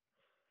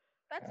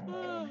 That's Um,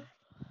 fine.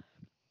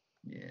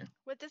 Yeah.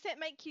 What, does that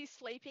make you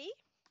sleepy?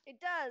 It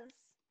does.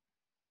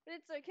 But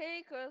it's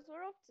okay, because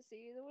we're off to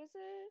see the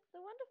wizard,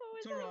 the wonderful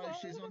It's wizard. all right.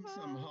 of She's Oz. on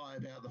some high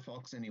about the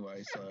fox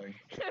anyway, so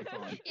she'll be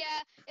fine.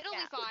 Yeah, it'll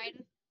Yeah. be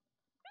fine.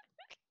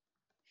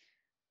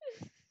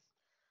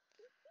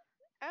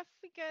 Off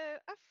we go,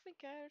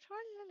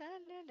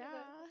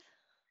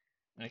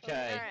 tra-la-la-la-la.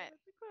 Okay. Alright.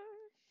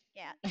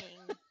 Yeah.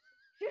 Ing.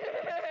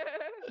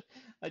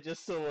 I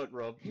just saw what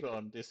Rob put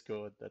on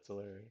Discord. That's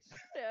hilarious.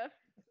 Yeah.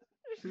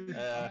 I'm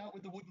out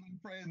with the woodland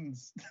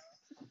friends.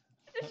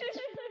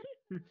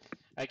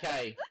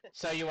 Okay,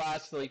 so you are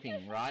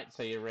sleeping, right?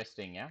 So you're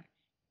resting, yeah?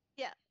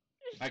 Yeah.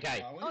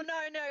 Okay. Are we? Oh no,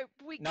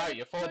 we No, gotta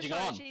you're push forging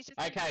on. She's just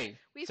Okay,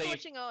 we're so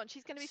forging on.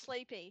 She's gonna be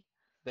sleepy.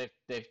 they've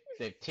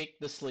ticked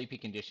the sleepy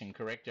condition,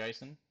 correct,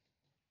 Jason?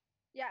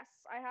 Yes,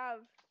 I have.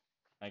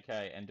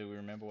 Okay, and do we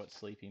remember what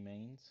sleepy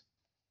means?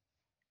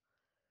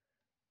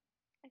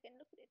 I can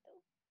look at it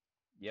though.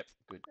 Yep,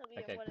 good. It'll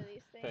be Okay, in one of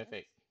these things.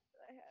 perfect.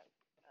 that I have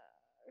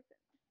open.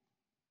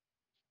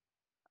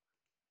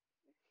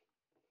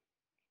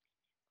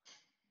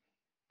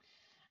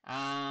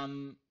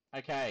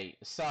 Okay,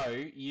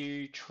 so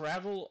you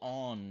travel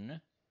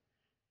on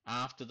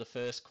after the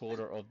first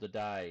quarter of the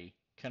day.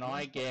 Can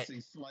I get...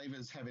 These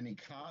slavers have any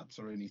carts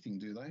or anything,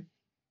 do they?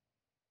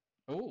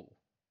 Oh.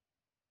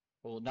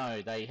 Well,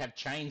 no, they have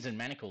chains and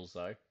manacles,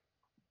 though.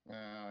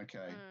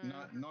 Okay.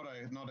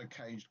 Not a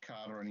caged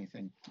cart or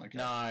anything. Okay.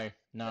 No,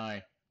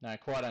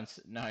 quite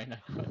no.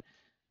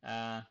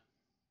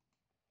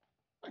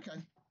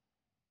 Okay.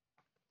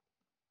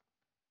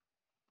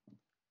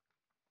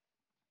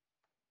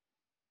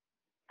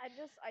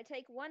 I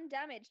take 1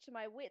 damage to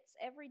my wits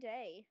every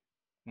day.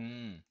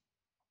 Yeah.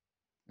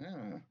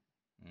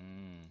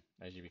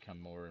 As you become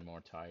more and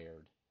more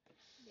tired.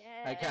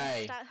 Yeah.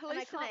 Okay. Start And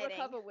I can't hallucinating.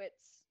 recover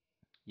wits.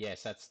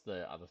 Yes, that's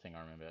the other thing I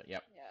remember.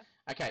 Yep.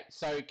 Yeah. Okay,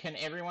 so can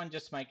everyone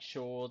just make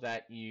sure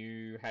that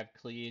you have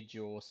cleared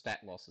your stat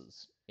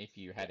losses, if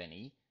you had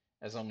any,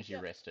 as long as you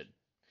Yep. rested?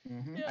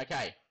 Mm-hmm. Yep.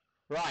 Okay,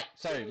 right,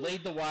 so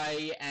lead the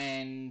way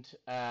and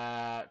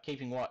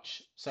keeping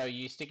watch. So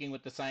you sticking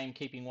with the same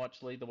keeping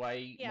watch, lead the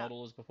way Yeah.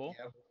 model as before?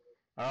 Yep.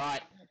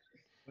 Alright,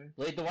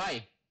 lead the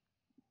way.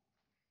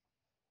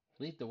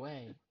 Lead the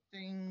way.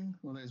 Ding.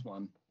 Well, there's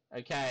one.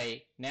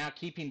 Okay, now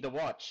keeping the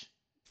watch.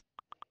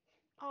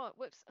 Oh,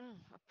 whoops.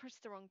 I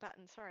pressed the wrong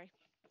button. Sorry.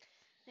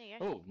 There you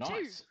go. Oh,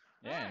 nice.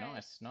 Yeah, Alright.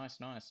 nice.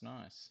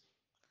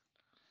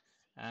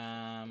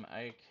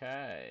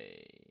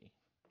 Okay.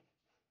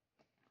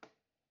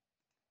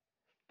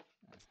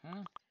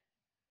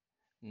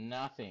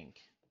 Nothing.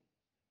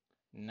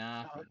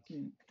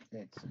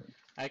 Excellent.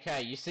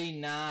 Okay, you see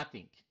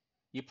nothing.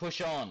 You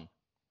push on.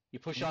 You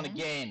push on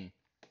again.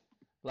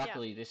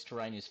 Luckily, this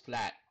terrain is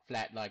flat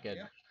like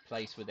a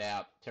place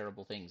without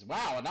terrible things.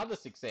 Wow, another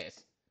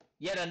success.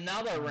 Yet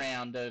another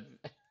round of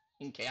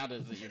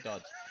encounters that you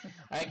dodged.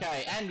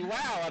 Okay, and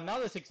wow,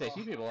 another success.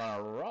 You people are on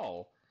a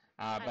roll.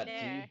 But know. do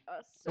you...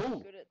 Are so Ooh.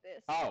 good at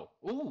this. Oh,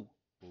 ooh.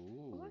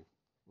 What?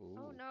 Ooh.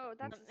 Oh no,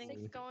 that's Something's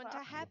 60 going to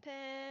crap. happen.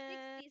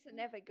 60s are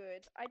never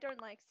good. I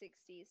don't like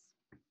 60s.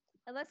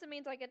 Unless it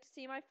means I get to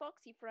see my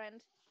foxy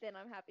friend, then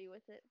I'm happy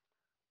with it.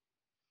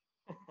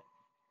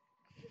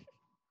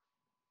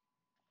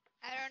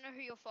 I don't know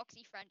who your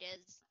foxy friend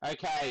is.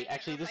 Okay, I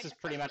actually, don't this like is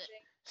pretty much... trust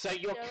it. So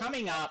you're Yeah,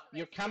 coming that's up. when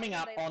You're they see coming when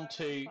up they light on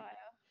onto. fire.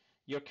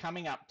 You're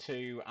coming up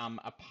to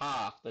a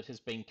path that has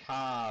been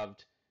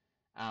carved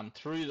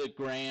through the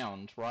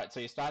ground, right? So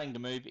you're starting to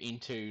move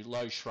into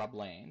low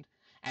shrubland,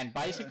 and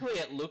basically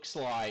it looks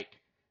like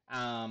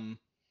a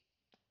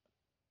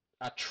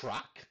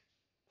truck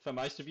for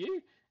most of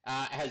you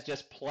has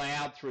just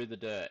ploughed through the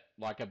dirt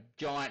like a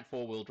giant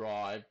 4-wheel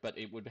drive, but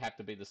it would have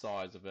to be the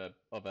size of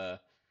a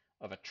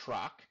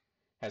truck.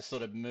 Has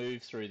sort of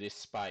moved through this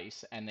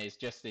space, and there's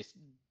just this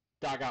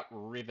dug up,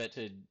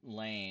 riveted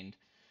land,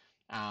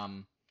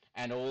 and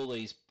all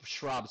these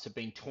shrubs have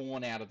been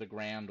torn out of the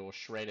ground or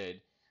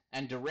shredded.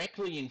 And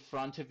directly in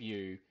front of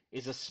you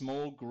is a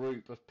small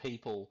group of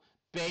people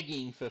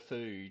begging for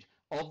food,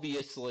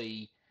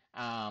 obviously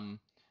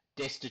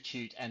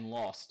destitute and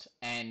lost.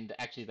 And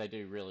actually, they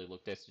do really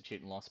look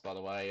destitute and lost, by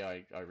the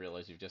way. I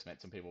realize you've just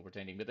met some people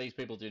pretending, but these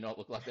people do not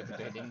look like they're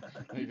pretending.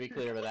 Let me be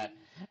clear about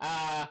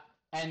that.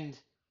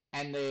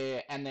 And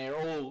they're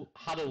all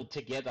huddled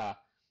together.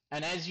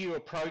 And as you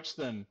approach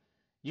them,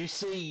 you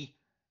see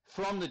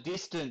from the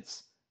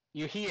distance,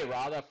 you hear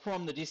rather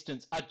from the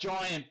distance, a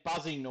giant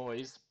buzzing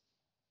noise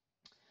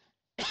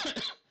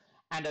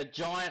and a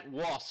giant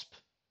wasp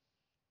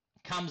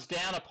comes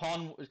down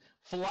upon,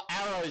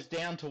 arrows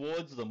down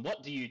towards them.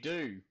 What do you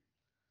do?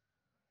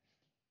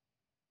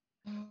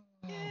 Oh,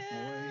 boy.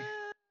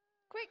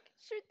 Quick,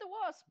 shoot the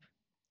wasp.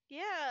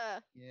 Yeah.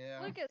 Yeah.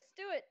 Lucas,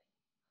 do it.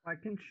 I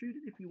can shoot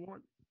it if you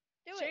want.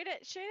 Do Shoot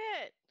it. Shoot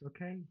it.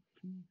 Okay.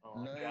 Oh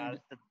my Load. god,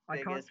 it's the I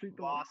can't biggest shoot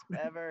the wasp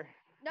ever.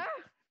 No.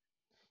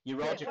 You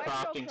rolled Wait, your why is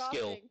crafting your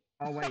skill. crafting?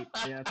 Oh wait,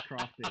 yeah, it's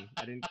crafting.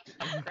 I didn't.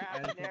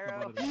 Craft an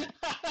arrow. Look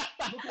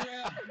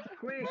around.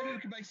 Quick! Maybe we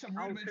can make some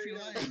I'll rudimentary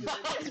shoot lane.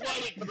 I was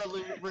waiting for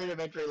the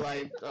rudimentary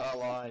line.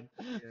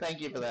 Thank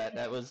you for that.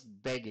 That was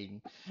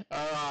begging.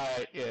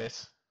 Alright,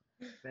 yes.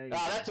 There you Oh,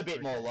 go. that's a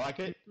bit more like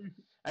it.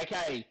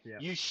 Okay, Yeah.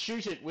 you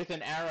shoot it with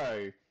an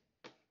arrow.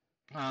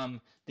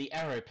 The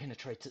arrow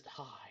penetrates its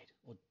hide,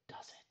 or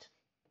does it?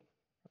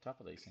 How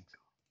tough are these things?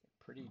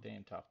 Pretty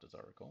damn tough, as I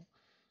recall.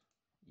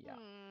 Yeah.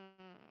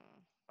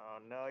 Oh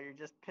no, you're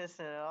just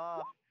pissing it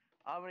off.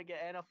 I'm gonna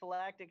get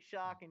anaphylactic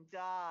shock and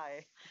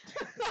die.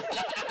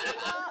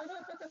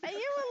 Are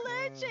you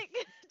allergic,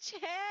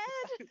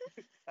 Chad?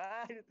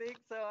 I think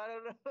so. I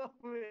don't know,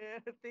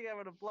 man. I think I'm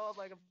gonna blow up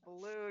like a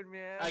balloon,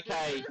 man.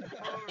 Okay.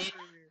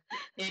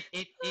 It-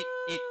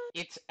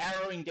 It's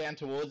arrowing down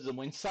towards them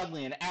when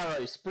suddenly an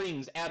arrow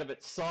springs out of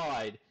its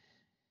side.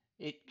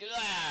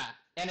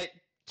 And it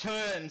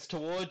turns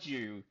towards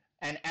you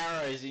and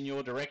arrows in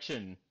your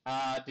direction.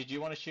 Did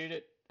you want to shoot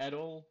it at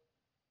all,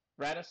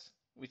 Radis,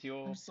 with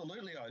your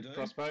Absolutely, I do.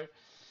 crossbow?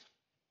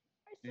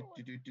 I saw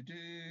it.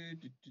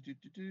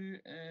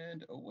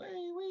 And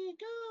away we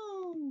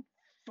go.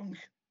 Thunk.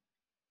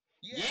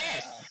 Yeah!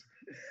 Yes!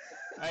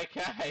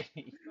 Okay.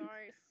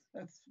 Nice.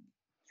 That's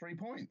 3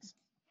 points.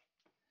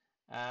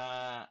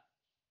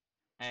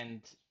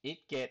 And it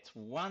gets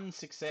one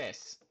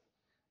success.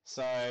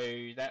 So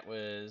that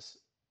was...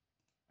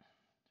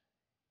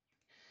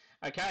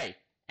 Okay.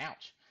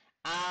 Ouch.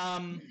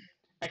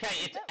 Okay,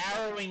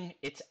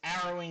 it's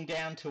arrowing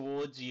down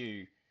towards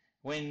you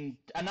when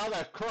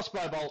another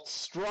crossbow bolt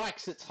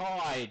strikes its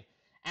hide,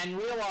 and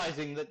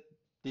realizing that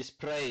this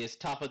prey is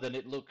tougher than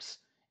it looks,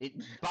 it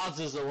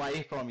buzzes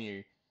away from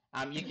you.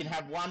 You can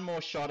have one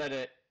more shot at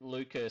it,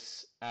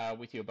 Lucas,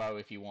 with your bow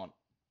if you want.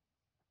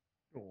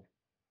 Sure.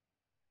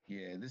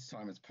 Yeah, this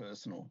time it's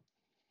personal.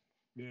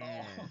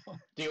 Yeah. Oh,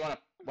 Do you want to?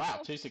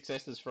 Wow, 2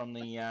 successes from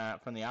the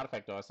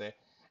artifact dice there.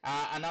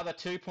 Another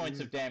 2 points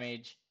of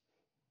damage.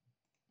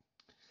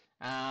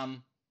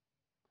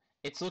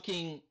 It's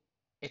looking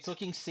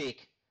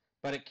sick,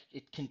 but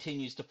it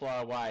continues to fly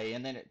away,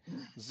 and then it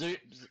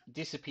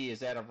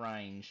disappears out of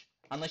range.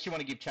 Unless you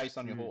want to give chase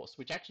on your horse,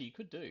 which actually you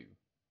could do.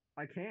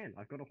 I can.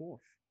 I've got a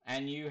horse.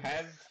 And you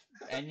have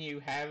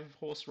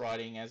horse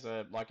riding as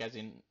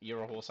in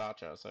you're a horse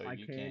archer, so I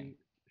you can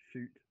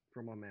shoot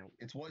from a mount.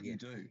 it's what you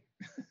do.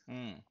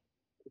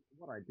 It's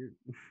what I do.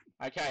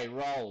 Okay,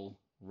 roll,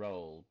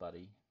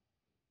 buddy.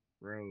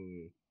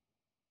 Roll.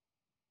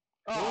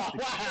 Oh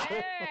wow!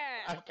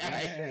 Yeah.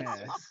 Okay.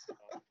 Yes.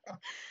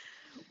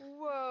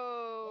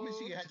 Whoa.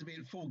 Obviously, you had to be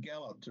in full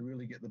gallop to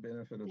really get the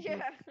benefit of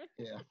Yeah.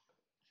 Yeah.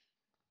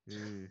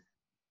 Mm.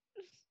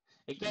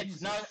 It gets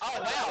Jesus. no.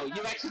 Oh wow!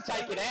 You actually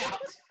take it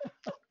out.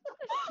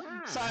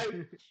 So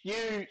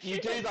you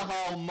do the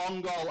whole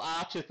Mongol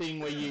archer thing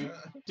where you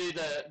do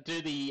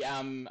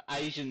the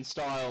Asian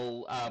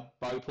style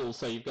bow pull.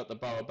 So you've got the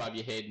bow above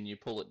your head and you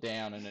pull it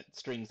down and it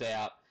strings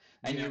out,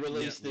 and you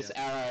release this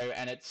arrow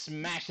and it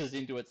smashes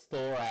into its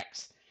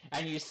thorax,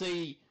 and you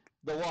see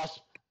the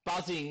wasp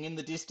buzzing in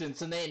the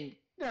distance, and then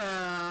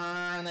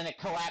it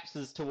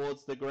collapses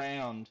towards the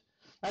ground.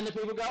 And the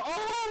people go,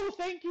 "Oh,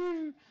 thank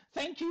you,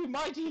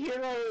 mighty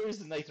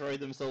heroes!" And they throw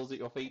themselves at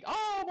your feet.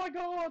 "Oh my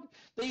God,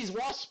 these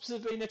wasps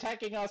have been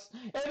attacking us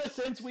ever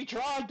since we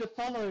tried to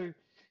follow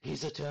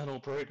his eternal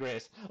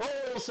progress.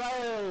 All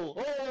sail,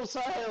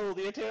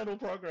 the eternal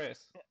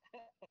progress."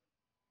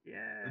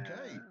 Yeah.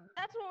 Okay.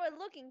 That's what we're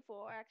looking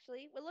for,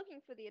 actually. We're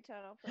looking for the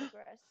eternal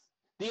progress.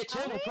 The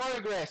eternal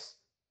progress.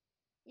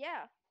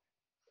 Yeah.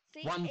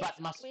 See, One but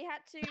must. we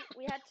had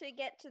to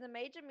get to the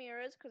major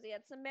mirrors because he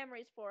had some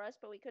memories for us,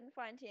 but we couldn't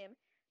find him.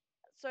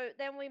 So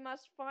then we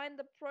must find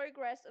the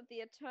progress of the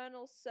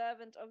eternal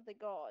servant of the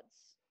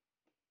gods.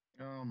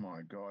 Oh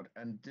my God.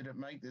 And did it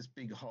make this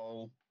big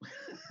hole?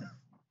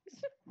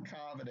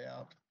 Carve it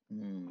out.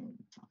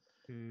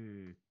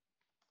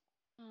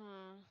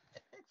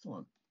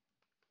 Excellent.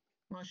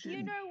 Nice Do you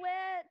shooting.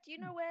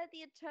 know where the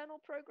eternal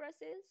progress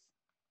is?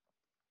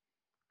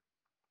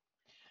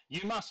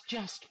 You must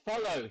just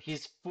follow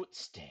his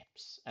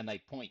footsteps. And they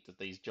point at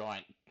these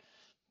giant,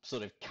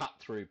 sort of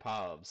cut-through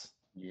paths.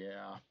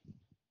 Yeah.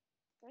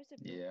 Those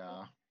are beautiful.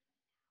 Yeah.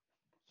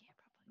 Yeah,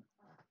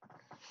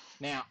 probably.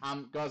 Now,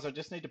 guys, I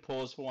just need to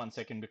pause for 1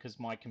 second because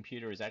my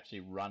computer is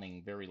actually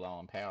running very low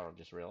on power. I've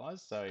just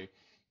realised. So,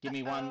 give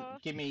me one. Uh-oh.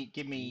 Give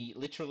me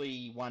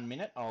literally 1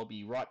 minute. I'll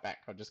be right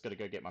back. I've just got to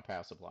go get my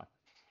power supply.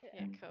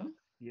 Yeah, cool.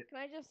 Can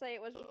I just say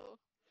it was Cool.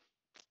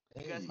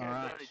 You guys Hey. gonna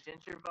Alright. go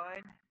to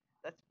Gingervine?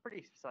 That's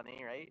pretty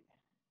sunny, right?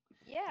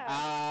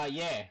 yeah.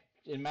 Yeah.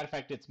 As a matter of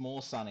fact, it's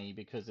more sunny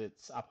because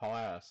it's up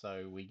higher,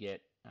 so we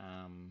get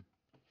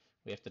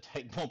we have to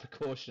take more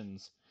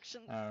precautions.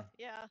 Actions, Uh,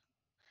 yeah.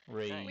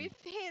 Re.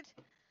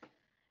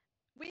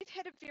 We've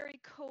had a very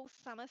cool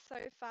summer so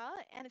far,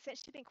 and it's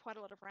actually been quite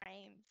a lot of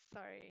rain.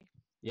 So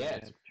Yeah,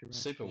 it's true,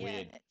 super actually. yeah,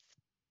 weird. it's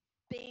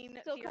been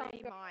Still very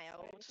can't go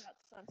mild. outside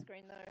without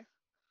sunscreen though.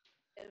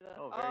 Ever.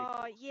 Oh, very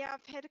Oh cool. yeah,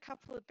 I've had a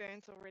couple of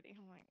burns already.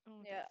 I'm like, oh,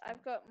 Yeah, that's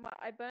I've got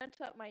I burnt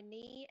up my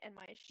knee and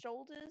my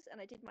shoulders, and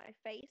I did my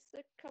face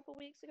a couple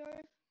weeks ago.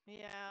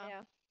 yeah.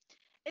 Yeah.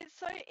 It's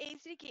so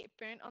easy to get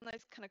burnt on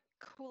those kind of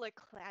cooler,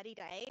 cloudy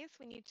days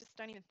when you just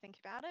don't even think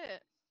about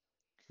it.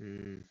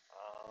 Mm.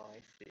 Oh, I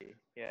see.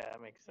 Yeah,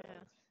 that makes Yeah.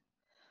 sense.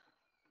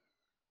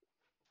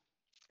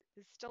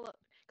 There's still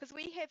because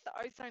we have the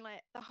ozone layer,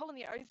 the hole in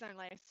the ozone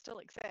layer still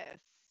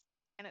exists,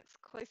 and it's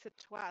closer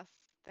to us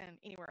than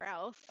anywhere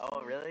else.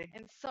 Oh, really?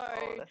 And so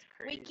Oh, that's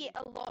we crazy. get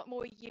a lot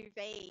more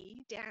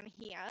UV down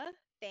here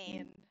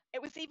than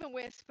it was even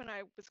worse when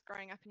I was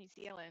growing up in New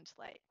Zealand.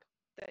 Like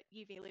the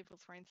UV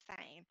levels were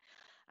insane.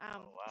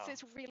 Oh, wow. So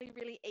it's really,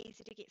 really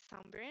easy to get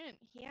sunburnt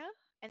here,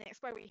 and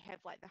that's why we have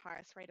like the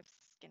highest rate of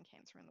skin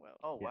cancer in the world.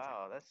 Oh, Yeah.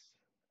 wow.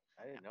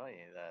 I didn't know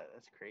any of that.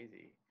 That's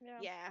crazy. Yeah.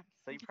 Yeah.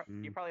 So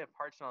you probably have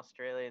parts in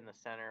Australia in the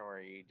center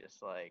where you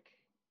just like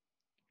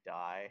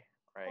die,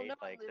 right? Well, no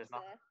like one lives there's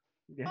not. there.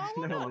 Yeah, Oh,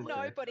 well, no not one lives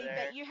there. nobody,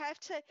 there. but you have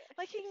to,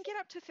 like, you can get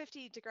up to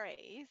 50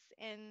 degrees,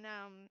 and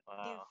there's,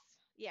 Wow.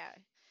 yeah,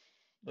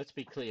 Let's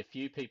be clear.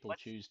 Few people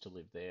What's- choose to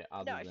live there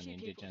other No, than few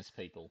people. Indigenous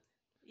people.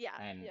 yeah,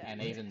 And Yeah.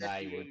 and even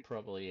they would 58.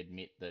 probably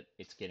admit that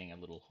it's getting a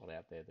little hot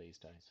out there these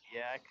days.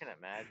 Yeah, I can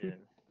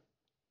imagine.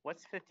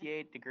 What's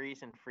 58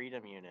 degrees in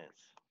freedom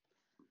units?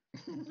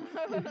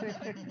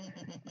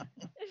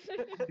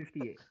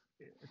 58.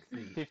 Let's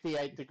see.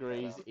 58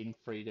 degrees in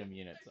freedom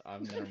units.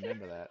 I'm going to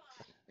remember that.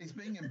 He's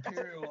being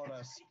imperial on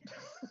us.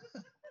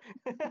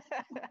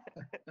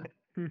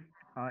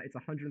 It's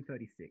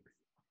 136.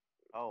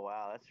 Oh,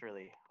 wow. That's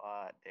really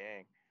hot.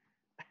 Dang.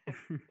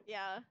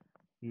 yeah.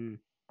 Mm.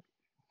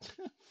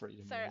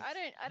 Freedom So units.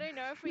 I don't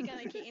know if we're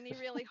going to get any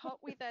really hot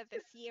weather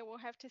this year. We'll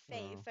have to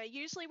see. Oh. So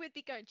usually we'd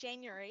be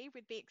January,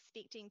 we'd be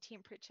expecting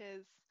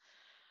temperatures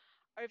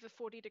over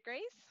 40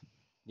 degrees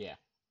Yeah.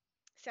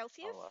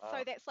 Celsius. Oh, So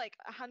wow. that's like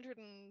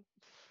 104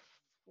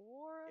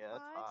 or Yeah, that's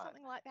 5, hot.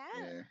 something like that.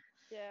 Yeah.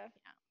 Yeah.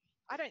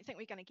 I don't think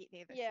we're going to get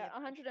there this Yeah. year.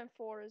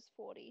 104 is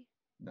 40.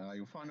 No,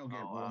 you'll find it'll get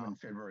Oh, warm wow. in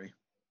February.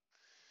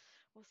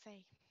 We'll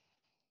see.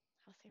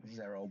 I'll see. This is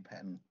our old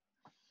pattern.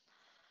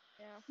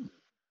 Yeah.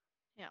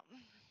 Yeah.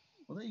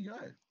 Well, there you go.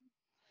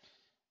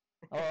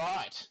 All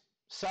right.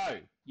 So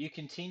you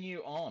continue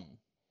on.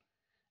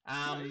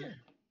 Yeah.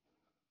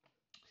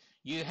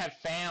 You have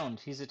found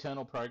his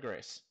eternal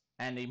progress,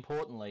 and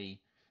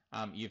importantly,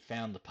 you've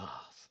found the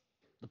path.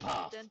 The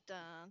path. Dun,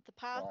 dun, the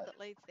path Right. that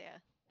leads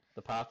there.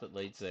 The path that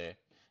leads there.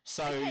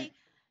 So Okay,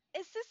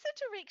 is this the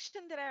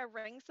direction that our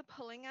rings are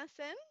pulling us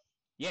in?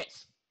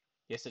 yes,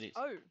 yes, it is.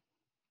 Oh,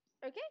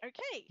 Okay.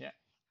 okay. Yeah.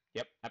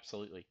 Yep,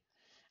 absolutely.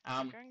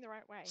 I'm going the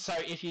right way. So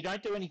if you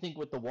don't do anything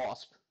with the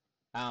wasp,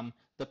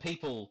 the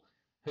people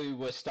who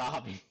were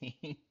starving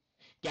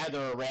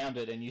gather around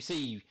it, and you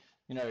see,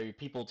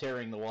 people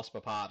tearing the wasp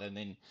apart and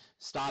then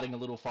starting a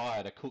little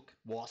fire to cook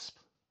wasp.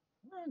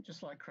 Oh,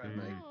 just like crab Mm.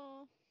 meat.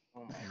 Oh,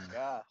 Oh my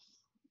gosh.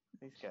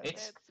 These guys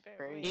It's- are that's a bit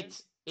crazy.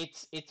 weird.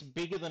 It's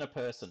bigger than a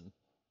person.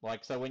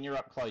 Like, so when you're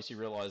up close, you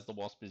realize the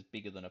wasp is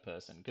bigger than a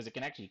person because it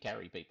can actually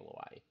carry people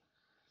away.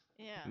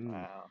 Yeah. Mm.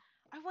 Wow.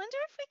 I wonder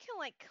if we can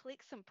like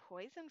collect some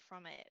poison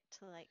from it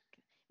to like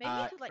maybe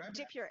you could like Grab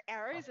dip it. your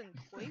arrows in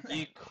poison.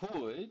 You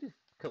could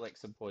collect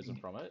some poison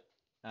from it.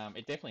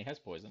 It definitely has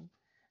poison.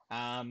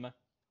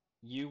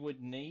 You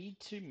would need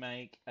to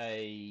make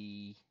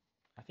I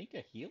think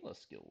a healer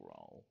skill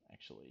roll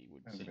actually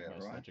would Sounds seem about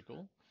most right.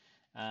 logical.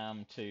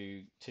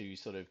 To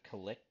sort of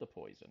collect the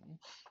poison.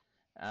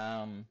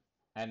 And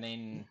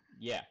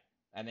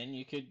then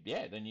you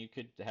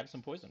could have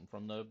some poison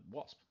from the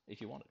wasp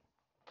if you wanted.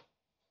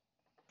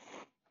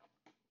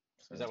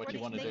 So Is that what What you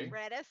do want you to think, do?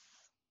 Radis?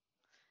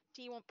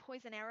 Do you want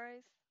poison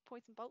arrows?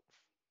 Poison bolts?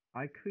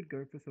 I could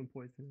go for some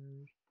poison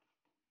arrows.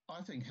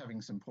 I think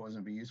having some poison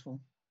would be useful.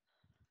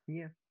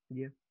 Yeah.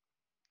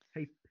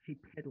 Hey,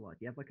 peddler, do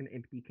you have like an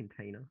empty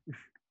container?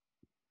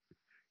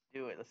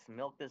 Do it. Let's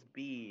milk this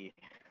bee.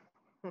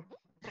 You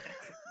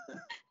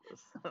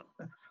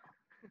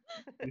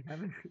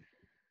haven't.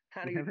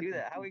 How you do you haven't do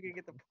that? How are we emptied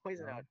gonna get the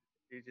poison the out?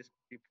 Do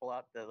you pull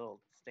out the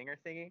little stinger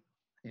thingy?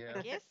 Yeah.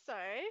 I guess so.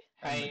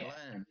 And Hey, the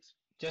glands.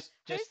 just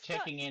Who's got-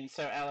 checking in.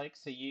 So,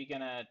 Alex, are you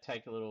gonna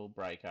take a little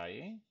break? Are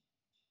you?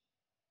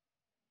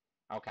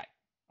 Okay.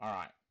 All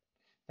right.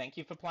 Thank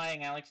you for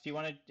playing, Alex. Do you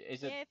want to?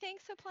 Is it? Yeah,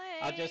 thanks for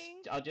playing.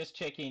 I'll just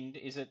check in.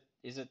 Is it?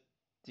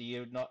 Do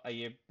you not? Are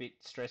you a bit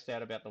stressed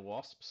out about the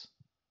wasps?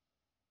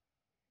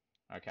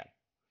 Okay.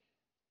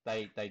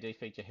 They do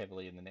feature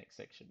heavily in the next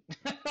section.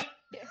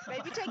 Yeah,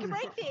 maybe take a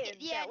break then.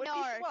 Yeah, that would no.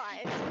 be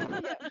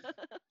wise.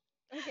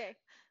 Okay.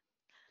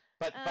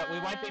 But we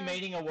won't be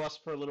meeting a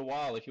wasp for a little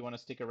while if you want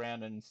to stick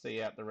around and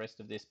see out the rest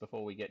of this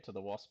before we get to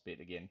the wasp bit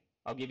again.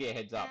 I'll give you a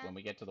heads up when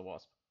we get to the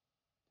wasp.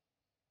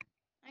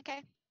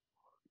 Okay,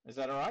 Is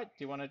that all right? Do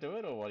you want to do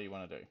it, or what do you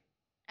want to do?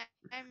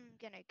 I'm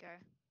gonna go.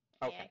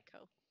 Okay. Yeah,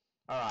 cool.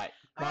 All right.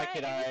 All Bye, right,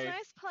 kiddo. it was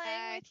nice playing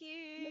Bye. with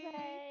you.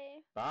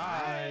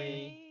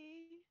 Bye.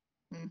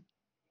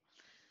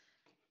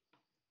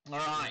 Bye. All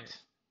right.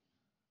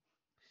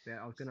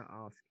 Yeah, I was gonna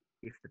ask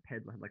if the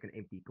peddler had like an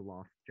empty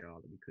glass jar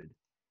that we could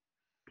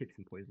tip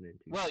some poison into.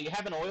 Well, you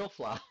have an oil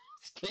flask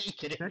that you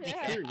can That's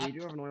Yeah. true. We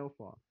do have an oil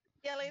flask.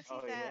 Yeah, let's use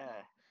Oh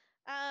that.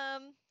 yeah.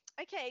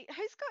 Okay,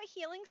 who's got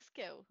healing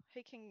skill?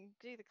 Who can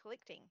do the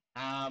collecting?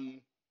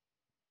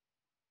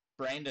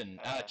 Brandon.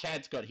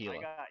 Chad's got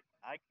healer.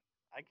 I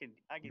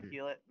could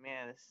heal it.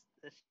 Man,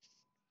 this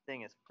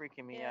thing is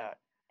freaking me Yeah. out.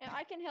 And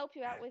I can help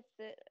you out with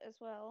it as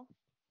well,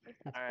 if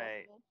that's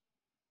Alright. possible.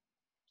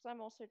 Because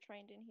I'm also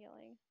trained in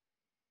healing.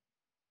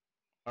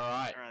 All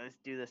right. All right, let's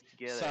do this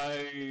together.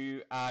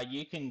 So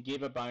you can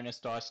give a bonus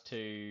dice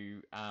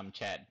to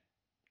Chad.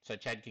 So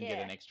Chad can get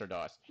Yeah. an extra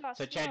dice. Plus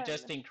So Chad,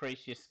 just one.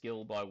 increase your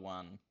skill by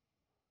 1.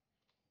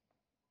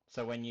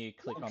 So when you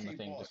click I'll on the keep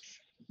thing,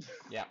 watch.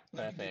 yeah,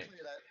 Let me be perfect.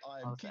 clear that I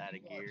I am was out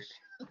of keeping gear.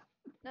 watch.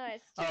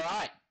 Nice. All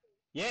right.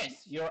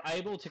 Yes, you're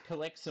able to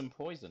collect some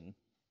poison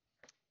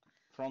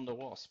from the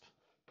wasp.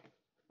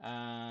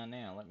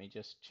 Now let me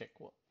just check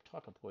what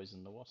type of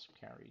poison the wasp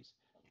carries.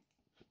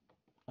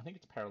 I think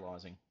it's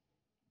paralyzing.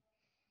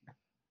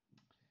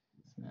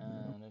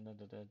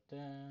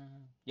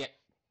 Yep.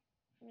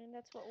 I mean,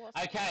 that's what was.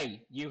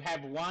 Okay, you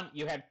have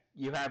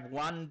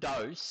one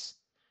dose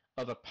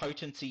of a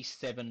potency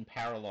 7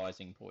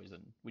 paralyzing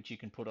poison, which you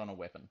can put on a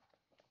weapon.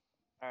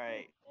 All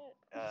right.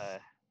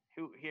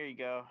 Here you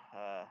go,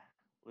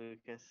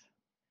 Lucas.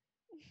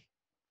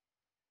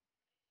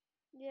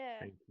 Yeah.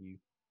 Thank you.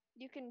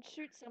 You can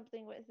shoot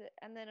something with it,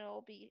 and then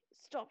it'll be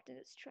stopped in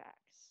its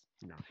tracks.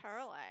 Nice.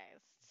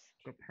 Paralyzed.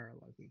 Got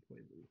paralyzing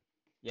poison.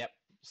 Yep.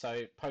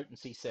 So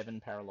potency 7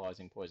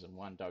 paralyzing poison,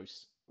 1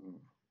 dose.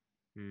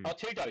 Hmm. Oh,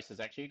 2 doses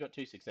actually. You got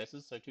 2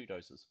 successes, so 2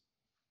 doses.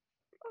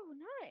 Oh,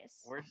 nice.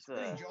 Where's I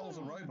think the? Joel's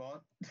a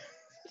robot.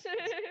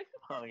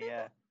 Oh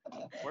yeah.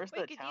 Where's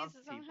We the could use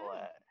this on townspeople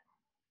him.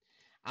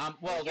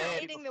 at? Well, You're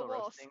they're eating the still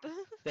wasp. roasting?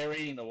 they're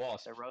eating the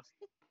wasp. They're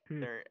roasting. Hmm.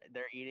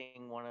 They're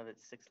eating one of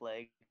its 6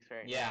 legs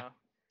right Yeah. now.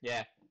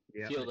 Yeah.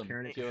 Yeah, Kill they're them,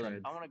 tearing it kill to them.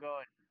 shreds. I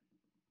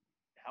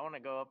want to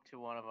go up to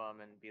one of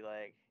them and be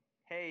like,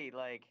 "Hey,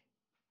 like,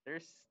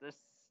 there's this.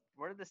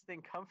 Where did this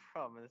thing come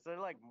from? Is there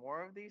like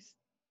more of these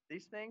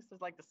things?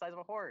 There's like the size of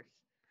a horse.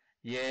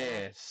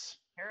 Yes.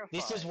 Terrifying."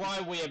 This is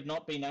why we have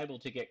not been able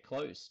to get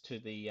close to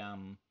the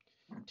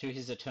to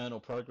his eternal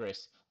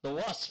progress. The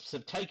wasps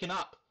have taken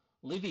up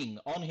living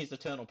on his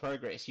eternal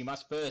progress. You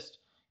must first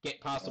get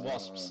past the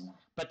wasps.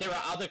 But there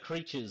are other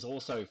creatures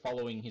also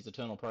following his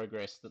eternal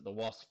progress that the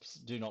wasps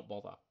do not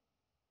bother.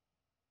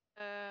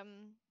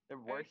 They're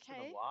worse than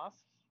Okay. the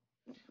wasps.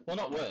 Well,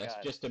 not Oh my worse,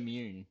 God. just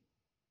immune.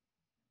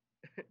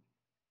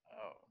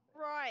 Oh.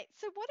 Right.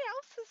 So what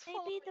else is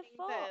Maybe the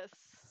following fox.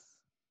 this?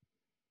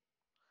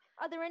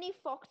 Are there any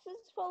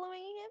foxes following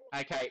him?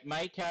 Okay,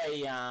 make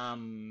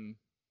an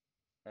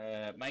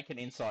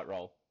insight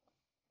roll.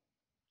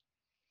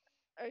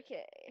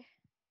 Okay.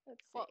 Let's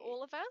see. What,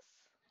 all of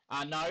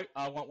us? No,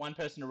 I want one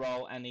person to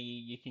roll, and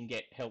you can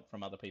get help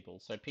from other people.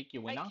 So pick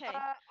your winner. Okay.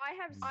 I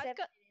have I've 7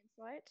 got-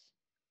 insight.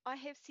 I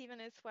have 7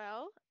 as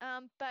well.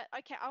 But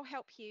okay, I'll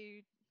help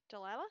you,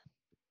 Delilah.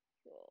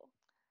 Cool.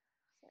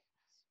 6,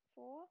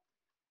 4.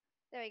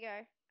 There we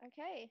go.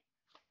 Okay.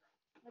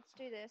 Let's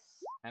do this.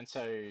 And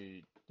so,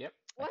 yep.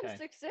 One Okay.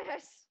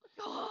 success.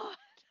 God.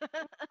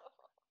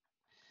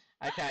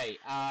 Okay.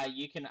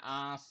 You can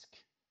ask.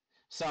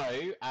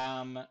 So,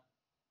 all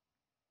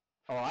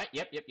right.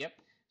 Yep.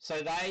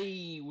 So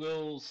they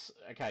will.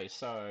 Okay.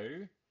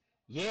 So,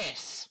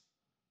 yes,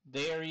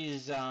 there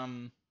is.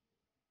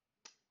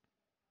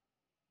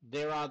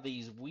 There are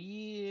these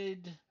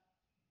weird.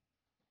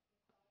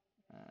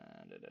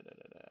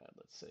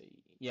 Let's see.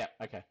 Yeah.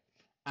 Okay.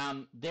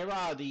 There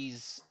are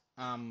these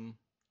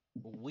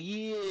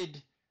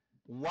weird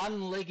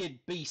one-legged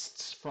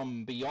beasts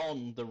from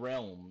beyond the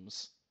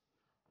realms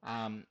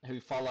who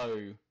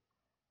follow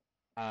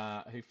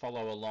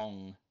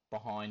along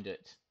behind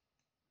it.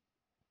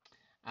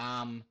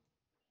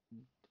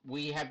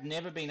 We have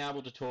never been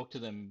able to talk to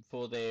them,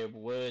 for their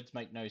words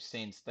make no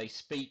sense. They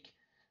speak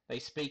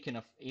in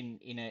an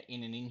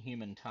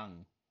inhuman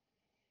tongue.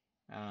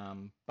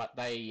 But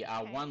they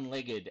are Okay.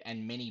 one-legged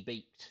and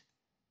many-beaked.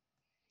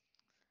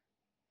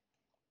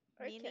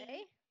 Okay.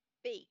 Many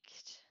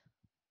beaked.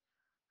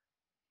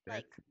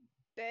 Like That's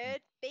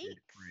bird good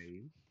beaks?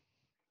 phrase.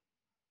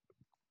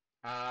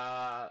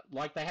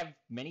 Like they have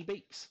many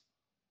beaks.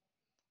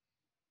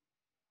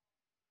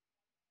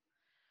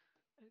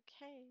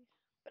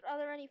 But are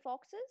there any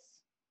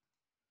foxes?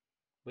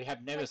 We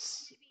have never.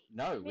 Like,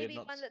 No, we have Maybe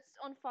not. one that's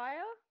on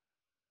fire?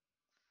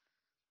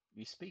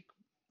 You speak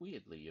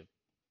weirdly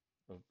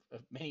of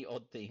many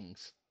odd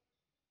things.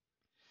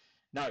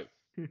 No,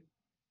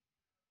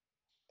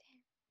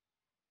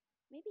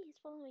 Maybe he's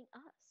following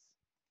us.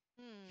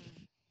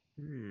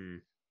 Hmm.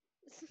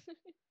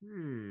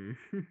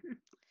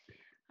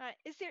 Right.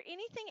 Is there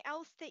anything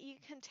else that you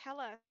can tell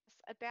us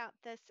about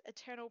this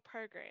eternal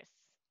progress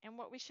and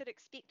what we should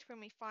expect when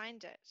we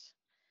find it?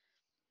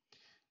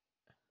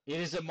 it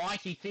is a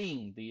mighty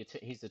thing,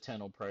 his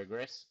eternal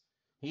progress.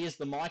 He is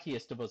the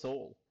mightiest of us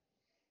all.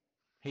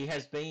 He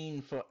has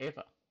been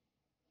forever.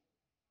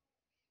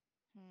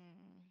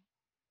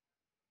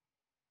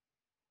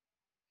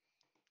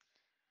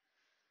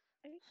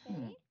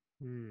 Okay.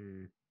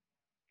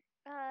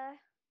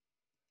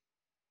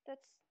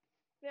 That's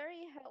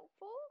very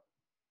helpful.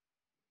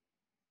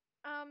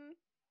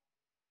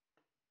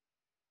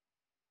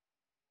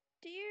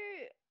 Do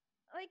you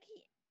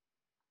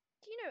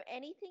do you know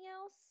anything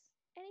else?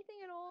 Anything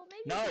at all?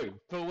 Maybe No,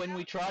 for when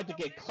we tried to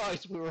get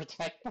close, we were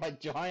attacked by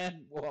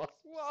giant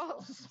wasps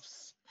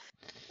Wasps.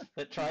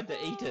 that tried to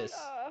eat us,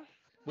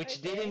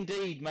 which did okay.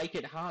 indeed make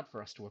it hard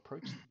for us to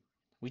approach them.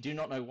 We do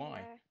not know why.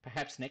 Yeah.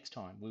 Perhaps next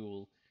time we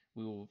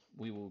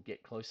will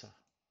get closer.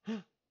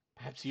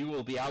 Perhaps you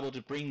will be able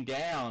to bring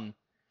down.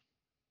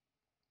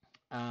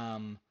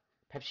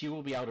 Perhaps you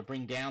will be able to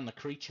bring down the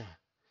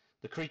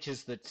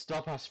creatures that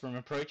stop us from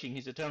approaching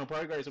his eternal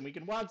progress, and we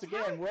can once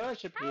again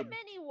worship How him.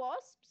 many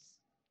wasps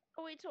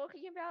are we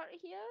talking about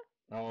here?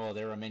 Oh,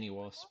 there are many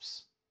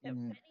wasps.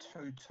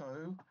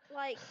 Toto.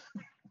 Like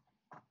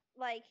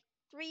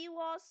 3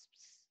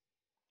 wasps?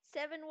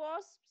 7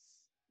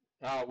 wasps?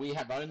 We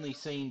have only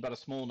seen but a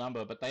small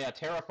number, but they are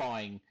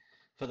terrifying,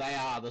 for they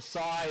are the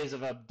size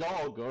of a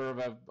dog or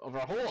of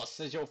a horse,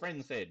 as your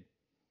friend said.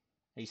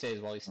 He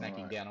says while he's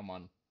snacking down on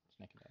one.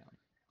 Snacking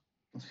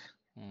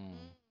down.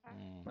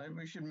 Maybe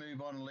we should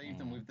move on and leave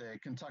them with their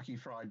Kentucky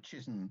Fried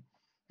Chicken.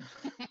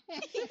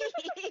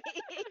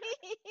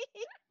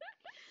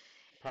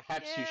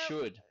 Perhaps you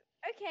should.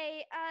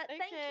 Okay,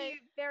 thank you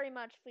very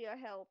much for your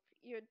help.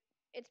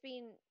 It's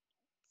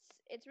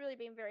really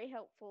been very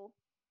helpful.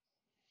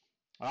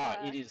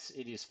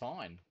 It is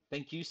fine.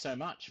 Thank you so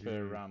much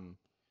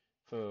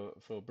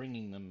for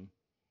bringing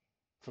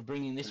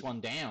this one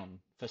down,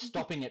 for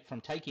stopping it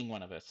from taking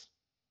one of us.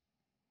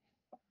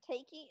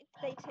 They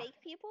take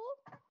people?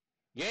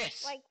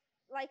 Yes.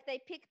 Like they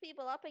pick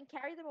people up and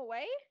carry them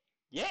away?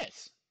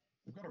 Yes.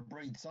 We've got to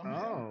breed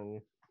somehow.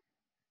 Oh.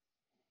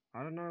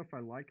 I don't know if I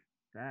like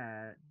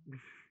that.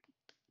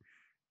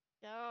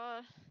 I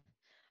hope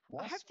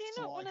Wasps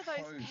they're not are one of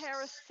like those hosts.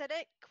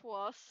 parasitic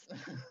wasps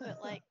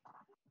that like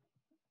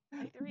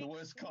the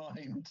worst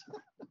kind.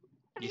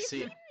 Have you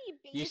seen any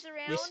bees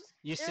around?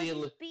 You see a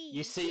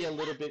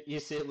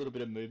little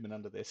bit of movement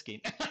under their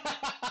skin.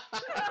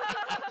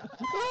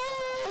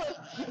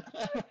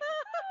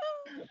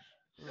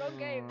 Wrong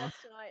game, that's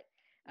tonight.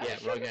 Yeah,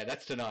 wrong game.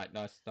 That's tonight.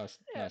 Nice.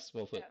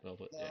 Well put. Yeah.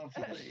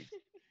 Lovely.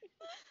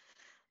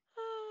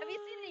 Have you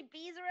seen any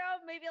bees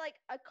around? Maybe like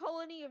a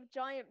colony of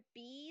giant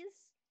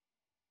bees?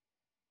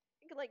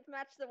 You could like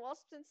match the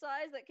wasps in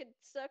size that could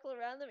circle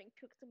around them and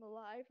cook them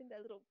alive in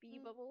their little bee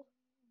bubble.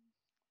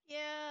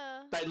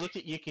 Yeah. They look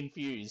at you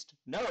confused.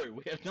 No,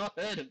 we have not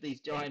heard of these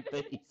giant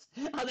bees.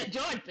 Are there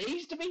giant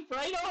bees to be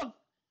afraid of?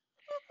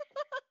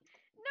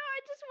 No, I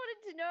just wanted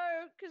to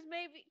know because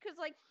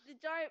like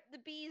the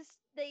bees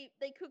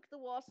they cook the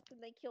wasp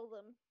and they kill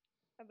them,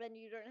 and then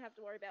you don't have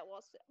to worry about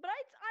wasps. But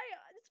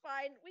it's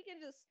fine. We can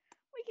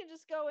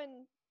just go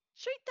and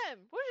shoot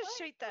them. We'll just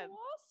shoot them.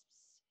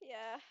 Wasps.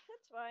 Yeah,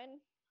 that's fine.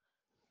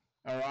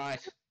 All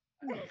right.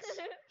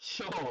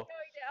 Sure.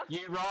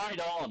 You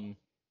ride on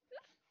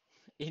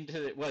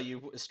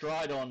you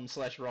stride on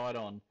 / ride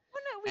on.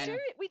 Well, no,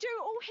 we do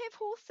all have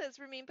horses.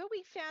 Remember,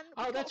 we found.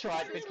 Oh, that's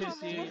right. Because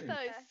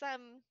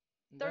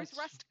those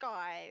rust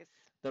guys.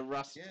 The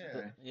rust.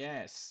 Yeah.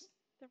 Yes.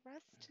 The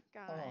rust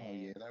guys. Oh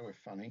yeah, they were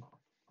funny.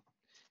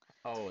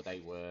 Oh, they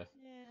were.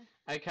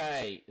 Yeah.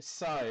 Okay,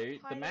 so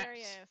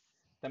Hilarious.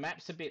 the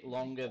map's a bit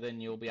longer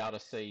than you'll be able to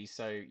see,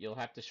 so you'll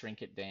have to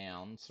shrink it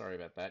down. Sorry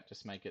about that.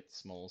 Just make it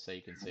small so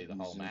you can see the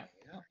whole map.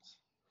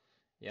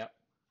 Yep.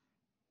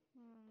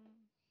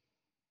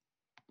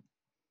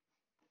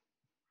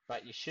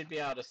 But you should be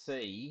able to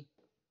see.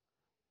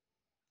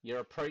 You're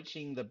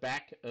approaching the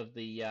back of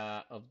the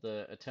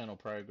Eternal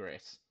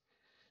Progress.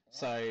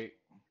 So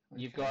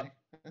you've got.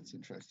 That's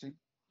interesting.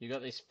 You've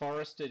got these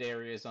forested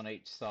areas on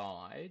each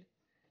side,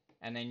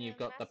 and then you've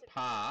got the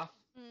path.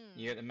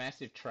 You got the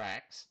massive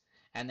tracks,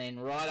 and then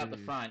right up the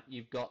front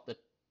you've got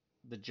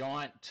the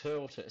giant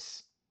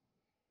tortoise,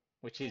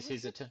 which is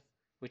his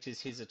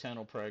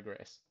eternal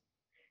progress.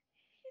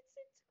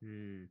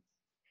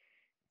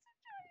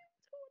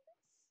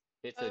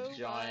 It's a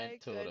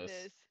giant tortoise.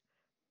 Goodness.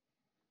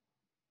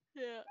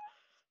 Yeah.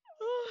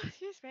 Oh,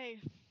 excuse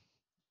me.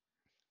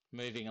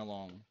 Moving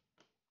along.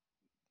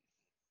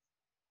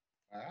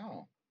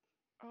 Wow.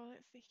 Oh,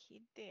 that's the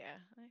head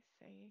there. I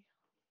see.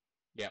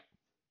 Yep.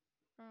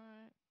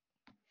 Alright.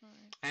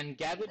 And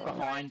gathered It's a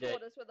behind giant it.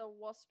 tortoise with a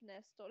wasp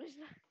nest on it.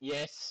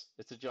 Yes,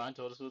 it's a giant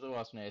tortoise with a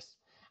wasp nest.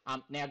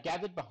 Now,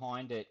 gathered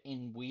behind it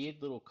in weird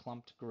little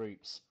clumped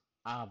groups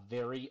are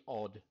very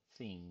odd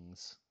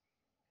things.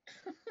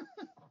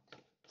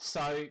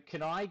 So,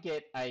 can I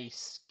get a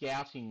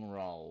scouting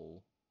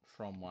roll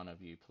from one of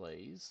you,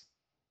 please?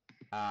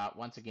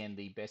 Once again,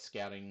 the best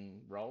scouting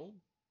roll.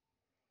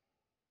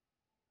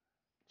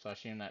 So I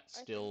assume that's I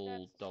think still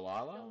that's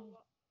Delilah?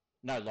 still-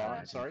 No, Lauren. I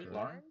think Sorry, so.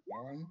 Lauren.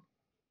 Lauren?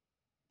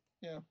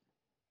 Yeah.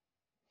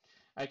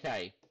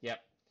 Okay,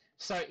 yep.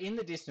 So in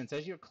the distance,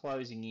 as you're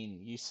closing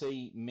in, you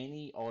see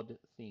many odd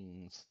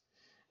things.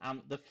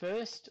 The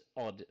first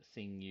odd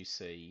thing you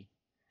see,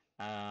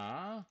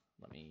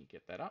 let me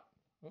get that up.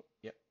 Oh,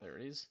 yep, there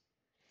it is.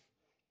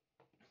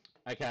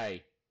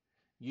 Okay,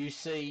 you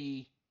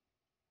see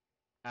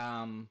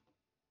a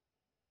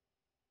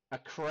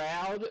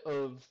crowd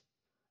of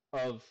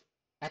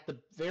at the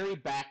very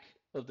back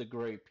of the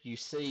group. You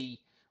see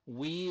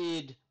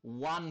weird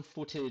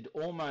one-footed,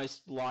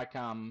 almost like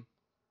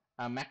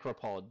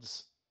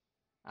macropods.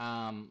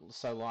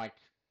 So like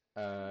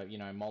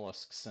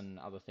mollusks and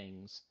other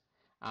things,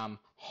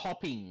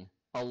 hopping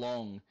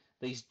along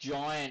these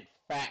giant,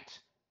 fat,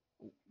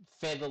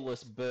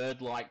 featherless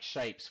bird-like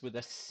shapes with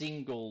a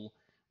single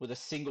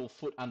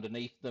foot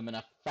underneath them and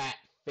a fat,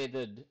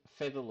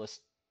 featherless,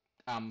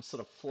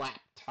 sort of flap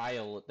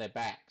tail at their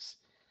backs.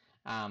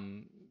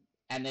 And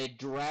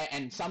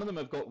and some of them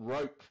have got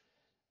rope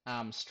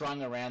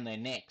strung around their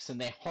necks, and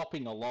they're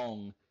hopping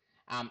along,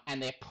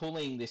 and they're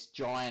pulling this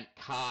giant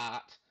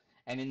cart.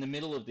 And in the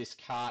middle of this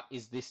cart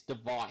is this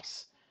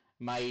device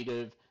made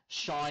of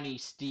shiny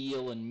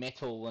steel and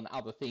metal and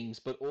other things,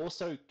 but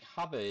also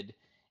covered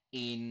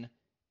in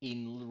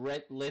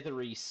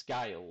leathery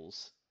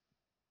scales.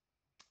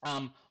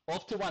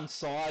 Off to one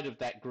side of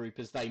that group,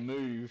 as they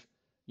move,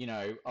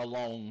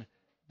 along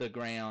the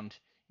ground,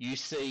 you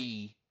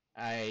see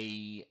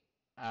a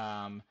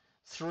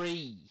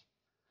 3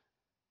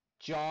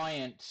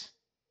 giant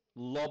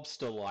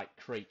lobster-like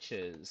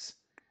creatures,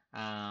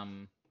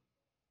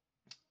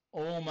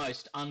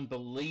 almost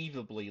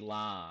unbelievably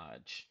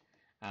large.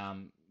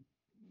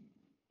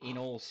 In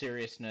all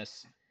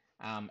seriousness,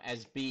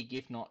 as big,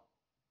 if not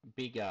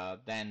bigger,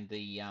 than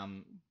the...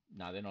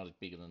 no, they're not as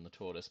bigger than the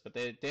tortoise, but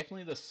they're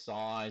definitely the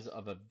size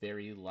of a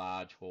very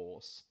large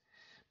horse.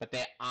 But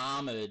they're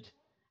armoured,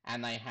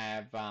 and they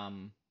have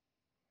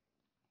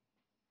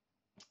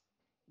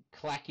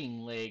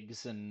clacking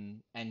legs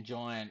and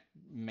giant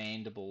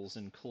mandibles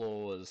and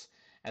claws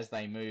as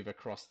they move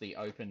across the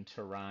open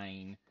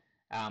terrain.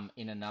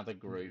 In another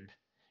group,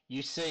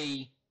 you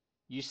see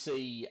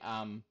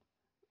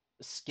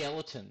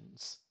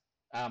skeletons,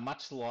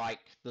 much like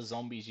the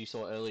zombies you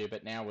saw earlier,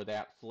 but now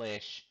without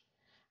flesh,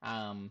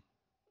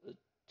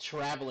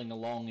 traveling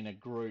along in a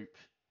group.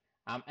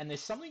 And there's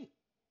something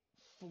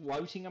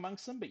floating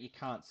amongst them, but you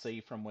can't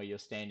see from where you're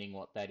standing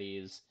what that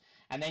is.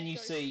 And then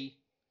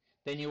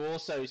you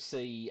also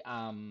see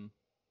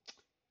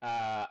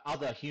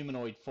other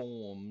humanoid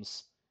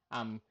forms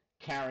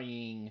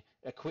carrying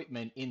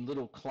equipment in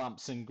little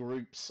clumps and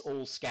groups,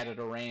 all scattered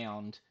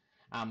around.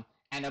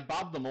 And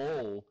above them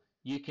all,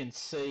 you can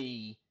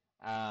see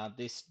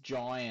this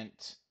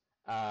giant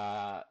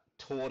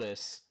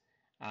tortoise,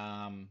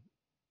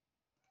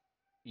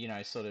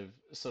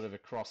 sort of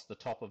across the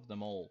top of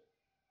them all.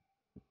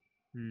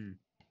 Right.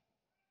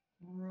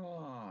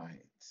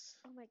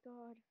 Oh my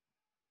god.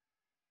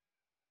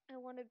 I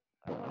want to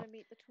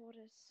meet the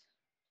tortoise.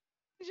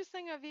 Weirdest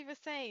thing I've ever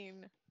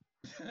seen.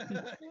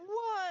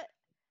 What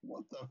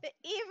What the? the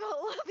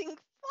evil loving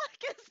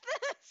fuck is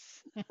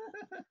this?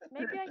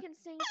 Maybe I can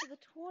sing to the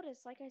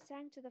tortoise like I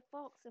sang to the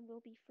fox and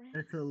we'll be friends.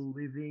 It's a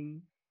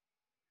living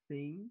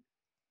thing.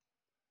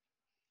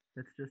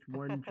 That's just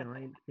one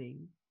giant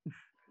thing.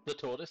 The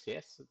tortoise,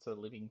 yes, it's a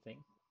living thing.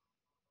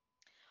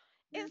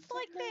 It's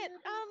like that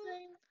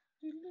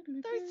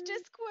those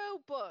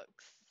Discworld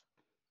books.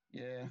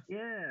 Yeah.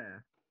 Yeah.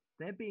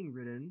 They're being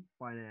written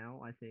by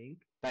now, I think.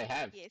 They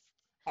have. Yes.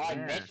 I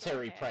Yeah. met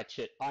Terry Okay.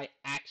 Pratchett. I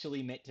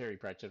actually met Terry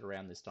Pratchett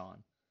around this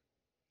time.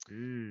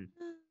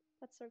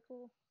 That's so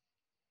cool.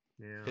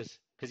 Yeah. Because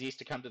he used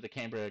to come to the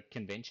Canberra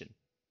convention.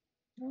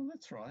 Oh,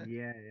 that's right.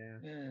 Yeah.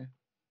 Yeah.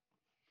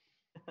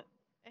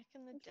 Back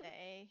in the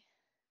day.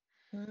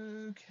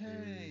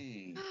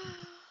 Okay.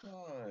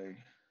 So.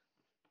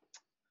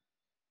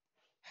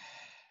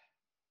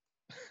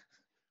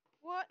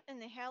 What in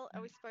the hell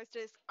are we supposed to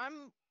do?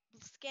 I'm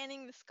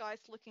scanning the skies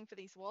looking for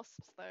these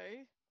wasps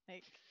though.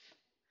 Like,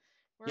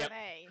 where Yep. are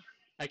they?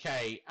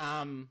 Okay,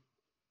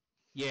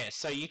 yeah,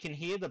 so you can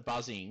hear the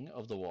buzzing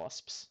of the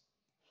wasps,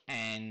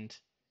 and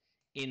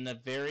in the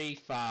very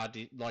far,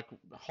 like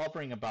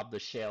hovering above the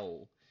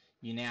shell,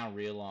 you now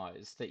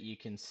realise that you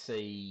can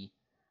see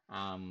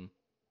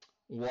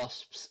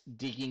wasps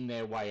digging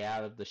their way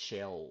out of the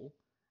shell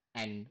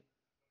and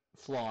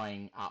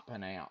flying up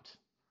and out.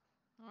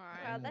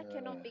 Alright. That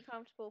cannot be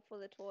comfortable for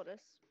the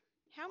tortoise.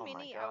 How Oh my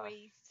many are gosh.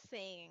 we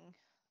seeing?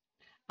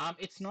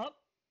 It's not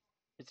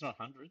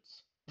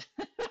hundreds.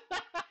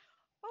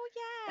 Oh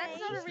That's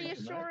not a Just thinking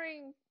that.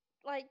 reassuring.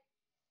 Like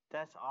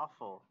That's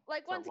awful.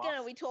 Like It's a once again,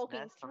 are we wasp's talking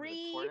nest on the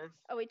 3? tortoise?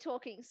 Are we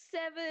talking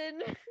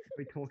 7?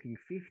 We're talking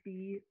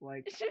 50.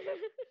 Like,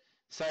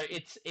 So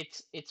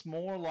it's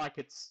more like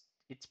it's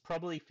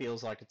probably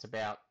feels like it's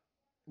about,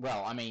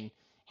 well, I mean,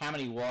 how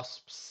many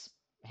wasps,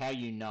 how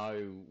you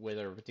know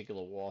whether a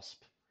particular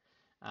wasp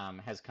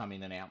has come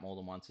in and out more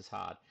than once is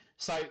hard.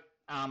 So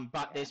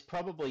but there's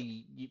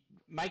probably, you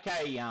make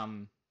a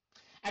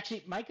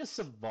actually make a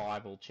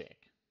survival check.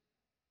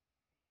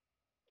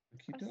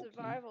 A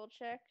survival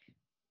check.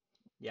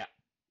 Yeah.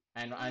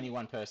 And only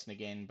one person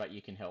again, but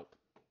you can help.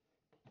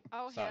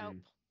 I'll So- help.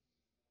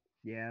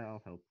 yeah,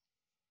 I'll help.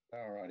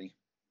 Alrighty.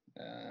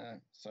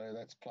 So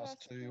that's plus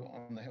Plus 2 two.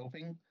 on the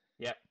helping.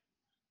 Yep.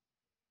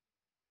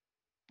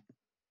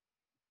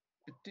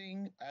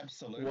 Ding,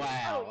 absolutely.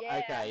 Wow. Oh,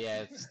 yeah. Okay.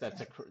 Yeah.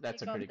 That's a You got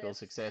critical this.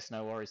 success.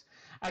 No worries.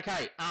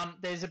 Okay.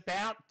 There's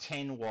about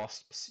 10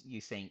 wasps,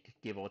 you think,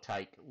 give or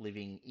take,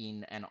 living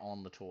in and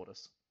on the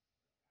tortoise.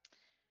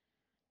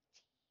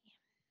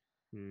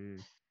 Hmm.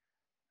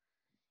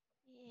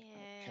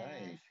 Yeah.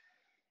 Okay.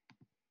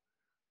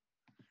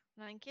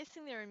 And I'm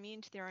guessing they're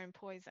immune to their own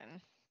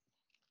poison.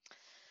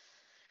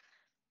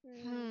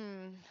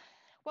 Hmm.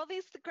 Well,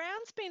 the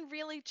ground's been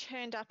really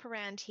churned up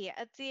around here.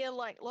 Are there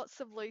like lots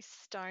of loose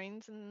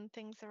stones and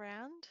things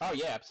around? Oh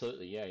yeah,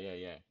 absolutely. Yeah.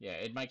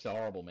 It makes a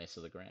horrible mess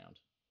of the ground.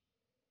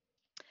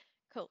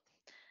 Cool.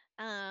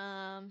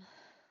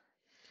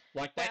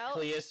 Like that Well-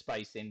 clear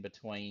space in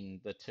between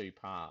the two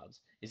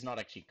paths is not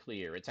actually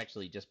clear. It's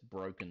actually just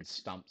broken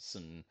stumps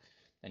and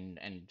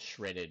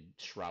shredded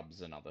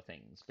shrubs and other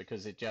things,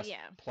 because it just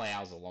Yeah.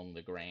 plows along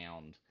the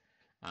ground,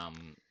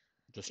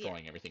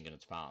 destroying everything in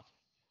its path.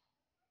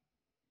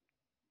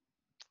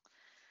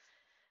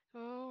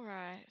 All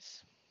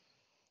right.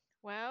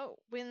 Well,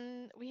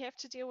 when we have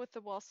to deal with the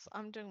wasps,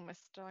 I'm doing my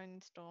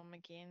stone storm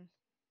again.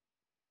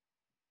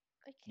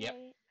 Okay.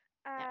 Yep.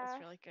 That was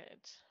really good.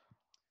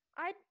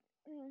 I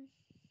don't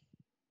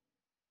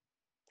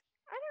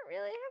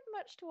really have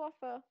much to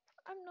offer.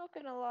 I'm not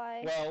gonna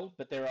lie. Well,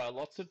 but there are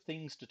lots of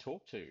things to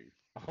talk to.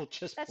 I'll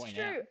just That's point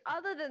true. out.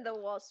 Other than the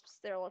wasps,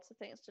 there are lots of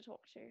things to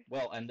talk to.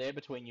 Well, and they're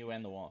between you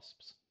and the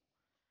wasps.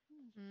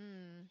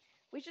 Hmm.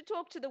 We should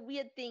talk to the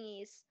weird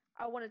thingies.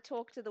 I want to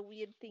talk to the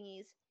weird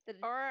thingies that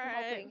All are right.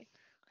 hopping.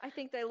 I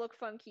think they look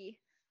funky.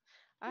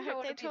 I I hope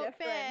wanna they be their talk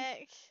friend.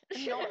 back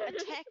and not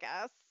attack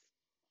us.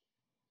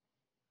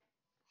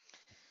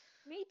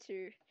 Me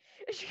too.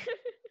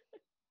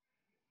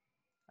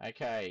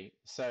 Okay,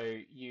 so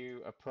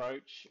you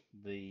approach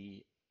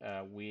the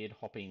weird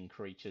hopping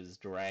creatures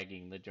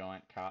dragging the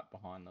giant cart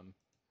behind them.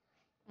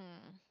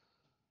 Hmm.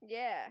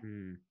 Yeah.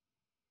 Hmm.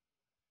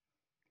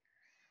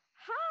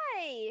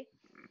 Hi.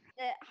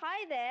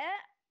 Hi there.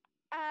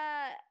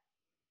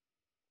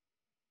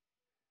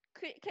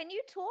 Can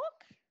you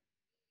talk?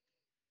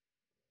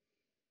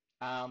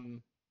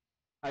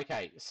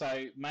 Okay,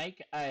 so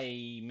make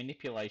a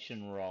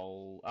manipulation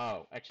roll.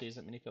 Oh, actually, is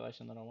it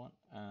manipulation that I want?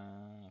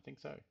 I think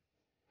so.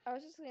 I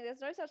was just thinking,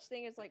 there's no such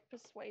thing as like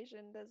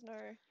persuasion. There's no.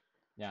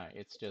 No,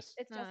 it's just,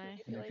 It's just No.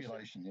 manipulation.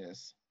 Manipulation,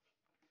 yes.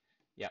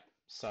 yep.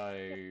 So,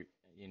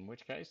 in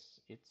which case,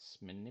 it's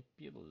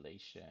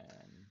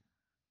manipulation.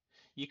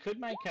 You could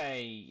make make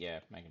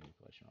a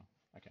manipulation roll.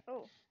 Okay.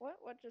 Oh,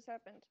 what just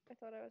happened? I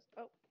thought I was.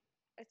 Oh,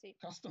 I see.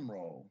 Custom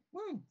roll.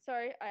 Woo!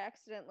 Sorry, I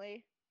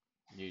accidentally.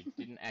 You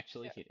didn't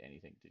actually hit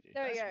anything, did you?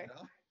 There we That's go.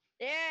 better.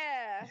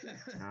 Yeah.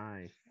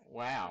 Nice.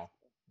 Wow.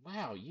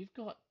 Wow, you've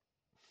got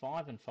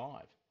 5 and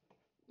 5.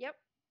 Yep.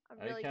 I'm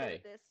really good Okay.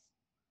 at this.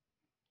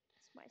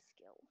 It's my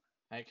skill.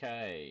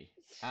 Okay.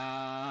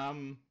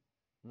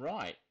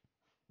 Right.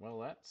 Well,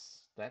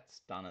 that's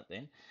done it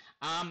then.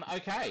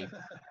 Okay.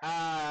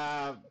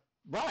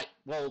 Right.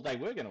 Well, they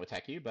were going to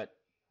attack you, but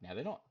now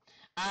they're not.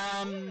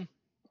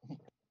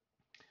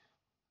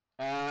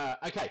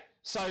 Okay.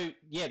 So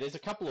yeah, there's a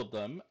couple of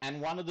them,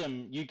 and one of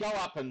them you go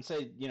up and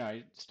say,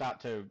 start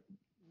to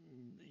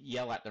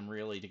yell at them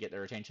really to get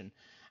their attention.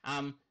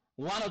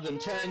 One of them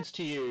turns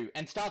to you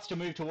and starts to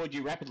move toward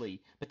you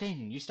rapidly, but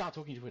then you start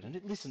talking to it, and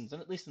it listens,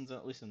 and it listens, and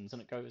it listens,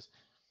 and it goes.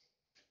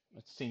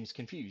 It seems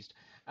confused.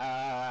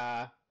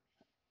 And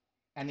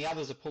the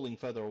others are pulling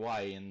further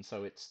away, and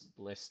so it's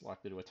less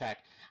likely to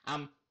attack.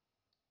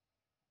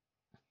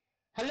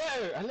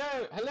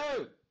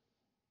 Hello!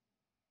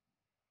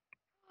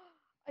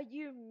 Are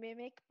you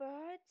mimic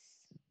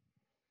birds?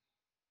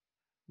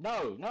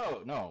 No.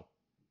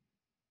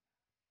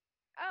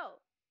 Oh,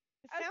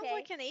 It sounds Okay.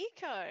 like an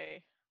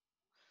echo.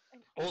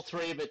 All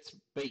three of its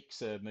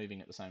beaks are moving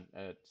at the same,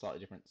 slightly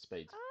different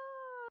speeds.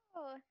 Oh,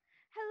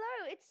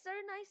 hello. It's so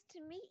nice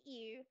to meet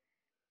you.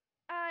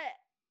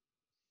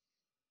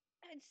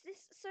 It's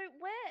this. So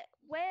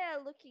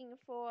we're looking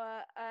for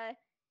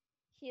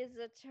his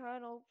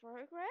eternal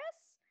progress.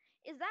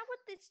 Is that what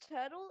this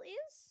turtle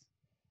is?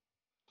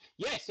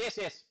 Yes.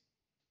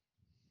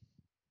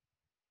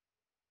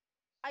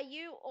 Are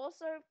you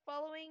also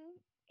following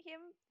him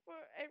for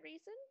a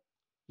reason?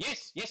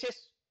 Yes. Does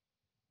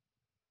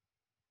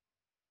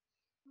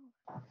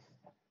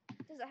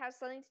it have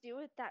something to do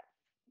with that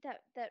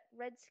that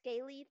red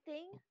scaly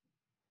thing?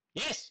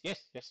 Yes, yes,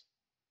 yes.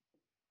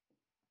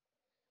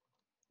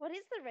 What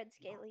is the red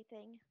scaly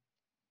thing?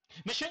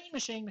 Machine,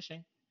 machine,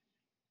 machine.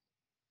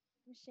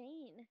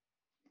 Machine.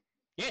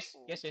 Yes,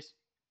 yes, yes.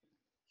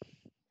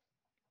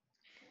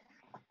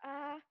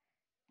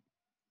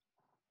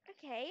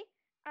 Okay.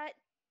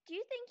 Do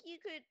you think you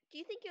could? Do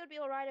you think it would be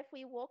all right if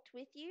we walked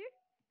with you?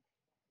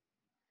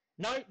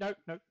 No, no,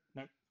 no,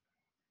 no,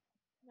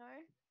 No.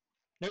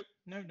 no,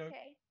 no, no.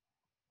 Okay.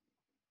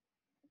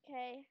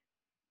 Okay.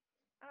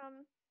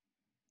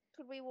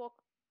 Could we walk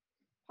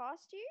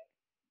past you?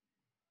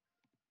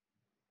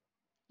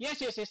 Yes,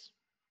 yes, yes.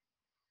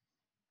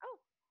 Oh,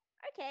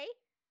 okay.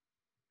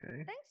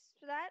 Okay. Thanks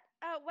for that.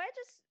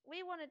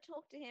 We want to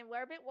talk to him.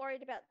 We're a bit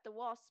worried about the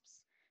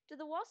wasps. Do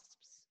the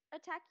wasps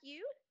attack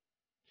you?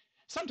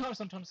 Sometimes,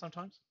 sometimes,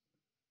 sometimes.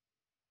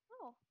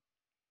 Oh.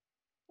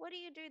 What do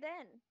you do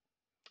then?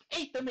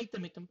 Eat them, eat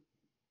them, eat them.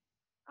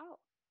 Oh.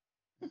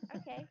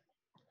 Okay.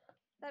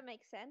 That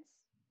makes sense.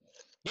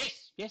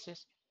 Yes, yes,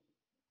 yes.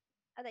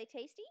 Are they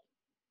tasty?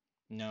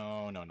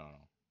 No, no, no,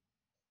 no.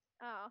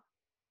 Oh.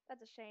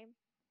 That's a shame.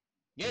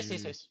 Yes,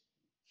 yes, Mm. yes.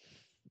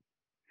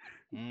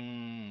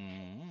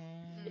 Mm.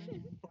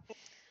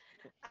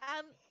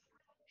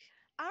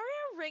 Are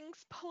our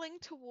rings pulling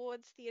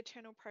towards the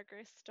Eternal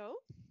Progress still?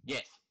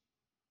 Yes.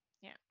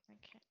 Yeah.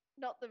 Okay.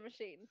 Not the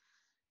machine.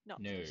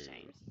 Not No. the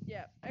machine.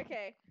 Yeah.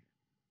 Okay.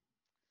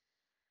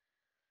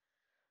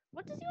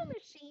 What does your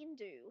machine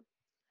do?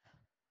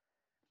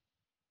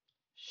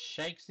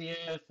 Shakes the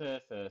earth,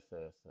 earth, earth,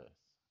 earth, earth.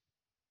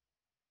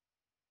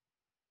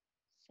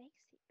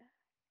 Shakes the earth.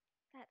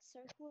 That's so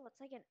cool. It's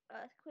like an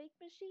earthquake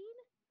machine.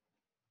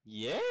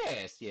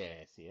 Yes,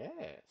 yes,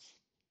 yes.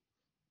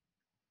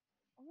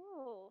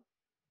 Oh,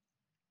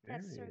 Very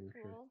that's so cool.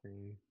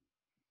 interesting.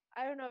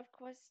 I don't know if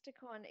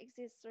Questacon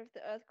exists or if the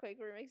earthquake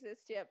room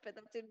exists yet, but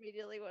that's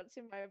immediately what's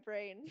in my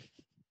brain.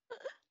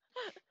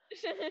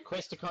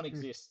 Questacon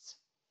exists,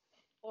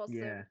 Awesome.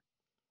 Yeah.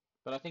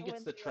 but I think I it's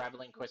went the to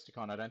traveling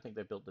Questacon. I don't think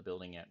they built the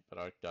building yet, but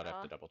I'd have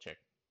Ah. to double check.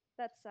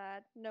 That's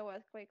sad. No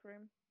earthquake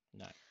room.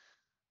 No.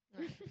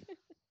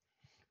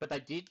 But they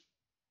did.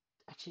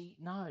 Actually,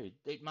 no.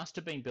 It must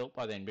have been built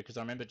by then because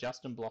I remember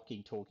Justin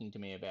Blocking talking to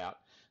me about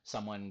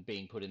someone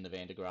being put in the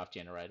Van de Graaff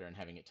generator and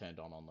having it turned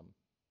on them.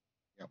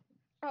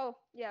 Oh,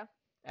 yeah.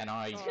 And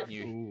I Oh.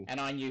 knew, Ooh.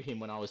 and I knew him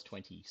when I was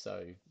 20,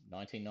 so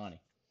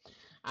 1990.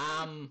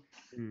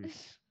 Mm.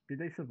 Did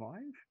they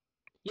survive?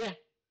 Yeah.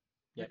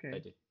 Yep, Okay. they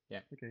did.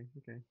 Yeah. Okay.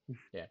 Okay.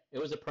 Yeah. It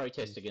was a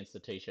protest against the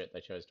T-shirt they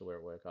chose to wear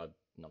at work. I'm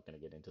not going to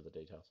get into the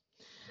details.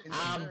 It's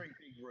a very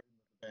big room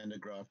that the Van de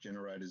Graaff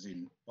generator's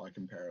in by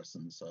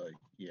comparison. So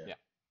yeah.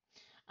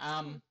 Yeah.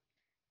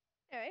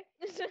 Anyway.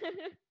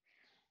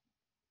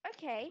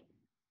 Okay.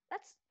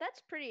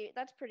 That's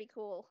pretty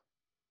cool.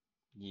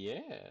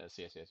 Yes,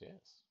 yes, yes,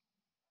 yes.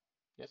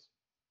 Yes.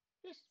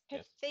 Yes, Have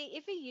yes. they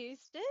ever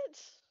used it?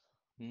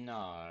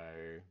 No,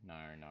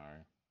 no,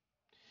 no.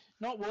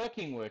 Not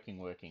working.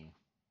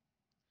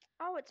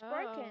 Oh, it's Oh.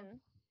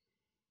 broken.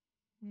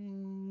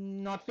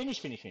 Not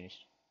finished.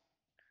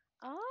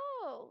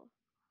 Oh.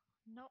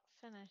 Not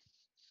finished.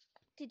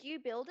 Did you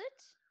build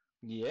it?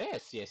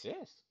 Yes, yes,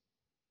 yes.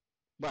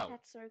 Well,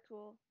 That's so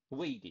cool.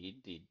 we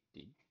did.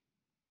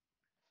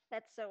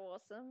 That's so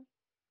awesome.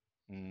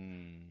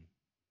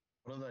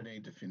 What do they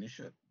need to finish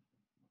it?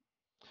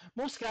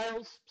 More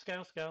scales.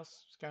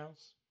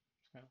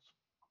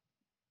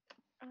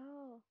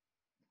 Oh.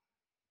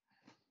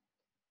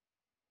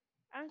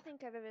 I don't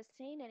think I've ever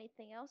seen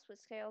anything else with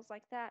scales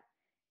like that.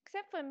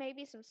 Except for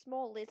maybe some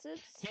small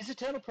lizards. Here's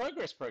Eternal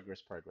Progress.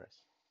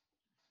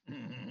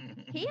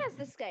 He has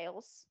the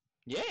scales.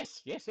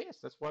 Yes.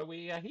 That's why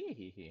we are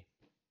here.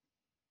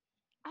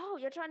 Oh,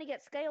 you're trying to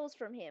get scales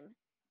from him.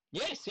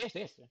 Yes.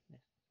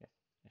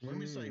 When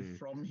we say Mm.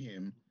 from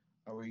him,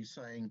 are we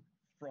saying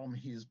from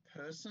his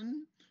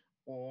person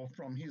or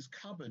from his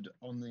cupboard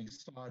on the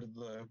side of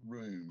the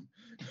room?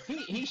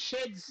 He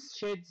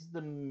sheds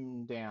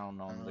them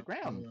down on the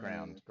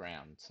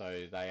ground.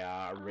 So they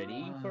are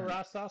ready for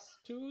us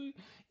to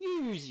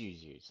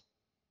use.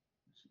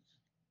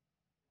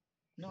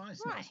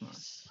 Nice.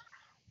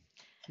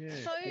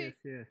 Yes. So, yes.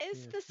 Yes. Is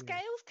yes, the yes.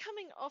 scales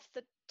coming off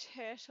the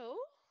turtle?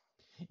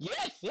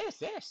 Yes.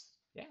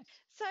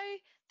 So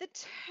the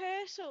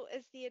turtle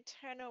is the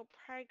Eternal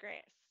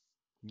Progress.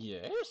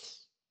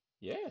 Yes.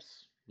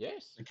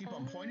 They keep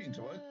on pointing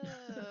to it.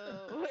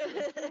 Oh.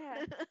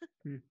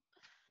 Hmm.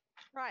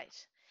 Right.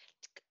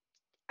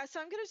 So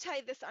I'm going to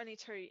say this only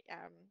to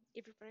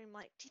everybody. I'm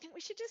like, do you think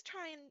we should just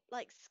try and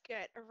like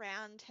skirt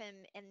around him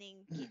and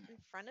then get in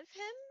front of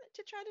him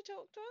to try to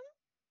talk to him?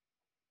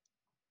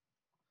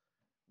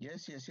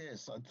 Yes.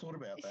 I thought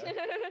about that.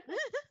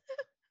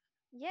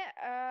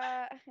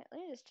 Yeah, let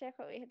me just check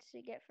what we had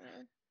to get from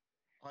him.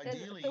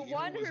 Ideally, the if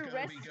one it was who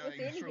going to be rests going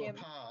within through him. a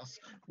pass,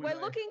 We're with a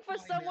looking for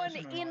high someone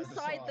mountain on either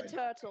inside the side.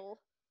 turtle.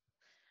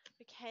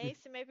 Okay,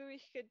 so maybe we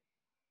could.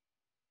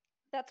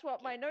 That's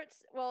what my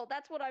notes. Well,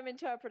 that's what I'm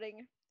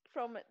interpreting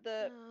from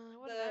the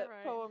What did I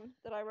write? poem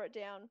that I wrote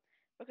down.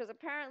 Because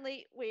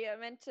apparently we are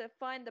meant to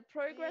find the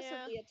progress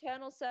Yeah. of the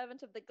eternal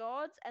servant of the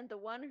gods and the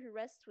one who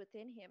rests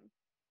within him.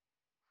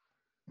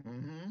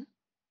 Mm-hmm.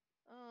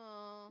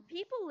 Oh.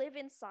 People live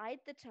inside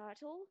the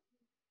turtle.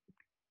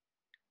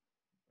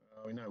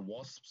 We know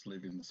wasps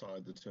live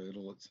inside the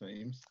turtle, it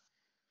seems.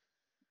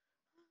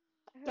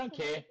 I hope Don't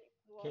we're not care.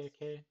 looking for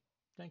Care.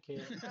 Don't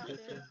care. Oh.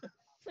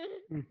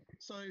 Care.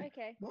 So,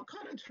 Okay. what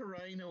kind of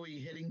terrain are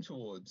we heading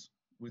towards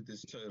with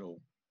this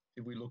turtle?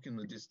 If we look in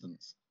the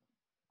distance.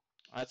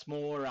 It's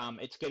more.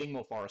 It's getting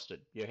more forested.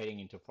 You're heading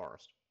into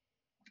forest.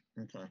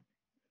 Okay.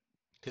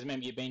 Because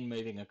remember, you've been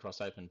moving across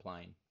open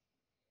plain.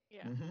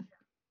 Yeah. Mm-hmm.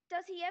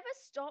 Does he ever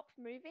stop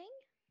moving?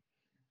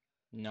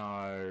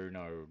 No.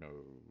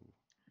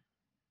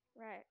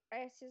 Right.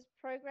 As his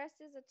progress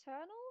is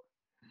eternal,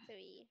 so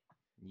he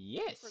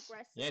Yes.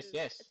 progresses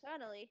Yes.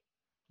 eternally.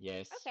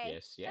 Yes. Okay,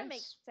 Yes. that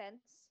makes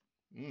sense.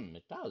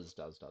 It does.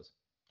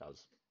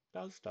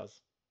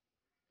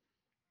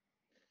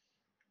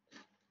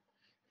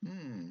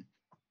 Hmm.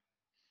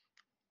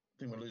 I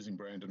think we're losing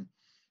Brandon.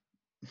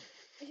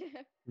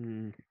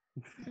 Mm.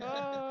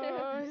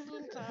 Oh,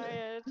 he's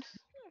tired.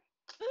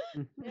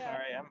 Yeah.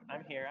 Sorry,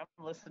 I'm here.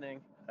 I'm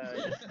listening.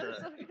 Just It's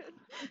all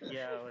good.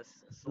 yeah, I was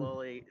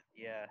slowly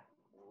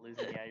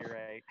losing. Yeah, you're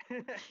right.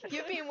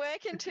 You've been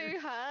working too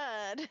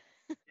hard.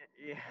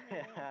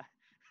 yeah.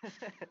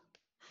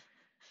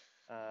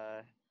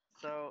 uh,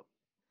 so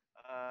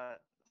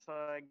so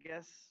I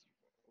guess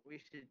we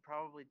should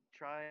probably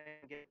try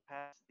and get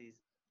past these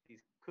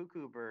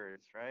cuckoo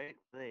birds, right?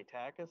 Do they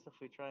attack us if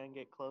we try and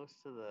get close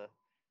to the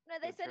No,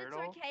 they The said turtle?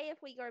 it's okay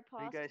if we go What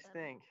do you past guys them.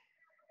 think?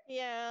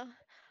 Yeah.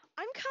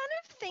 I'm kind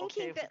of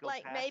thinking if we that go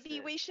like past maybe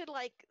it. we should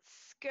like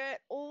skirt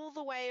all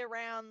the way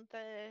around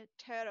the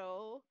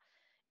turtle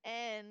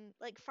and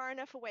like far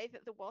enough away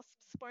that the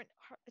wasps won't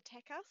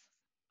attack us.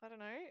 I don't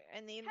know.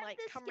 And then Have like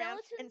the come around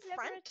in skeletons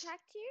ever front.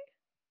 attacked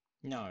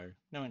you? No.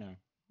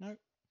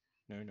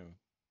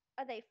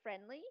 Are they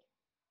friendly?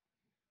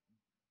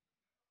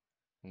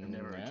 They've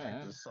never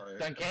attacked No. us, so.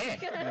 Don't care.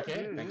 Don't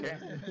care. Don't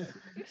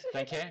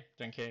care.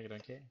 Don't care.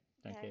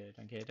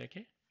 Okay. Don't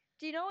care.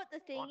 Do you know what the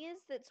thing is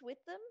that's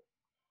with them?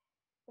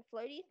 The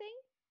floaty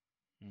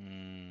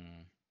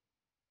thing?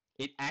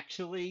 It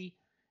actually,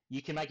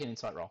 you can make an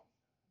insight roll.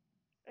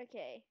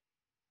 Okay.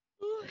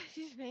 Ooh,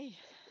 excuse me.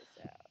 Check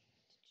this out.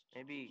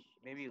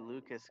 Maybe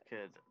Lucas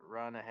could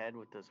run ahead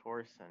with this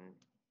horse and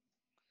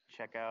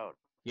check out.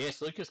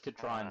 Yes, Lucas could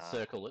try and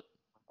circle it.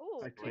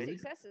 Oh, I two could,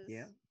 successes.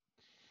 yeah.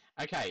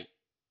 Okay,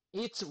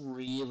 it's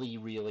really,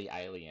 really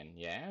alien,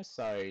 yeah?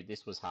 So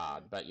this was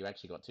hard, but you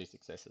actually got 2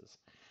 successes.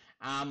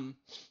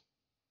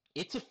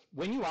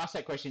 When you ask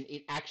that question,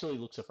 it actually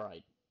looks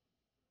afraid.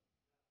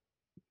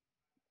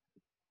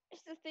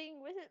 Is the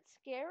thing with it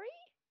scary?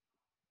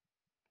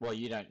 Well,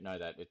 you don't know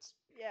that. It's...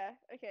 Yeah,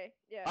 okay,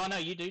 yeah. Oh, no,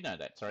 you do know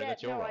that. Sorry, yeah,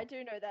 that's your roll. I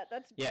do know that.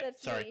 That's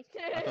sorry. me.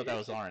 I thought that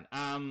was Lauren.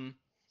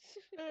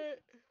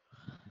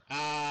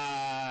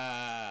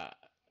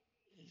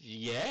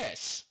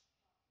 Yes.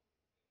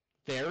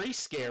 Very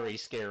scary.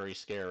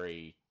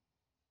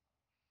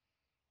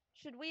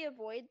 Should we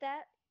avoid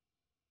that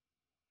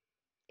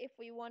if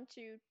we want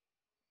to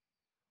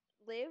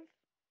live?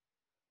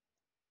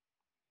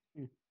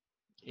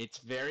 It's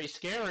very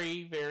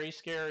scary.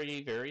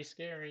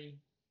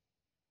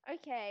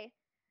 Okay.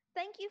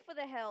 Thank you for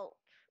the help.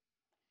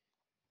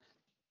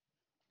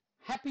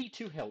 Happy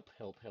to help.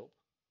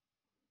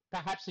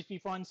 Perhaps if you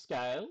find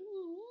scales.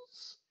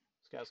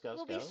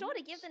 We'll be sure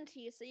to give them to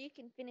you so you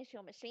can finish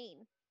your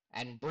machine.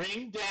 And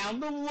bring down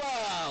the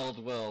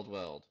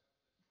world.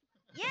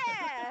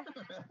 Yeah!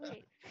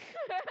 Wait.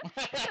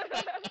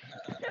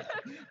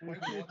 Wait,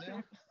 what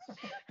now?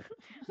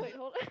 Wait,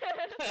 hold on.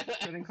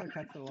 I didn't quite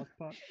catch the last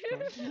part.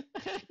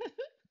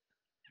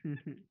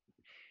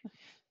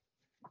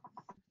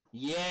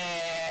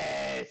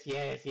 Yes.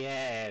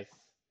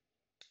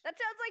 That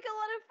sounds like a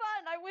lot of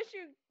fun. I wish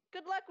you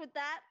good luck with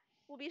that.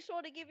 We'll be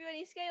sure to give you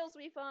any scales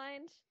we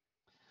find.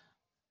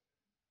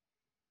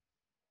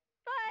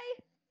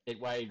 Bye. It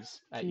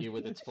waves at you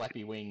with its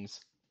flappy wings.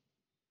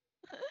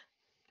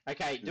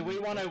 Okay, do we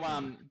want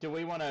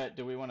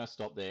to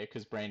stop there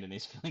because Brandon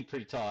is feeling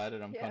pretty tired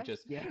and I'm conscious.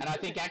 Yeah. And I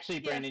think actually,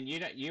 Yeah. Brandon,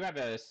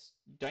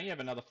 don't you have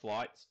another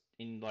flight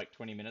in like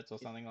 20 minutes or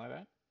something like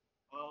that?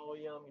 Oh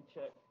yeah, let me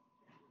check.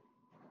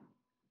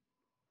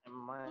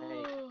 My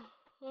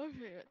I'm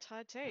pretty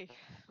tired too.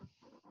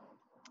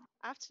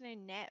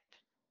 Afternoon nap.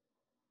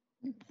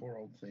 Poor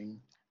old thing.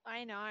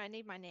 I know, I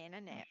need my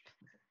Nana nap.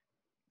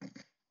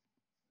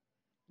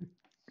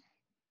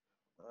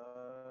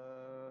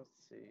 let's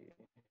see.